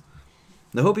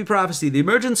 The Hopi prophecy, the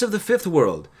emergence of the fifth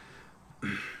world.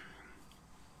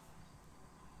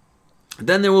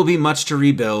 Then there will be much to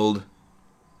rebuild.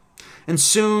 And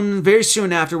soon, very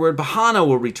soon afterward, Bahana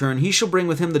will return. He shall bring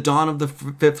with him the dawn of the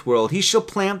fifth world. He shall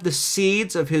plant the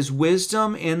seeds of his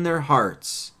wisdom in their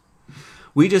hearts.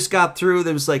 We just got through,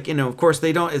 there was like, of course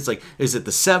they don't, it's like, is it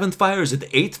the seventh fire? Is it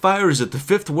the eighth fire? Is it the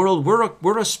fifth world?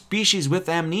 We're a species with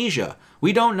amnesia.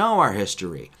 We don't know our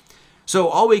history. So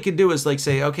all we could do is like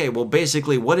say, okay, well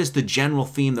basically what is the general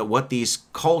theme that what these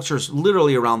cultures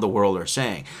literally around the world are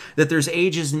saying? That there's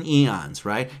ages and eons,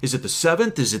 right? Is it the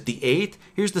seventh? Is it the eighth?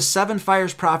 Here's the seven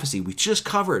fires prophecy. We just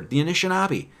covered the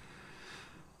Anishinaabe.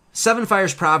 Seven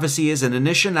Fires prophecy is an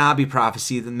Anishinaabe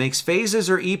prophecy that makes phases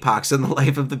or epochs in the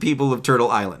life of the people of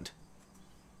Turtle Island.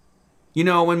 You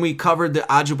know, when we covered the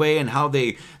Ojibwe and how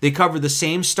they covered the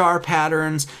same star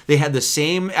patterns, they had the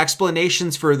same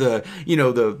explanations for the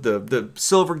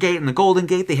Silver Gate and the Golden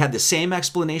Gate. They had the same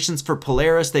explanations for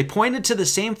Polaris. They pointed to the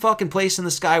same fucking place in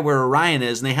the sky where Orion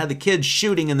is, and they had the kids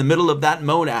shooting in the middle of that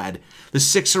monad, the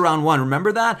 6-around-1.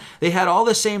 Remember that? They had all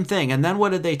the same thing. And then what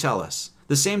did they tell us?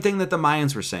 The same thing that the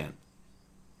Mayans were saying.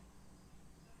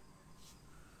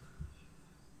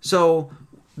 So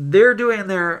they're doing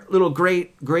their little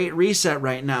great reset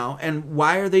right now. And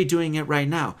why are they doing it right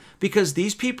now? Because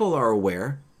these people are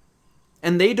aware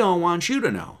and they don't want you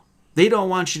to know. They don't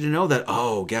want you to know that,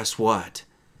 oh, guess what?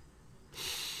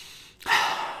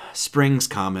 Spring's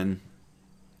coming.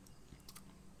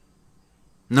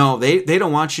 No, they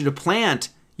don't want you to plant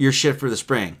your shit for the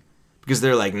spring. Because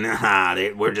they're like, nah,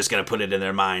 we're just going to put it in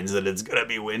their minds that it's going to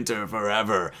be winter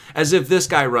forever. As if this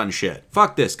guy runs shit.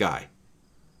 Fuck this guy.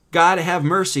 God have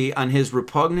mercy on his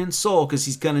repugnant soul because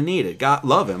he's going to need it. God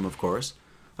love him, of course.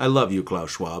 I love you, Klaus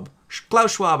Schwab.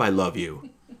 Klaus Schwab, I love you.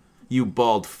 You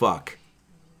bald fuck.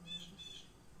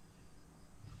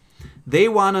 They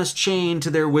want us chained to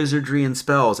their wizardry and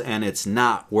spells, and it's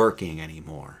not working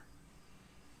anymore.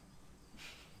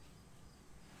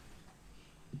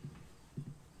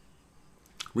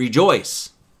 Rejoice,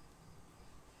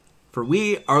 for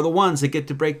we are the ones that get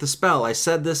to break the spell. I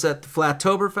said this at the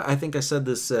Flattoberfest. I think I said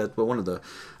this at one of the,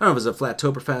 I don't know if it was a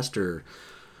Flattoberfest or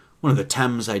one of the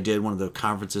Thames I did, one of the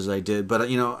conferences I did. But,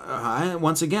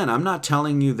 once again, I'm not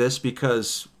telling you this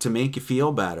because to make you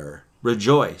feel better.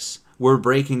 Rejoice. We're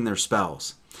breaking their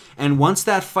spells. And once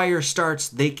that fire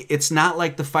starts, it's not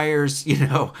like the fires,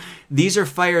 these are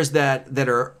fires that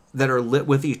are lit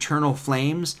with eternal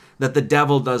flames that the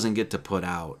devil doesn't get to put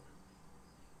out.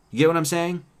 You get what I'm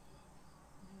saying?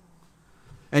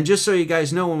 And just so you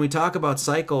guys know, when we talk about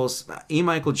cycles, E.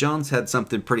 Michael Jones had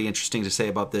something pretty interesting to say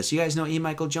about this. You guys know E.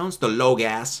 Michael Jones? The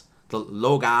Logos.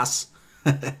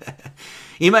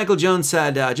 E. Michael Jones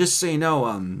said, just so you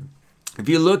know, if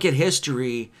you look at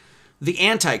history, the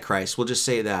Antichrist, we'll just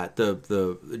say that,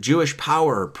 the Jewish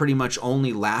power pretty much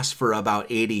only lasts for about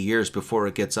 80 years before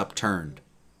it gets upturned.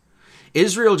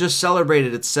 Israel just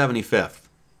celebrated its 75th.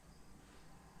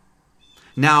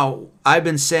 Now, I've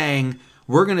been saying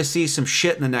we're going to see some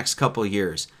shit in the next couple of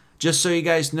years. Just so you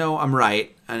guys know, I'm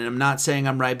right. And I'm not saying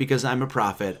I'm right because I'm a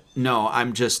prophet. No,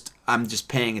 I'm just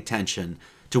paying attention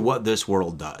to what this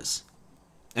world does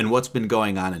and what's been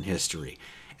going on in history.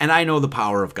 And I know the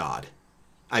power of God.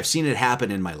 I've seen it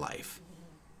happen in my life.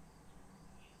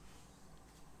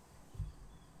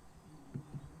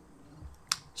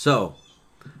 So,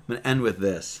 I'm going to end with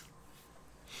this.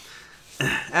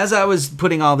 as I was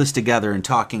putting all this together and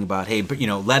talking about, hey, but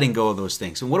letting go of those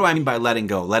things. And what do I mean by letting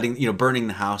go? Burning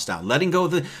the house down, letting go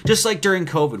of just like during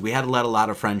COVID, we had to let a lot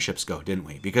of friendships go, didn't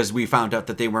we? Because we found out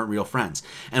that they weren't real friends.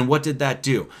 And what did that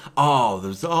do?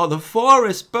 The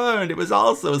forest burned. It was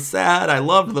all so sad. I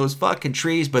loved those fucking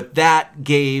trees, but that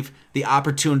gave the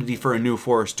opportunity for a new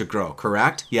forest to grow,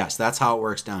 correct? Yes, that's how it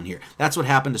works down here. That's what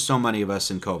happened to so many of us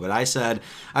in COVID. I said,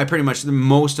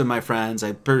 most of my friends,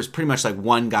 there's pretty much like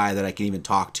one guy that I can even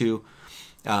talk to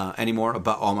anymore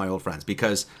about all my old friends,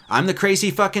 because I'm the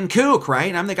crazy fucking kook,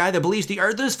 right? I'm the guy that believes the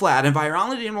earth is flat and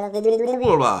virology and blah, blah, blah, blah,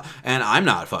 blah, blah. And I'm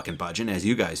not fucking budging, as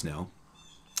you guys know.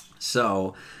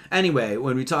 So anyway,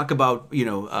 when we talk about,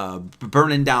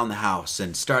 burning down the house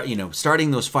and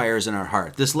starting those fires in our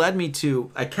heart, this led me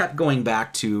to, I kept going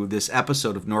back to this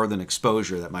episode of Northern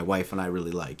Exposure that my wife and I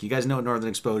really like. You guys know Northern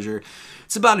Exposure?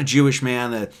 It's about a Jewish man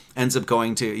that ends up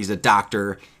he's a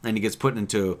doctor, and he gets put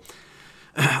into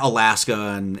Alaska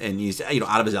and he's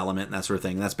out of his element and that sort of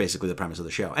thing. That's basically the premise of the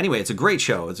show. Anyway, it's a great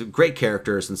show. It's great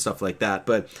characters and stuff like that.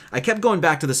 But I kept going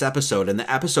back to this episode, and the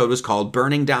episode was called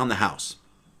Burning Down the House.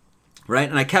 Right?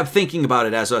 And I kept thinking about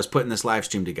it as I was putting this live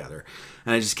stream together.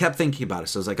 And I just kept thinking about it.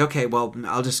 So I was like, okay, well,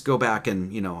 I'll just go back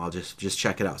and, I'll just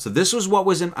check it out. So this was what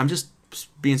was in, I'm just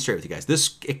being straight with you guys.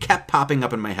 It kept popping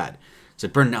up in my head. It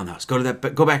said, burn down the house.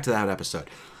 Go back to that episode.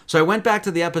 So I went back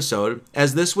to the episode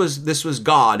as this was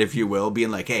God, if you will,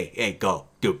 being like, hey, go,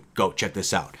 dude, go check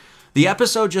this out. The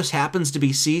episode just happens to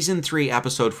be season 3,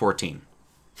 episode 14.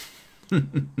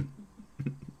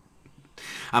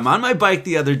 I'm on my bike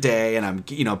the other day, and I'm,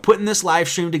 putting this live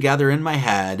stream together in my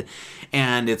head,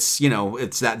 and it's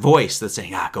that voice that's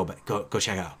saying, go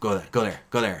check it out, go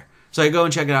there. So I go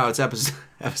and check it out. It's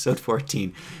episode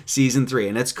 14, season 3,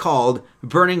 and it's called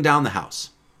Burning Down the House.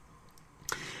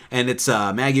 And it's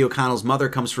Maggie O'Connell's mother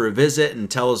comes for a visit and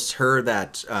tells her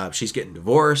that she's getting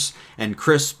divorced. And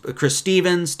Chris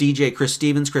Stevens, DJ Chris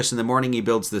Stevens, Chris in the morning, he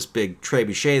builds this big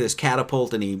trebuchet, this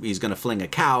catapult, and he's going to fling a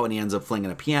cow, and he ends up flinging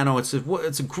a piano. It's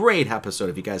a great episode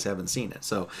if you guys haven't seen it.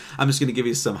 So I'm just going to give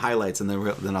you some highlights, and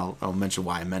then I'll mention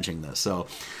why I'm mentioning this. So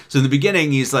in the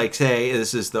beginning, he's like, hey,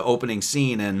 this is the opening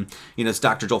scene, and it's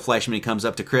Dr. Joel Fleischman. He comes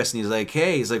up to Chris, and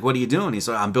he's like, what are you doing? He's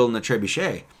like, I'm building a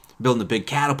trebuchet. Building a big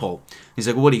catapult. He's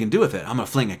like, well, what are you going to do with it? I'm going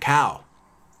to fling a cow.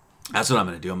 That's what I'm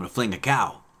going to do. I'm going to fling a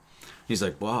cow. He's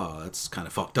like, wow, that's kind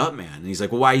of fucked up, man. And he's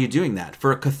like, well, why are you doing that?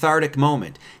 For a cathartic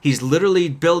moment. He's literally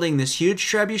building this huge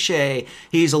trebuchet.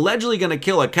 He's allegedly going to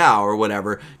kill a cow or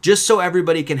whatever, just so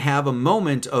everybody can have a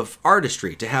moment of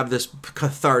artistry, to have this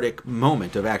cathartic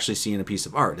moment of actually seeing a piece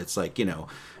of art. It's like,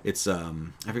 it's, I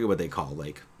forget what they call,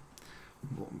 like,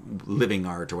 living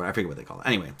art or whatever. I forget what they call it.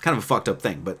 Anyway, kind of a fucked up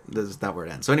thing, but this is not where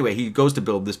it ends. So anyway, he goes to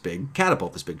build this big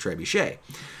catapult, this big trebuchet.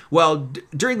 Well,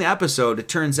 during the episode, it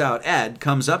turns out Ed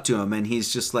comes up to him and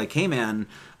he's just like, hey man,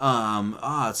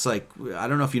 it's like, I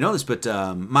don't know if you know this, but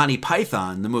Monty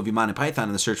Python, the movie Monty Python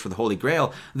and the Search for the Holy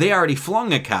Grail, they already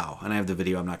flung a cow. And I have the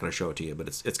video, I'm not going to show it to you, but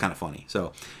it's kind of funny.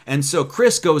 So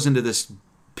Chris goes into this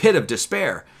pit of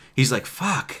despair. He's like,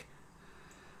 fuck.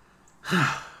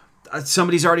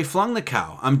 Somebody's already flung the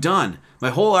cow. I'm done. My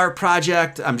whole art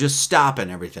project, I'm just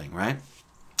stopping everything, right?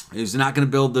 He's not going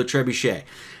to build the trebuchet.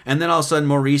 And then all of a sudden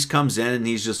Maurice comes in and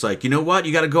he's just like, you know what?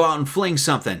 You got to go out and fling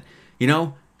something.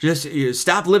 Just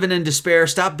stop living in despair.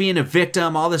 Stop being a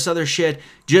victim, all this other shit.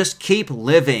 Just keep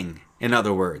living, in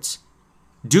other words.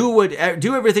 Do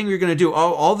everything you're going to do.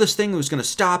 All this thing was going to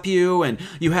stop you, and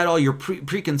you had all your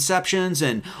preconceptions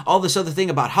and all this other thing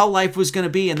about how life was going to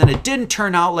be, and then it didn't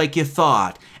turn out like you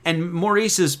thought. And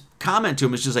Maurice's comment to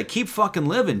him is just like, keep fucking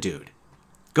living, dude.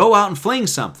 Go out and fling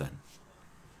something.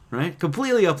 Right?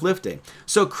 Completely uplifting.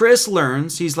 So Chris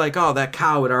learns, he's like, oh, that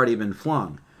cow had already been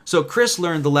flung. So Chris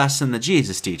learned the lesson that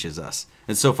Jesus teaches us.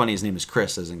 It's so funny his name is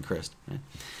Chris, as in Christ. Right?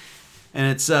 And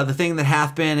it's the thing that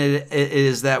hath been, it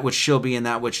is that which shall be, and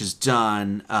that which is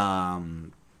done.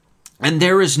 And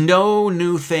there is no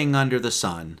new thing under the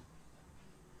sun.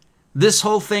 This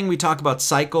whole thing, we talk about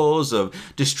cycles of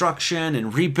destruction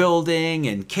and rebuilding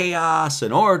and chaos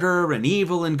and order and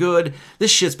evil and good.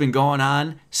 This shit's been going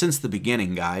on since the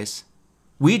beginning, guys.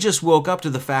 We just woke up to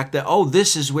the fact that,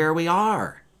 this is where we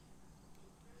are.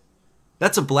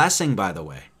 That's a blessing, by the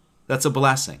way. That's a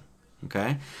blessing.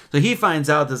 Okay? So he finds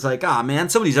out that's like, man,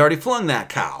 somebody's already flung that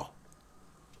cow.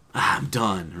 I'm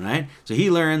done, right? So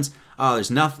he learns, there's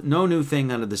no new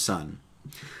thing under the sun.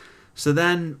 So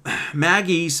then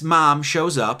Maggie's mom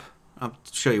shows up. I'll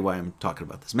show you why I'm talking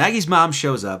about this. Maggie's mom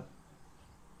shows up.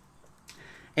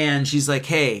 And she's like,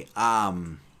 hey,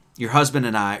 your husband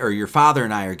and I, or your father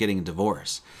and I, are getting a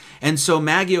divorce. And so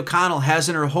Maggie O'Connell has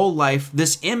in her whole life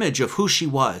this image of who she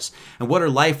was and what her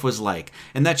life was like.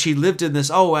 And that she lived in this,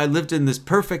 I lived in this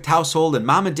perfect household and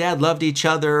mom and dad loved each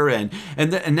other. And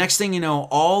next thing you know,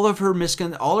 all of her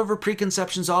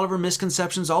preconceptions, all of her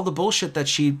misconceptions, all the bullshit that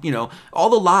she, all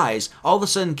the lies, all of a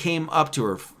sudden came up to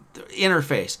her in her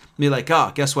face. And be like,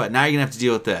 oh, guess what? Now you're going to have to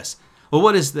deal with this. Well,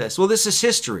 what is this? Well, this is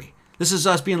history. This is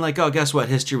us being like, oh, guess what?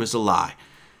 History was a lie.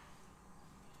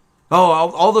 Oh,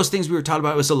 all those things we were taught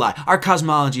about was a lie. Our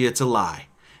cosmology, it's a lie.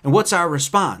 And what's our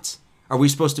response? Are we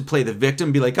supposed to play the victim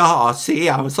and be like, oh, see,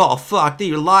 I was all fucked.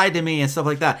 You lied to me and stuff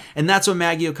like that. And that's what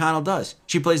Maggie O'Connell does.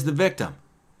 She plays the victim.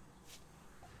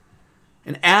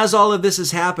 And as all of this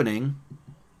is happening,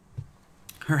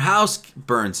 her house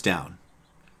burns down.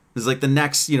 It's like the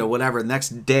next,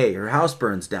 next day, her house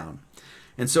burns down.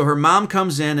 And so her mom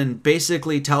comes in and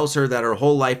basically tells her that her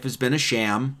whole life has been a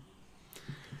sham.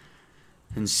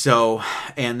 And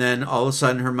then all of a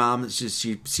sudden her mom, she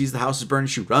sees the house is burning.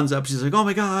 She runs up. She's like, oh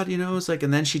my God,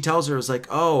 and then she tells her, it's like,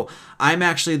 oh, I'm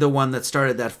actually the one that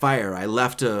started that fire. I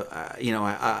left I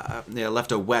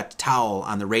left a wet towel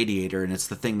on the radiator and it's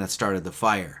the thing that started the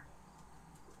fire.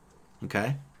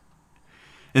 Okay.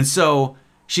 And so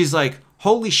she's like,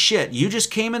 holy shit, you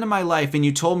just came into my life and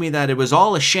you told me that it was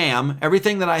all a sham,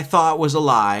 everything that I thought was a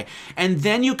lie, and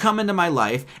then you come into my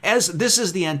life as this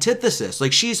is the antithesis.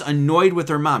 Like, she's annoyed with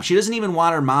her mom. She doesn't even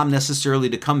want her mom necessarily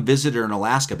to come visit her in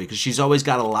Alaska because she's always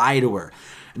got to lie to her.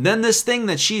 And then this thing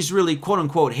that she's really quote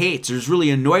unquote hates or is really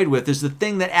annoyed with is the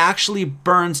thing that actually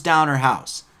burns down her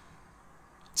house.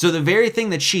 So the very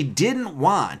thing that she didn't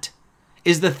want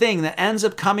is the thing that ends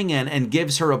up coming in and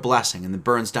gives her a blessing and then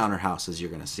burns down her house, as you're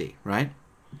going to see, right?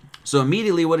 So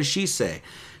immediately, what does she say?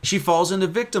 She falls into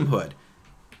victimhood.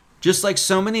 Just like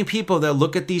so many people that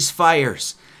look at these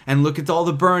fires and look at all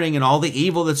the burning and all the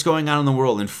evil that's going on in the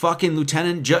world, and fucking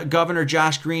Governor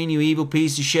Josh Green, you evil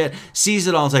piece of shit, sees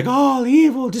it all. It's like, oh,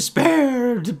 evil,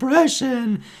 despair,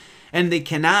 depression. And they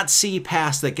cannot see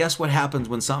past that. Guess what happens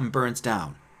when something burns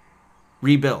down?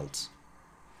 Rebuilds.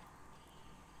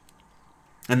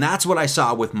 And that's what I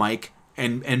saw with Mike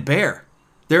and Bear.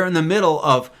 They're in the middle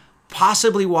of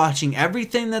possibly watching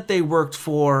everything that they worked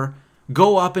for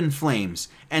go up in flames.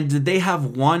 And did they have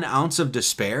 1 ounce of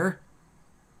despair?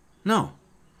 No.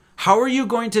 How are you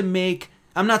going to make...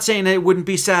 I'm not saying it wouldn't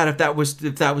be sad if that was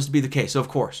to be the case, of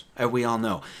course, as we all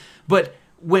know. But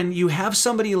when you have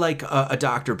somebody like a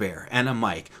Dr. Bear and a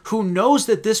Mike who knows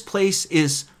that this place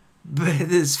is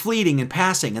fleeting and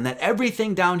passing and that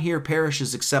everything down here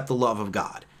perishes except the love of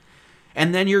God.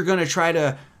 And then you're going to try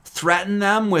to threaten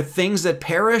them with things that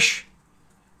perish.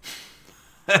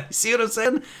 See what I'm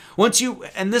saying?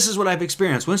 And this is what I've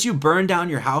experienced. Once you burn down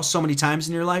your house so many times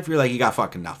in your life, you're like, you got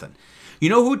fucking nothing. You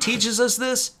know who teaches us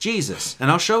this? Jesus.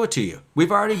 And I'll show it to you.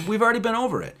 We've already been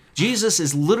over it. Jesus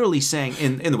is literally saying,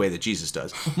 in the way that Jesus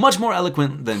does, much more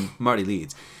eloquent than Marty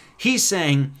Leeds. He's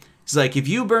saying, it's like, if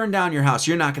you burn down your house,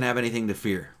 you're not going to have anything to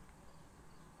fear.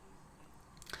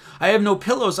 I have no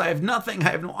pillows. I have nothing.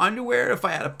 I have no underwear. If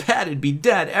I had a pet, it'd be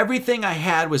dead. Everything I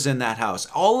had was in that house.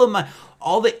 All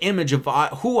the image of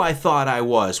who I thought I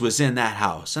was in that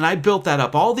house. And I built that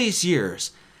up all these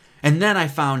years. And then I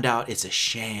found out it's a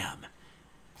sham.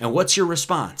 And what's your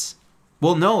response?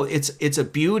 Well, no, it's a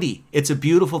beauty. It's a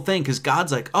beautiful thing because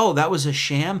God's like, oh, that was a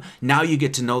sham. Now you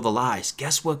get to know the lies.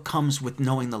 Guess what comes with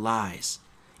knowing the lies?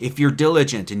 If you're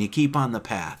diligent and you keep on the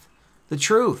path, the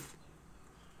truth.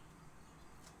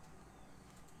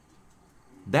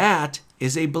 That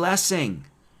is a blessing.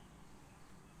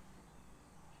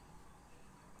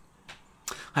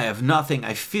 I have nothing.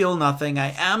 I feel nothing.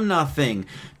 I am nothing.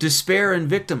 Despair and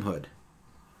victimhood.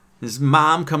 His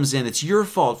mom comes in. It's your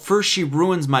fault. First she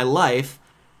ruins my life.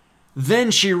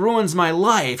 Then she ruins my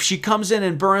life. She comes in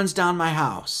and burns down my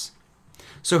house.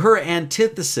 So her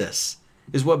antithesis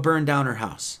is what burned down her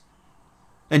house.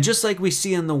 And just like we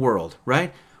see in the world,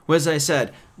 right? Well, as I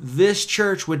said, this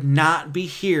church would not be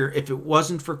here if it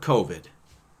wasn't for COVID.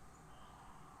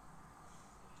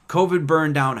 COVID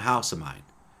burned down a house of mine,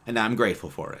 and I'm grateful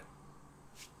for it.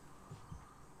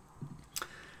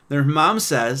 Their mom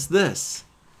says this,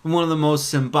 one of the most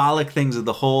symbolic things of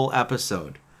the whole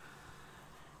episode.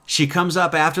 She comes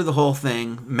up after the whole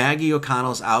thing, Maggie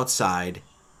O'Connell's outside,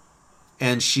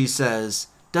 and she says,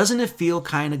 doesn't it feel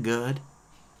kind of good?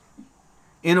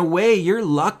 In a way, you're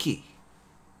lucky.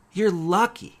 You're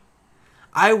lucky.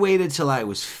 I waited till I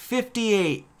was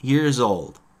 58 years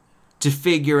old to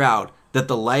figure out that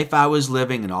the life I was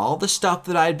living and all the stuff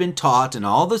that I had been taught and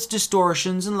all this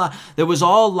distortions and that was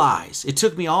all lies. It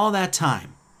took me all that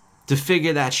time to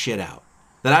figure that shit out.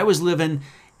 That I was living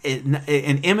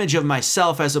an image of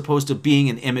myself as opposed to being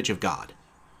an image of God.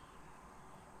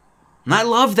 And I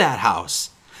loved that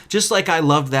house. Just like I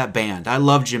loved that band. I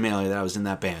loved Jamelia that I was in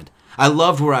that band. I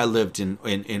loved where I lived in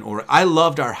Oregon. I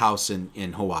loved our house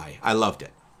in Hawaii. I loved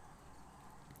it.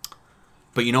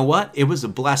 But you know what? It was a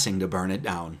blessing to burn it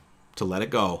down, to let it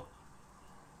go.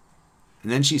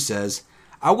 And then she says,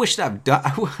 I wish I'd done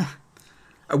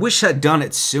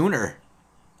it sooner.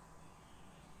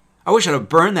 I wish I'd have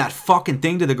burned that fucking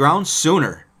thing to the ground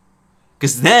sooner.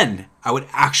 Because then I would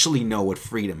actually know what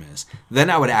freedom is. Then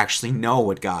I would actually know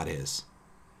what God is.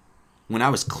 When I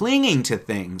was clinging to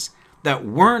things that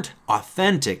weren't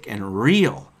authentic and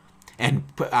real, and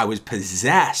I was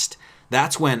possessed,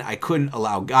 that's when I couldn't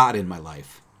allow God in my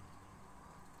life.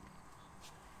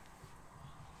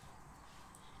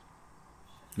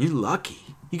 You're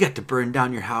lucky. You got to burn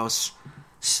down your house,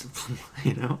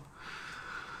 you know?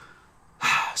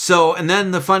 So, and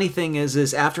then the funny thing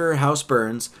is after her house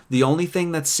burns, the only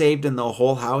thing that's saved in the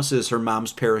whole house is her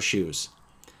mom's pair of shoes.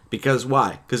 Because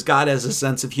why? Because God has a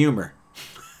sense of humor.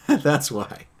 That's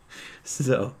why.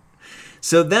 So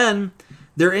then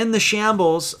they're in the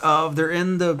shambles of,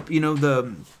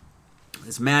 it's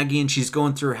Maggie, and she's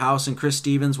going through her house, and Chris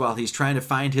Stevens, while he's trying to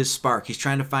find his spark, he's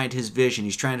trying to find his vision,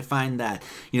 he's trying to find that,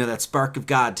 that spark of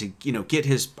God to, get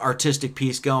his artistic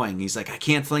piece going. He's like, I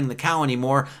can't fling the cow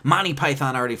anymore. Monty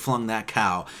Python already flung that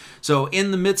cow. So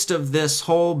in the midst of this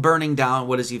whole burning down,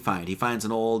 what does he find? He finds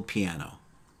an old piano.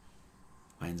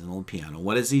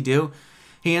 What does he do?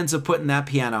 He ends up putting that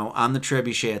piano on the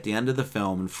trebuchet at the end of the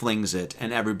film and flings it,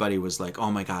 and everybody was like, oh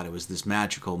my God, it was this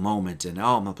magical moment, and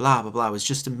oh, blah, blah, blah, it was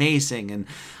just amazing, and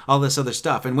all this other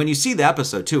stuff. And when you see the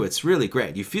episode, too, it's really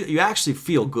great. You actually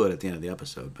feel good at the end of the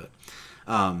episode. But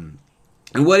and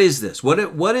what is this?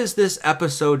 What is this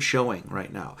episode showing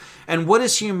right now? And what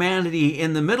is humanity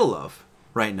in the middle of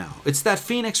right now? It's that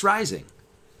Phoenix Rising.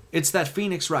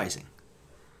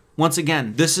 Once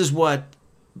again, this is what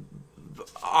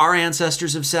our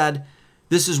ancestors have said.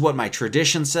 This is what my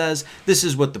tradition says. This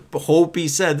is what the Hopi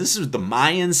said. This is what the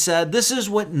Mayans said. This is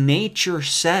what nature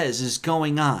says is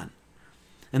going on.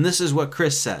 And this is what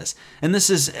Chris says. And this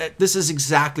is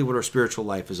exactly what our spiritual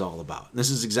life is all about. This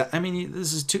is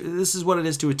what it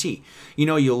is to a T.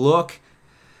 You look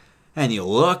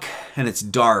and it's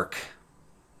dark.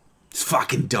 It's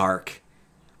fucking dark.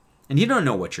 And you don't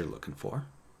know what you're looking for,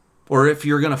 or if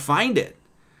you're going to find it,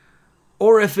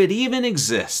 or if it even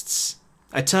exists.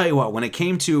 I tell you what, when it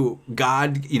came to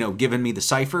God, giving me the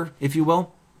cipher, if you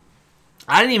will,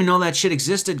 I didn't even know that shit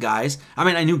existed, guys. I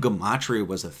mean, I knew gematria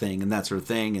was a thing and that sort of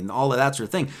thing and all of that sort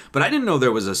of thing, but I didn't know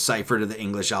there was a cipher to the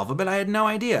English alphabet. I had no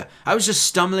idea. I was just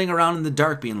stumbling around in the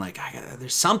dark being like,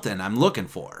 there's something I'm looking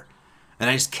for. And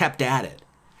I just kept at it.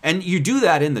 And you do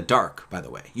that in the dark, by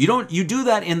the way. You do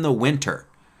that in the winter.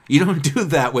 You don't do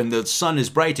that when the sun is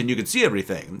bright and you can see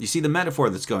everything. You see the metaphor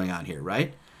that's going on here,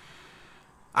 right?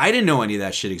 I didn't know any of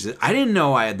that shit existed. I didn't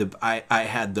know I had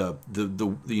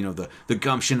the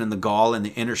gumption and the gall and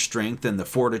the inner strength and the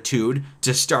fortitude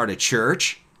to start a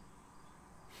church.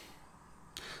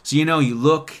 So you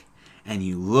look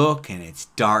and it's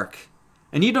dark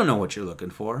and you don't know what you're looking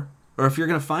for, or if you're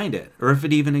going to find it, or if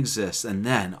it even exists. And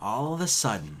then all of a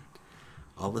sudden,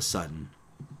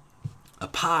 a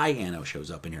piano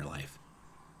shows up in your life.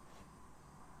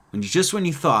 When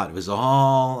you thought it was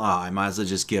all, I might as well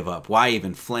just give up. Why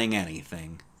even fling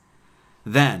anything?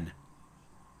 Then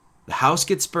the house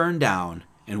gets burned down,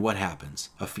 and what happens?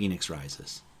 A phoenix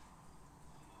rises.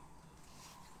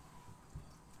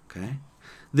 Okay?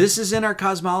 This is in our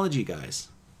cosmology, guys.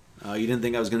 You didn't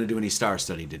think I was going to do any star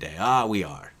study today. We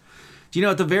are. Do you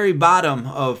know at the very bottom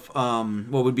of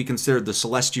what would be considered the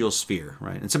celestial sphere,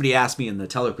 right? And somebody asked me in the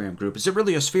Telegram group, is it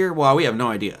really a sphere? Well, we have no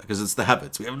idea because it's the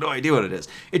heavens. We have no idea what it is.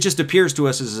 It just appears to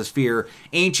us as a sphere.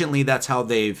 Anciently, that's how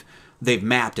they've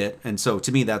mapped it. And so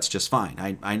to me, that's just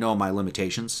fine. I know my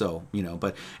limitations, so,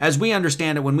 but as we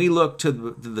understand it, when we look to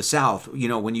the south,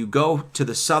 when you go to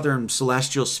the southern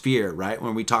celestial sphere, right?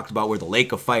 When we talked about where the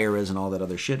lake of fire is and all that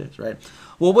other shit is, right?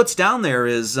 Well, what's down there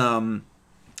is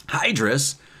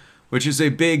Hydrus, which is a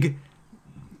big,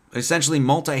 essentially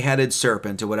multi-headed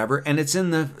serpent or whatever, and it's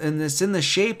in the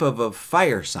shape of a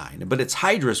fire sign, but it's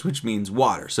Hydrus, which means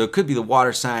water. So it could be the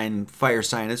water sign, fire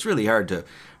sign. It's really hard to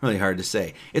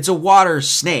say. It's a water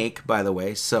snake, by the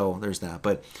way. So there's that.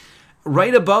 But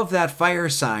right above that fire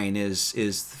sign is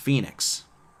the phoenix.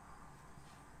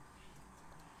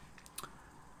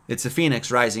 It's a phoenix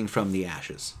rising from the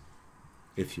ashes,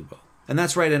 if you will, and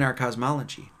that's right in our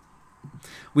cosmology.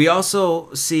 We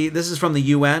also see, this is from the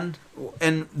UN,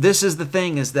 and this is the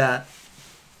thing, is that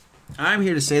I'm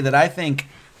here to say that I think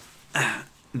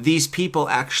these people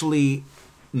actually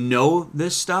know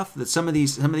this stuff, that some of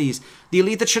these, the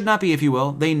elite that should not be, if you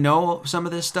will, they know some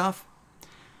of this stuff.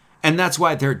 And that's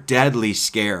why they're deadly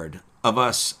scared of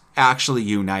us actually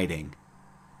uniting.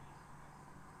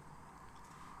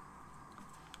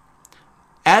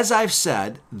 As I've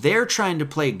said, they're trying to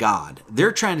play God.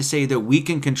 They're trying to say that we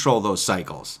can control those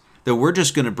cycles, that we're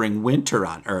just going to bring winter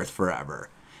on Earth forever.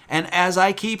 And as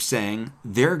I keep saying,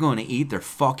 they're going to eat their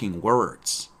fucking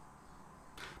words.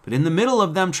 But in the middle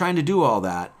of them trying to do all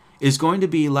that is going to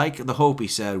be, like the Hopi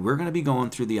said, we're going to be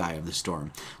going through the eye of the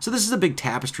storm. So this is a big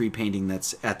tapestry painting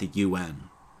that's at the UN.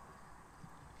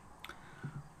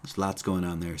 There's lots going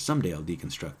on there. Someday I'll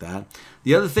deconstruct that.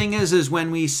 The other thing is when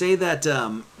we say that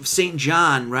St.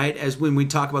 John, right, as when we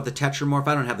talk about the Tetramorph,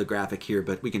 I don't have the graphic here,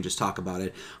 but we can just talk about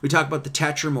it. We talk about the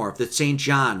Tetramorph, that St.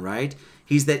 John, right?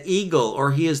 He's that eagle,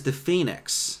 or he is the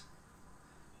phoenix.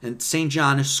 And St.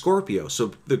 John is Scorpio.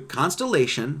 So the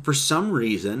constellation, for some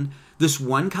reason, this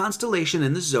one constellation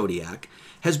in the zodiac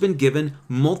has been given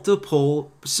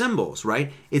multiple symbols,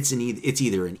 right? It's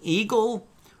either an eagle,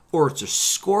 or it's a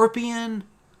scorpion,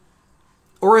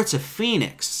 or it's a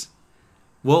phoenix.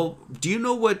 Well, do you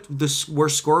know where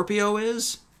Scorpio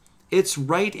is? It's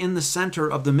right in the center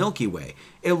of the Milky Way.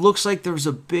 It looks like there's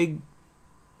a big,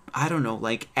 I don't know,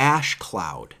 like ash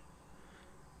cloud.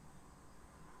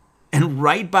 And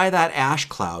right by that ash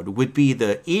cloud would be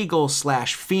the eagle /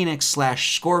 phoenix /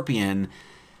 scorpion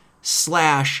 /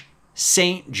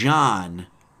 St. John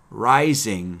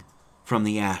rising from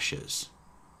the ashes.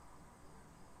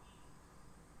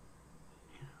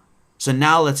 So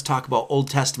now let's talk about Old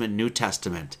Testament, New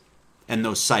Testament, and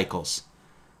those cycles.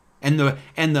 And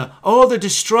the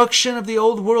destruction of the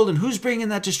old world, and who's bringing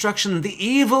that destruction? The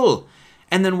evil.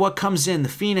 And then what comes in? The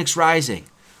phoenix rising.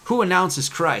 Who announces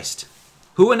Christ?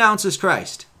 Who announces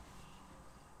Christ?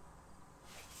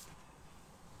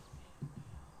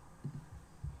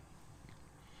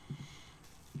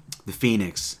 The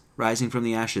phoenix rising from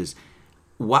the ashes.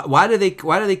 Why do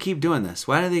they keep doing this?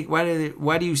 Why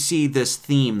do you see this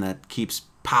theme that keeps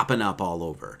popping up all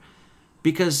over?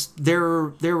 Because there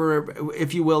were,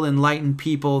 if you will, enlightened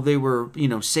people. They were,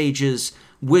 sages,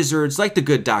 wizards, like the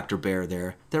good Dr. Bear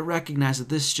there, that recognize that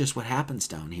this is just what happens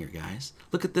down here, guys.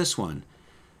 Look at this one.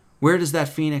 Where does that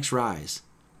phoenix rise?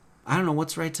 I don't know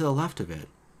what's right to the left of it.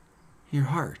 Your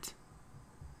heart.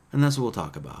 And that's what we'll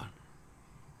talk about.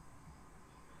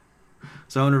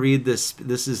 So I want to read this.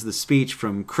 This is the speech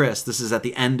from Chris. This is at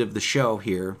the end of the show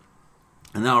here.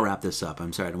 And then I'll wrap this up.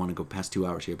 I'm sorry, I don't want to go past 2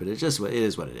 hours here, but it is what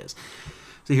it is.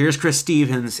 So here's Chris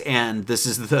Stevens, and this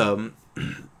is the,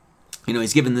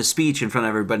 he's giving this speech in front of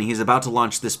everybody. He's about to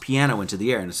launch this piano into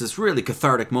the air, and it's this really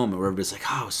cathartic moment where everybody's like,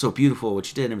 oh, so beautiful what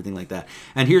you did, and everything like that.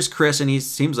 And here's Chris, and he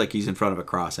seems like he's in front of a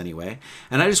cross anyway.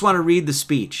 And I just want to read the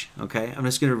speech, okay? I'm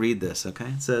just going to read this, okay?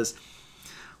 It says,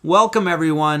 "Welcome,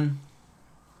 everyone.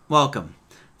 Welcome.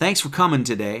 Thanks for coming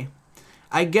today.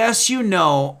 I guess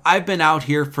I've been out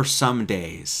here for some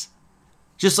days.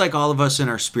 Just like all of us in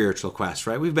our spiritual quest,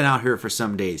 right? We've been out here for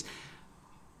some days.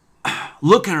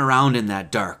 Looking around in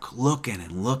that dark. Looking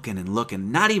and looking and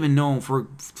looking. Not even knowing if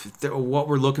what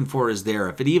we're looking for is there.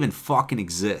 If it even fucking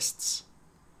exists.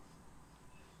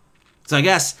 So I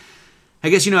guess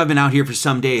I've been out here for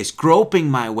some days. Groping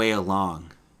my way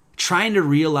along. Trying to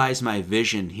realize my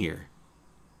vision here.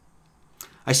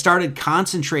 I started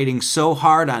concentrating so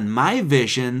hard on my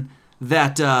vision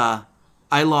that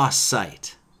I lost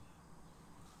sight.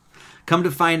 Come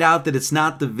to find out that it's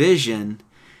not the vision.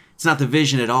 It's not the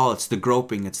vision at all. It's the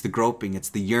groping. It's the groping. It's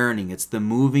the yearning. It's the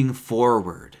moving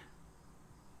forward.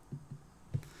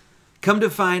 Come to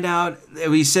find out,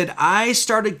 he said, I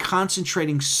started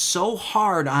concentrating so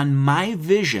hard on my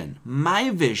vision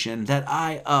that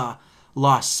I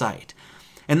lost sight.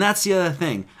 And that's the other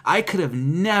thing. I could have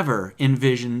never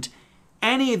envisioned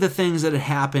any of the things that had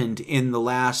happened in the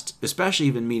last, especially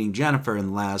even meeting Jennifer in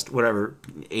the last,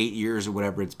 8 years or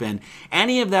whatever it's been,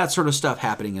 any of that sort of stuff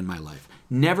happening in my life.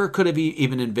 Never could have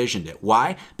even envisioned it.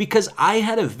 Why? Because I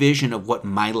had a vision of what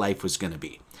my life was going to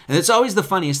be. And it's always the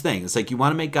funniest thing. It's like, you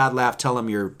want to make God laugh, tell him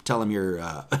your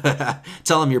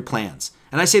plans.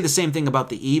 And I say the same thing about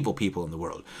the evil people in the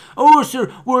world. Oh,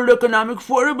 sir, World Economic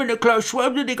Forum and the Klaus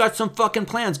Schwab, they got some fucking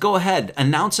plans. Go ahead.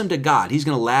 Announce them to God. He's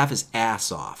going to laugh his ass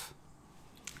off.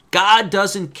 God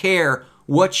doesn't care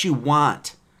what you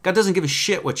want. God doesn't give a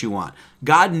shit what you want.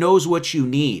 God knows what you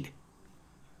need.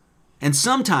 And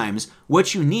sometimes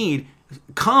what you need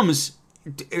comes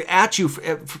at you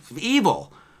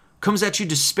evil. Comes at you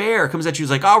despair, comes at you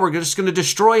like, oh, we're just going to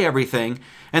destroy everything.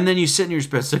 And then you sit in your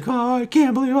bed, like, oh, I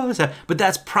can't believe all this happened. But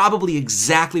that's probably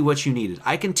exactly what you needed.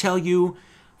 I can tell you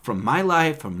from my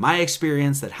life, from my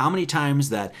experience, that how many times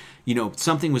that,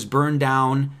 something was burned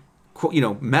down,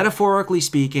 metaphorically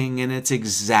speaking, and it's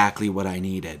exactly what I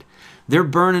needed. They're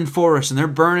burning forests and they're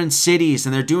burning cities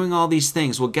and they're doing all these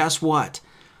things. Well, guess what?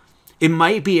 It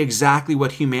might be exactly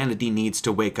what humanity needs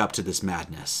to wake up to this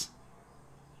madness.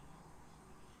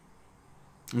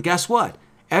 And guess what?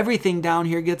 Everything down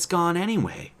here gets gone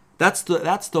anyway. That's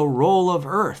the role of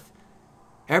Earth.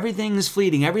 Everything is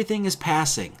fleeting. Everything is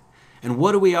passing. And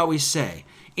what do we always say?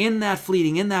 In that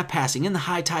fleeting, in that passing, in the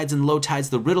high tides and low tides,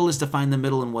 the riddle is to find the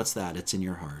middle. And what's that? It's in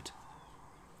your heart.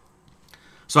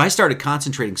 So I started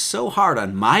concentrating so hard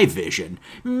on my vision,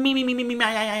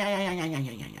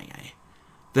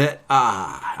 that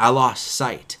I lost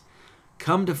sight.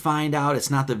 Come to find out,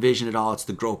 it's not the vision at all. It's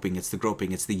the groping. It's the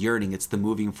groping. It's the yearning. It's the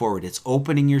moving forward. It's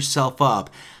opening yourself up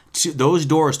to those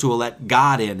doors to let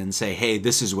God in and say, hey,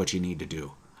 this is what you need to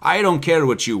do. I don't care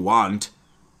what you want.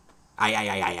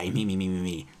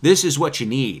 Me. This is what you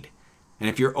need. And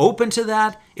if you're open to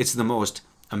that, it's the most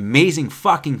amazing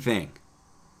fucking thing.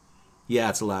 Yeah,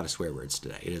 it's a lot of swear words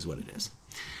today. It is what it is.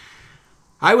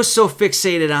 I was so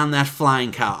fixated on that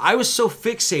flying cow. I was so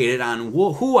fixated on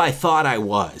who I thought I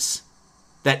was.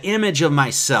 That image of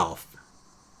myself.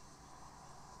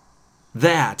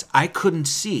 That I couldn't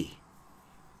see.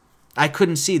 I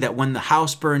couldn't see that when the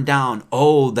house burned down,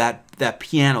 that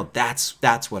piano,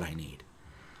 that's what I need.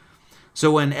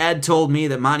 So when Ed told me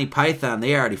that Monty Python,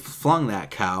 they already flung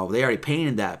that cow, they already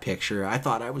painted that picture, I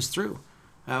thought I was through.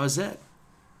 That was it.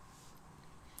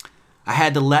 I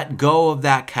had to let go of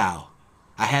that cow.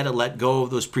 I had to let go of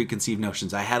those preconceived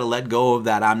notions. I had to let go of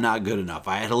that I'm not good enough.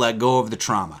 I had to let go of the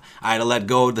trauma. I had to let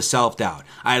go of the self-doubt.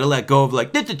 I had to let go of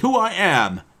this is who I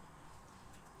am.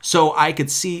 So I could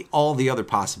see all the other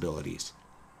possibilities.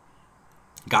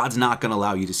 God's not going to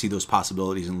allow you to see those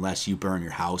possibilities unless you burn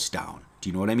your house down. Do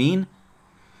you know what I mean?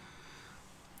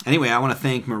 Anyway, I want to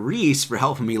thank Maurice for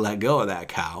helping me let go of that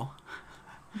cow.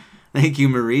 Thank you,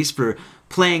 Maurice, for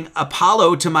playing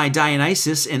Apollo to my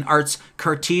Dionysus in art's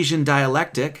Cartesian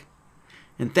dialectic.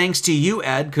 And thanks to you,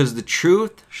 Ed, because the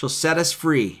truth shall set us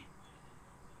free.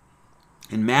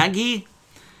 And Maggie,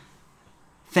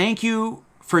 thank you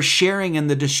for sharing in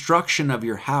the destruction of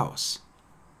your house.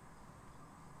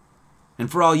 And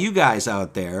for all you guys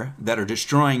out there that are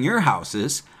destroying your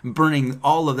houses, burning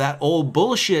all of that old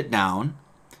bullshit down,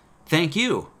 thank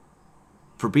you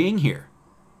for being here.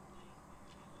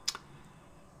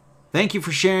 Thank you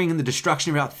for sharing in the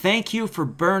destruction of your house. Thank you for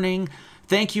burning.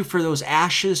 Thank you for those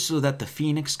ashes so that the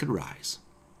phoenix could rise.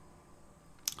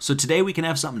 So today we can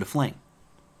have something to fling.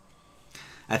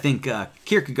 I think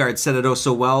Kierkegaard said it oh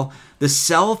so well. The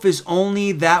self is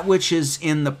only that which is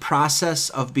in the process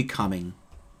of becoming.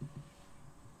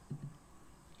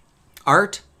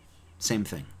 Art, same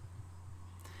thing.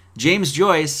 James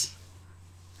Joyce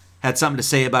had something to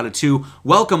say about it too.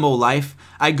 Welcome, O life.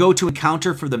 I go to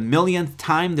encounter for the millionth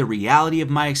time the reality of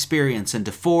my experience and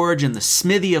to forge in the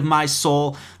smithy of my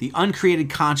soul the uncreated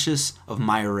conscious of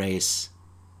my race.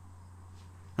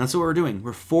 That's what we're doing.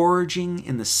 We're forging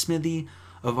in the smithy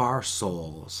of our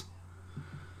souls.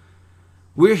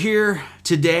 We're here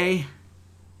today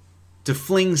to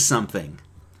fling something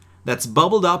that's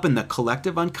bubbled up in the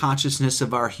collective unconsciousness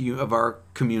of our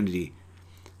community.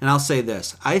 And I'll say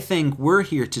this, I think we're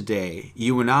here today,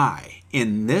 you and I,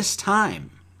 in this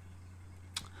time,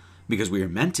 because we are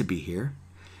meant to be here,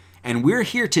 and we're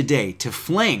here today to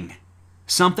fling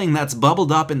something that's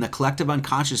bubbled up in the collective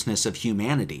unconsciousness of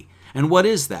humanity. And what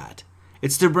is that?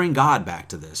 It's to bring God back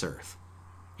to this earth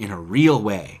in a real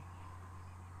way.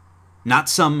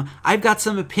 Not I've got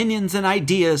some opinions and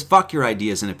ideas. Fuck your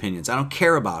ideas and opinions. I don't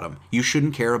care about them. You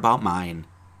shouldn't care about mine.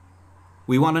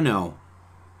 We want to know.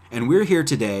 And we're here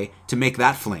today to make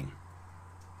that fling.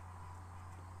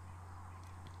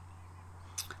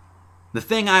 The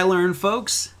thing I learned,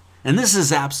 folks, and this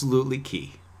is absolutely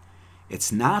key, it's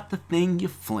not the thing you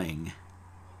fling,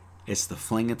 it's the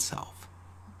fling itself.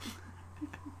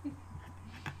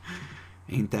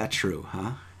 Ain't that true,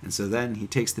 huh? And so then he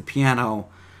takes the piano,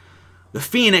 the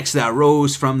phoenix that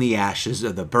rose from the ashes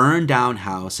of the burned down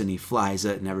house, and he flies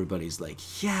it, and everybody's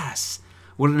like, yes,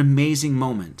 what an amazing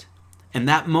moment. And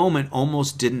that moment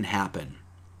almost didn't happen.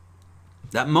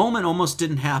 That moment almost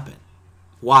didn't happen.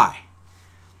 Why?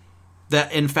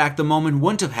 That, in fact, the moment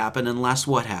wouldn't have happened unless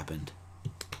what happened?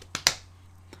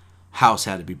 House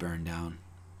had to be burned down.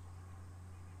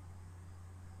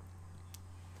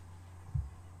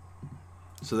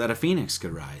 So that a phoenix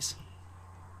could rise.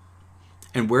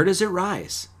 And where does it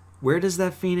rise? Where does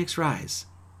that phoenix rise?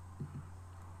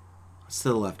 It's to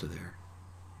the left of there.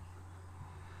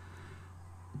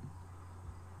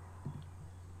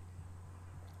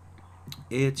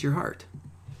 It's your heart.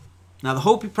 Now, the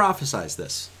Hopi prophesies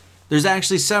this. There's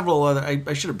actually several other,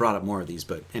 I should have brought up more of these,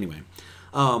 but anyway.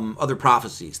 Other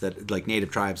prophecies that like native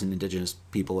tribes and indigenous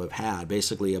people have had,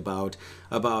 basically about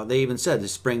they even said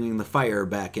this bringing the fire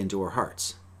back into our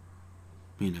hearts.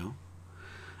 You know?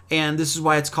 And this is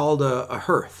why it's called a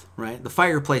hearth, right? The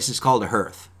fireplace is called a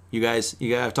hearth. You guys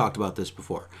have talked about this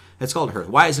before. It's called a hearth.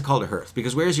 Why is it called a hearth?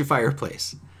 Because where's your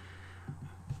fireplace?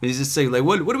 He's just saying, like,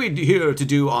 what are we here to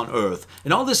do on Earth?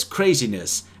 And all this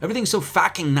craziness. Everything's so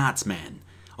fucking nuts, man.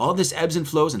 All this ebbs and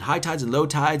flows and high tides and low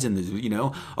tides and,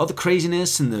 all the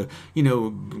craziness and the,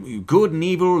 good and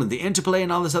evil and the interplay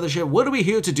and all this other shit. What are we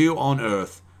here to do on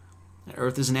Earth?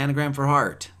 Earth is an anagram for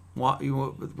heart.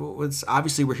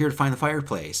 Obviously, we're here to find the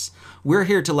fireplace. We're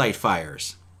here to light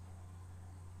fires.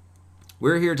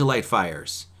 We're here to light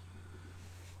fires.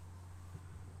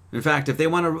 In fact, if they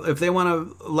want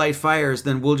to light fires,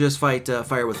 then we'll just fight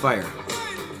fire with fire.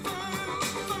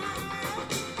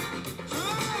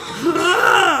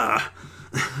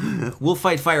 We'll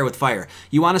fight fire with fire.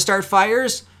 You want to start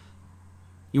fires?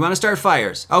 You want to start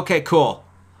fires? Okay, cool.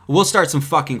 We'll start some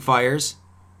fucking fires.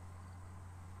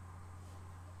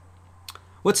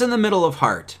 What's in the middle of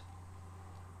heart?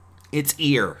 It's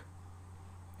ear.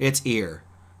 It's ear.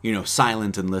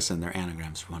 Silent and listen, they're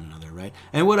anagrams for one another, right?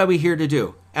 And what are we here to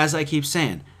do? As I keep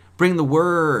saying, bring the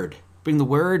word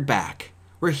back.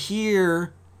 We're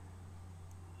here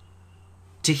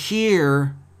to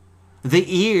hear the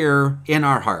ear in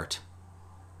our heart.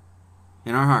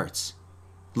 In our hearts.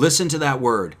 Listen to that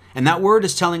word. And that word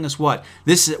is telling us what?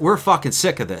 We're fucking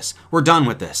sick of this. We're done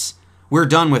with this. We're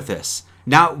done with this.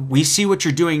 Now, we see what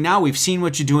you're doing now. We've seen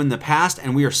what you do in the past,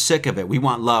 and we are sick of it. We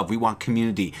want love. We want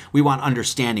community. We want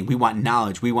understanding. We want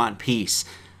knowledge. We want peace.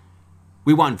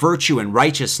 We want virtue and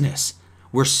righteousness.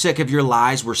 We're sick of your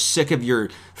lies. We're sick of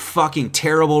your fucking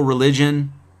terrible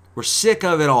religion. We're sick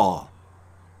of it all.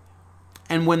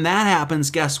 And when that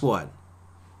happens, guess what?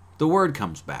 The word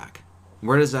comes back.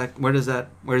 Where does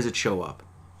it show up?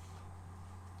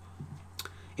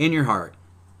 In your heart,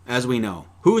 as we know.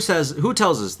 Who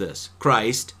tells us this?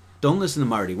 Christ. Don't listen to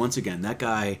Marty. Once again, that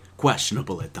guy,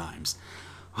 questionable at times.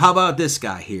 How about this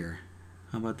guy here?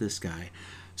 How about this guy?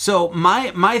 So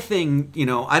my thing,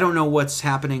 I don't know what's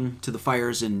happening to the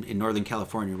fires in Northern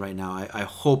California right now. I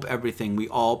hope everything, we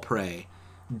all pray,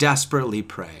 desperately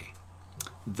pray,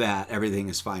 that everything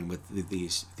is fine with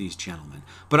these gentlemen.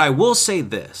 But I will say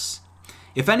this.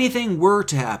 If anything were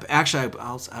to happen, actually,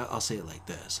 I'll say it like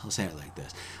this.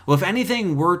 Well, if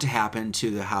anything were to happen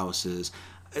to the houses,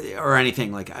 or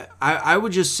anything like, I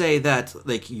would just say that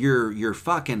like you're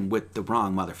fucking with the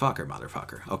wrong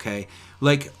motherfucker. Okay,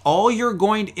 like all you're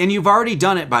going, and you've already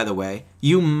done it, by the way.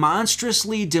 You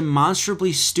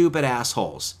demonstrably stupid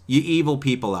assholes. You evil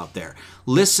people out there.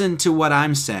 Listen to what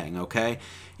I'm saying. Okay,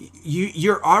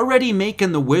 you're already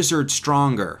making the wizard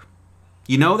stronger.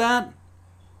 You know that?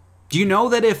 Do you know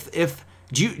that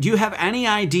do you have any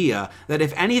idea that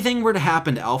if anything were to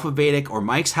happen to Alpha Vedic or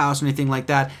Mike's house or anything like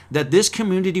that this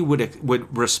community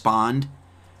would respond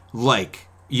like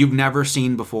you've never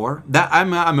seen before? That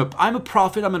I'm a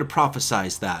prophet. I'm going to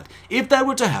prophesize that if that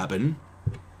were to happen,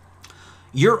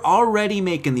 you're already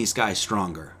making these guys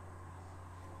stronger.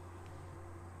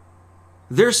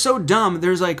 They're so dumb.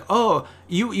 There's like, oh,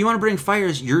 you want to bring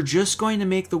fires? You're just going to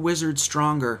make the wizard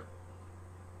stronger.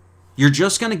 You're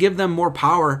just going to give them more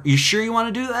power. You sure you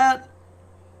want to do that?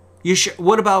 You sure?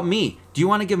 What about me? Do you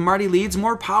want to give Marty Leeds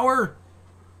more power?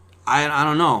 I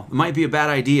don't know. It might be a bad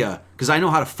idea because I know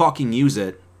how to fucking use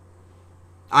it.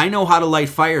 I know how to light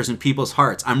fires in people's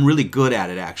hearts. I'm really good at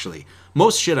it, actually.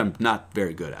 Most shit I'm not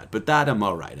very good at, but that I'm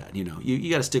all right at. You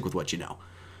got to stick with what you know.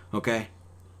 Okay?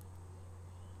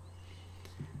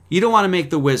 You don't want to make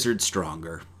the wizard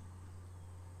stronger.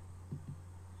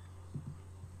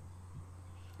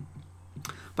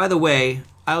 By the way,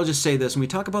 I'll just say this. When we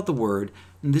talk about the word,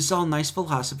 and this is all nice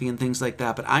philosophy and things like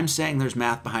that, but I'm saying there's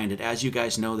math behind it. As you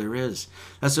guys know, there is.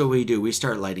 That's what we do. We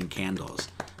start lighting candles.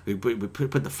 We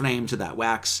put the flame to that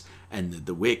wax and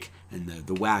the wick, and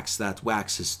the wax, that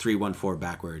wax is 314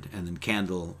 backward, and then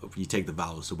candle, you take the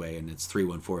vowels away, and it's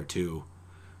 3142.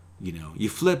 You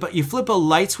flip a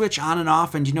light switch on and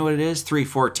off, and you know what it is?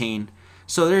 314.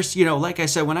 So there's, like I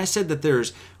said, when I said that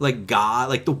there's like God,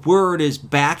 like the word is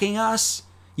backing us,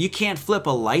 you can't flip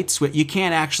a light switch. You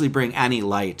can't actually bring any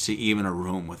light to even a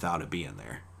room without it being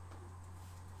there.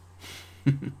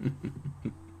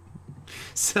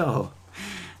 So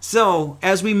So,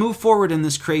 as we move forward in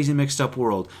this crazy mixed up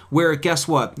world, where guess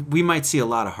what? We might see a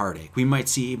lot of heartache. We might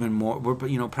see even more,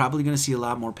 we're probably going to see a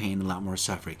lot more pain, a lot more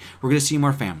suffering. We're going to see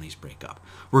more families break up.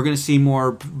 We're going to see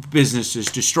more businesses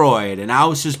destroyed and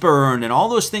houses burned and all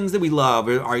those things that we love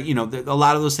are a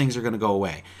lot of those things are going to go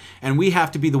away. And we have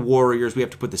to be the warriors. We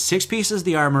have to put the 6 pieces of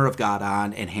the armor of God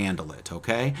on and handle it,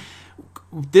 okay?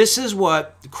 This is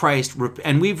what Christ,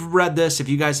 and we've read this, if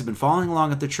you guys have been following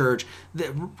along at the church,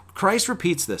 Christ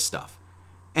repeats this stuff.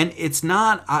 And it's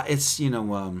not,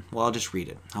 well, I'll just read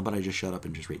it. How about I just shut up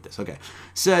and just read this? Okay. It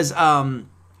says,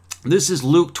 this is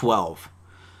Luke 12.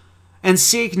 And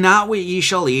seek not what ye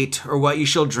shall eat, or what ye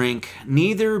shall drink,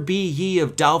 neither be ye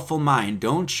of doubtful mind.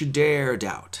 Don't you dare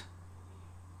doubt.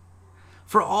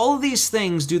 For all of these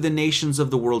things do the nations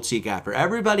of the world seek after.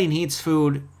 Everybody needs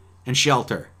food and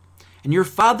shelter. And your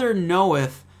Father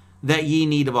knoweth that ye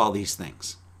need of all these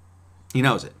things. He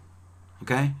knows it.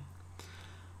 Okay?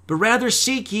 But rather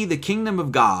seek ye the kingdom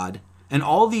of God, and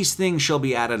all these things shall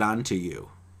be added unto you.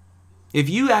 If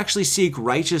you actually seek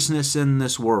righteousness in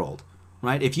this world,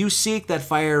 right? If you seek that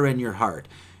fire in your heart,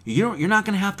 you're not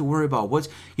going to have to worry about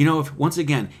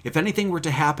if anything were to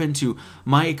happen to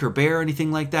Mike or Bear or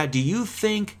anything like that, do you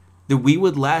think that we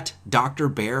would let Dr.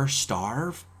 Bear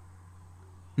starve?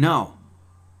 No.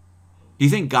 Do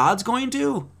you think God's going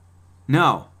to?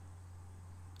 No.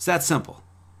 It's that simple.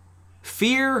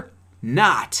 Fear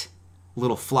not,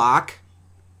 little flock.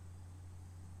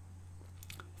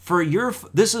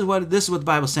 This is what the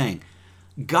Bible's saying.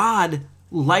 God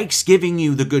likes giving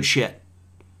you the good shit.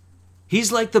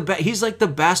 He's like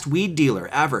the best weed dealer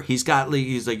ever. He's like,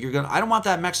 I don't want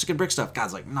that Mexican brick stuff.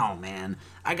 God's like, no, man,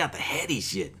 I got the heady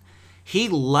shit. He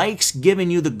likes giving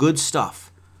you the good stuff.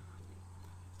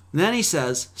 Then he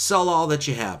says, sell all that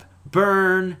you have.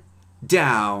 Burn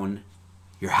down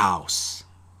your house.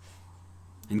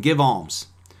 And give alms.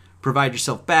 Provide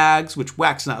yourself bags, which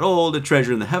wax not old, a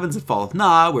treasure in the heavens that falleth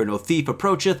not, where no thief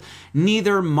approacheth,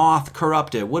 neither moth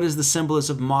corrupted. What is the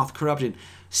symbolism of moth corrupted?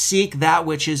 Seek that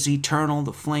which is eternal,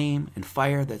 the flame and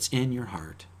fire that's in your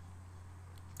heart.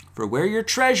 For where your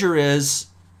treasure is,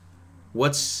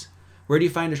 where do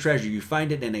you find a treasure? You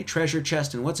find it in a treasure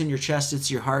chest, and what's in your chest? It's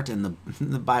your heart, and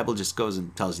the Bible just goes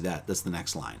and tells you that. That's the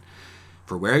next line.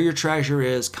 For where your treasure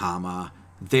is,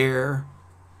 there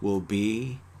will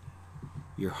be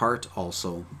your heart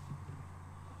also.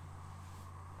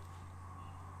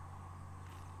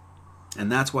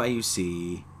 And that's why you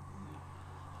see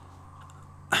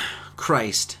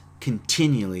Christ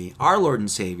continually, our Lord and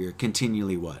Savior,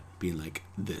 continually what? Being like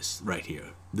this right here.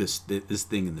 This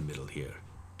thing in the middle here.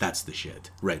 That's the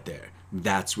shit right there.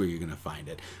 That's where you're going to find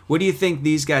it. What do you think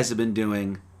these guys have been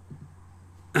doing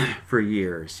for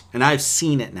years? And I've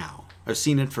seen it now. I've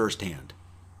seen it firsthand.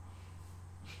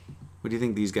 What do you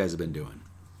think these guys have been doing?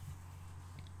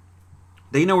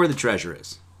 They know where the treasure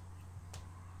is.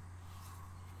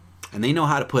 And they know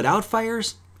how to put out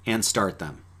fires and start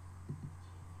them.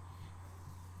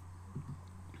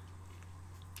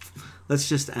 Let's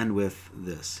just end with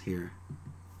this here.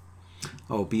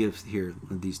 Oh, here,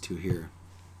 these two here.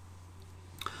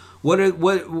 What have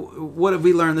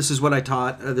we learned? This is what I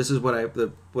taught. This is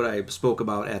what I spoke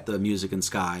about at the Music and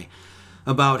Sky,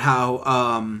 about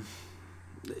how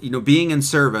being in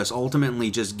service,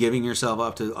 ultimately just giving yourself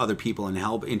up to other people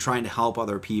and trying to help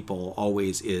other people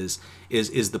always is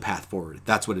the path forward.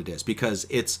 That's what it is, because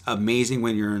it's amazing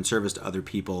when you're in service to other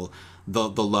people,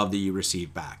 the love that you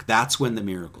receive back. That's when the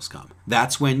miracles come.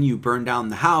 That's when you burn down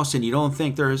the house and you don't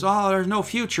think there's no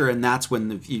future, and that's when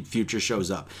the future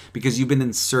shows up, because you've been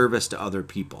in service to other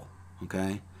people.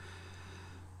 Okay?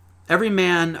 Every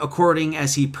man according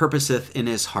as he purposeth in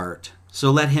his heart. So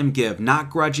let him give, not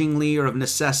grudgingly or of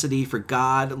necessity, for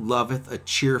God loveth a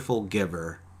cheerful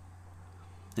giver.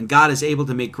 And God is able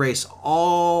to make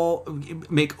all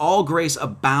grace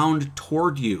abound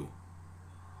toward you,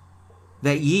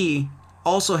 that ye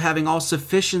also, having all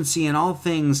sufficiency in all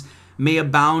things, may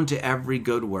abound to every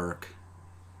good work.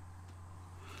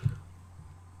 I'm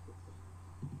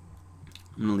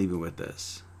going to leave it with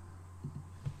this.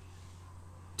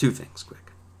 2 things quick.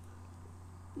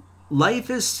 Life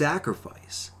is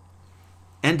sacrifice,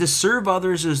 and to serve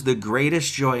others is the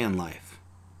greatest joy in life.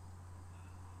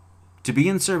 To be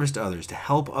in service to others, to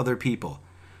help other people.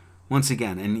 Once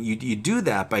again, and you do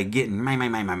that by getting you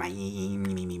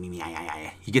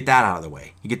get that out of the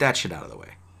way. You get that shit out of the way.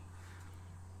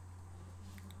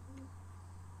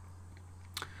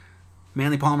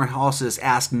 Manly Palmer also says,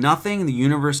 ask nothing, the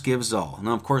universe gives all.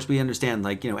 Now, of course, we understand,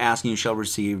 asking you shall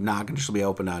receive, knocking shall be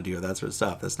opened unto you, that sort of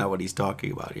stuff. That's not what he's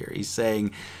talking about here. He's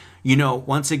saying, You know,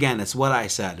 once again, it's what I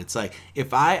said. It's like,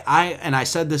 if I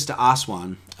said this to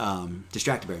Aswan,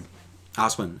 Distracted Bird,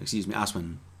 Aswan.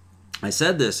 I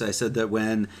said that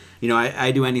when, you know,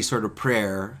 I do any sort of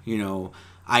prayer, you know,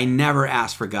 I never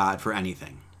ask for God for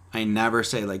anything. I never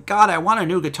say, like, God, I want a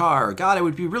new guitar. God, it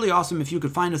would be really awesome if you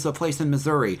could find us a place in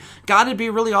Missouri. God, it'd be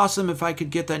really awesome if I could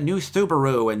get that new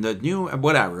Subaru and the new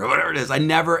whatever it is. I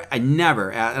never, and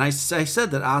I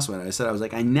said that Aswan, I was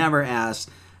like, I never ask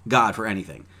God for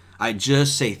anything. I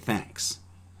just say thanks.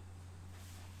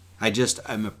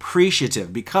 I'm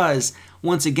appreciative because,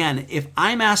 once again, if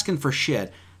I'm asking for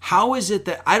shit, how is it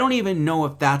that I don't even know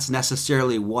if that's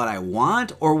necessarily what I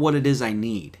want or what it is I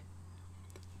need?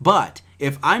 But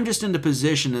if I'm just in the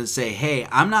position to say, hey,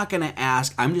 I'm not going to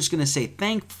ask, I'm just going to say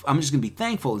I'm just going to be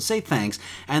thankful and say thanks.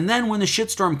 And then when the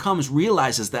shitstorm comes,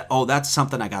 realizes that, oh, that's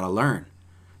something I got to learn.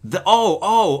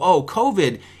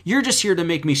 COVID, you're just here to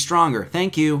make me stronger.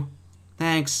 Thank you.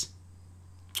 Thanks.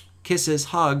 Kisses,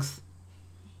 hugs.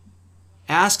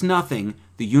 Ask nothing,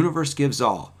 the universe gives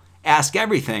all. Ask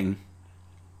everything,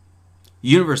 the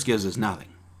universe gives us nothing.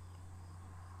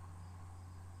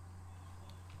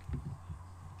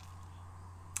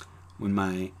 When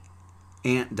my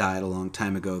aunt died a long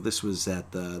time ago, this was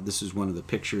one of the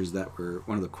pictures that were,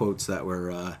 one of the quotes that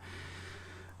were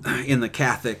in the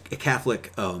Catholic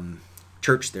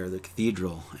church there, the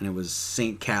cathedral, and it was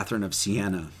Saint Catherine of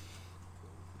Siena.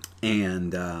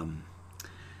 And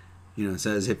you know, it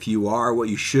says, if you are what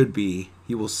you should be,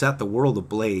 you will set the world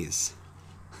ablaze.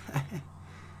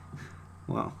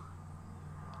 Well,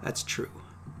 that's true.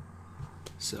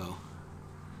 So,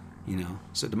 you know,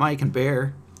 so to Mike and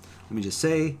Bear, let me just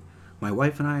say, my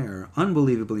wife and I are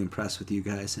unbelievably impressed with you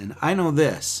guys. And I know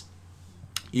this.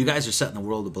 You guys are setting the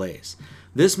world ablaze.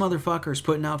 This motherfucker is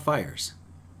putting out fires.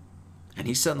 And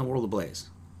he's setting the world ablaze.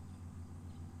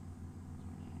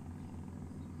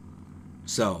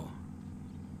 So,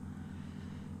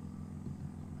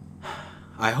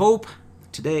 I hope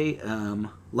today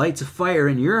lights a fire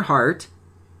in your heart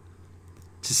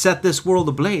to set this world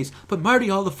ablaze. But Marty,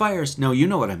 all the fires. No, you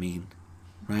know what I mean,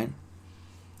 right?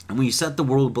 And when you set the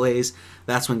world ablaze,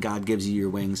 that's when God gives you your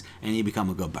wings and you become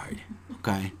a good bird,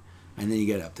 okay? And then you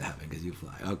get up to heaven because you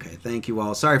fly. Okay, thank you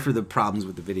all. Sorry for the problems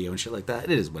with the video and shit like that.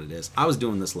 It is what it is. I was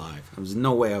doing this live. There was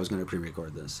no way I was going to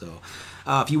pre-record this. So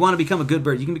if you want to become a good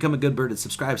bird, you can become a good bird at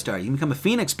Subscribestar. You can become a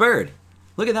Phoenix bird.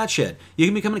 Look at that shit. You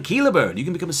can become an Aquila bird. You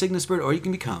can become a Cygnus bird, or you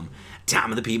can become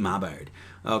Tom of the Pete Ma bird.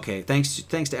 Okay, thanks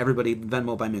to everybody.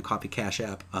 Venmo, Buy Me a Coffee, Cash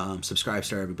App,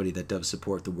 Subscribestar, everybody that does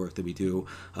support the work that we do.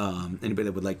 Anybody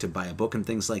that would like to buy a book and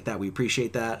things like that, we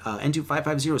appreciate that.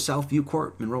 N2550 Southview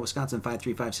Court, Monroe, Wisconsin,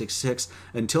 53566.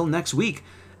 Until next week.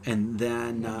 And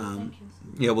then,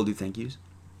 yeah, we'll do thank yous.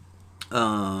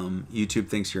 YouTube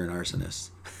thinks you're an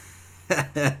arsonist.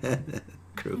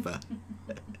 Krupa.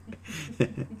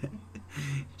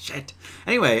 Shit.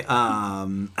 Anyway,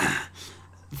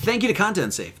 thank you to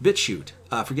Content Safe, BitChute,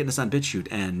 for getting us on BitChute,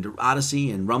 and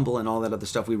Odyssey and Rumble and all that other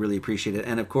stuff. We really appreciate it.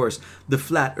 And of course, the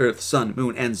Flat Earth, Sun,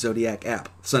 Moon, and Zodiac app.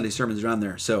 Sunday sermons are on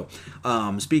there. So,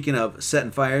 speaking of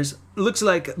setting fires, looks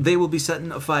like they will be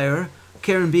setting a fire.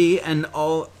 Karen B and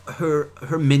all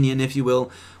her minion, if you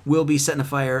will be setting a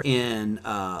fire in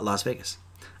Las Vegas,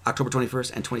 October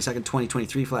 21st and 22nd,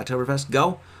 2023 for Oktoberfest.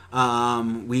 Go.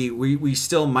 We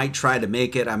still might try to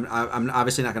make it. I'm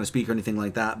obviously not going to speak or anything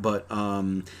like that, but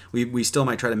we still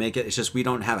might try to make it. It's just we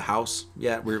don't have a house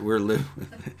yet. We're going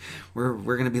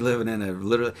to be living in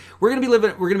we're going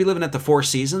to be living at the Four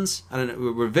Seasons. I don't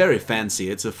know. We're very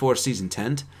fancy. It's a 4-season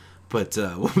tent. But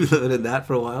we'll be living in that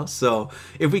for a while. So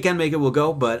if we can make it, we'll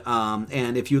go. But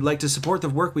and if you'd like to support the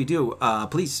work we do,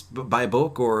 please buy a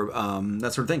book or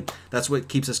that sort of thing. That's what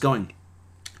keeps us going.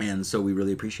 And so we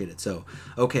really appreciate it. So,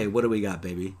 okay, what do we got,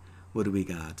 baby? What do we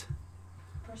got?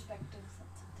 Perspective,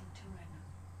 something to right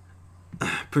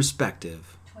now.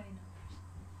 Perspective. 20 numbers.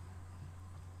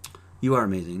 You are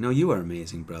amazing. No, you are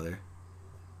amazing, brother.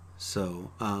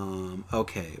 So,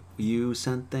 okay, you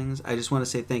sent things. I just want to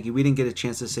say thank you. We didn't get a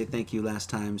chance to say thank you last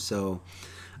time, so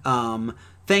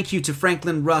thank you to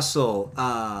Franklin Russell.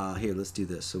 Here, let's do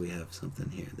this so we have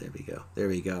something here. There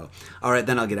we go. All right,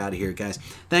 then I'll get out of here, guys.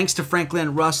 Thanks to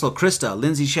Franklin Russell, Krista,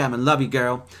 Lindsay Chapman, love you,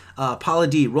 girl. Paula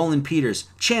D, Roland Peters,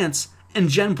 Chance, and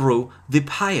Jen Brew, the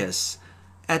Pious.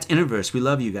 At Interverse, we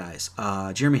love you guys.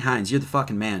 Jeremy Hines, you're the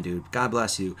fucking man, dude. God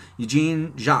bless you.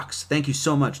 Eugene Jacques, thank you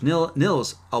so much.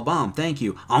 Nils Albam, thank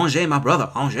you. Angers, my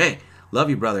brother. Angers. Love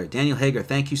you, brother. Daniel Hager,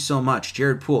 thank you so much.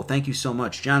 Jared Poole, thank you so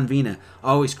much. John Vina,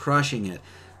 always crushing it.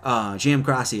 J.M.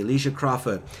 Grassi, Alicia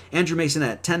Crawford, Andrew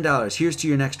Masonette, $10. Here's to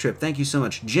your next trip. Thank you so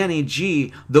much. Jenny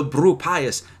G. The Brew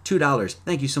Pious, $2.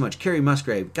 Thank you so much. Carrie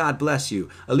Musgrave, God bless you.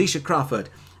 Alicia Crawford,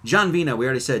 John Vina, we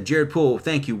already said. Jared Poole,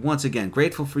 thank you once again.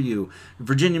 Grateful for you.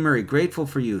 Virginia Murray, grateful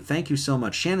for you. Thank you so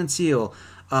much. Shannon Seal,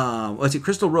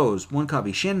 Crystal Rose, one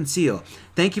copy. Shannon Seal,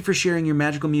 thank you for sharing your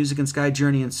magical music and sky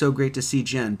journey, and so great to see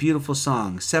Jen. Beautiful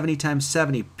song. 70 times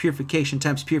 70, purification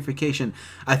times purification.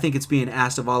 I think it's being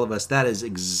asked of all of us. That is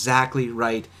exactly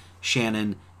right,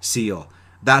 Shannon Seal.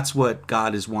 That's what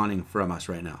God is wanting from us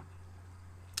right now.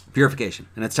 Purification.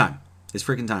 And it's time. It's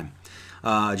freaking time.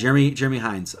 Jeremy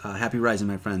Hines, happy rising,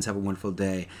 my friends. Have a wonderful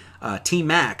day. T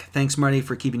Mac, thanks, Marty,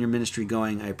 for keeping your ministry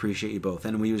going. I appreciate you both.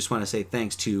 And we just want to say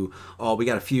thanks to all. We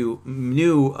got a few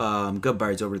new good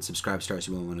birds over at Subscribe Stars.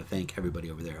 We want to thank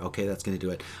everybody over there. Okay, that's going to do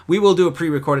it. We will do a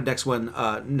pre-recorded next one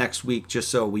next week, just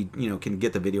so we can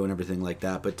get the video and everything like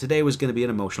that. But today was going to be an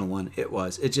emotional one. It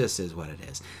was. It just is what it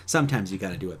is. Sometimes you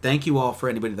got to do it. Thank you all for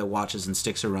anybody that watches and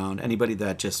sticks around. Anybody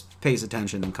that just pays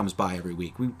attention and comes by every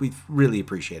week. We really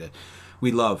appreciate it.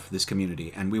 We love this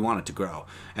community, and we want it to grow,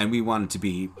 and we want it to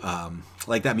be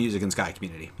like that Music and Sky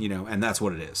community, and that's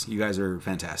what it is. You guys are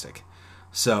fantastic.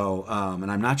 So,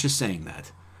 and I'm not just saying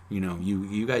that.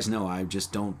 You guys know I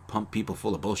just don't pump people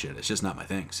full of bullshit. It's just not my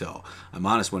thing. So I'm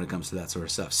honest when it comes to that sort of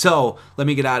stuff. So let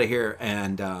me get out of here,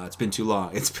 and it's been too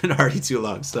long. It's been already too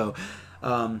long. So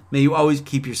may you always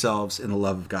keep yourselves in the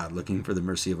love of God, looking for the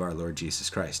mercy of our Lord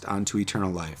Jesus Christ unto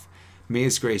eternal life. May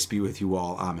His grace be with you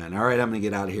all. Amen. All right, I'm going to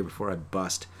get out of here before I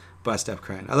bust up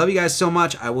crying. I love you guys so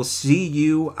much. I will see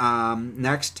you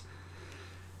next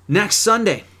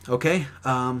Sunday. Okay?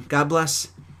 God bless.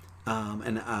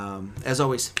 And as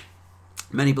always,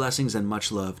 many blessings and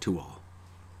much love to all.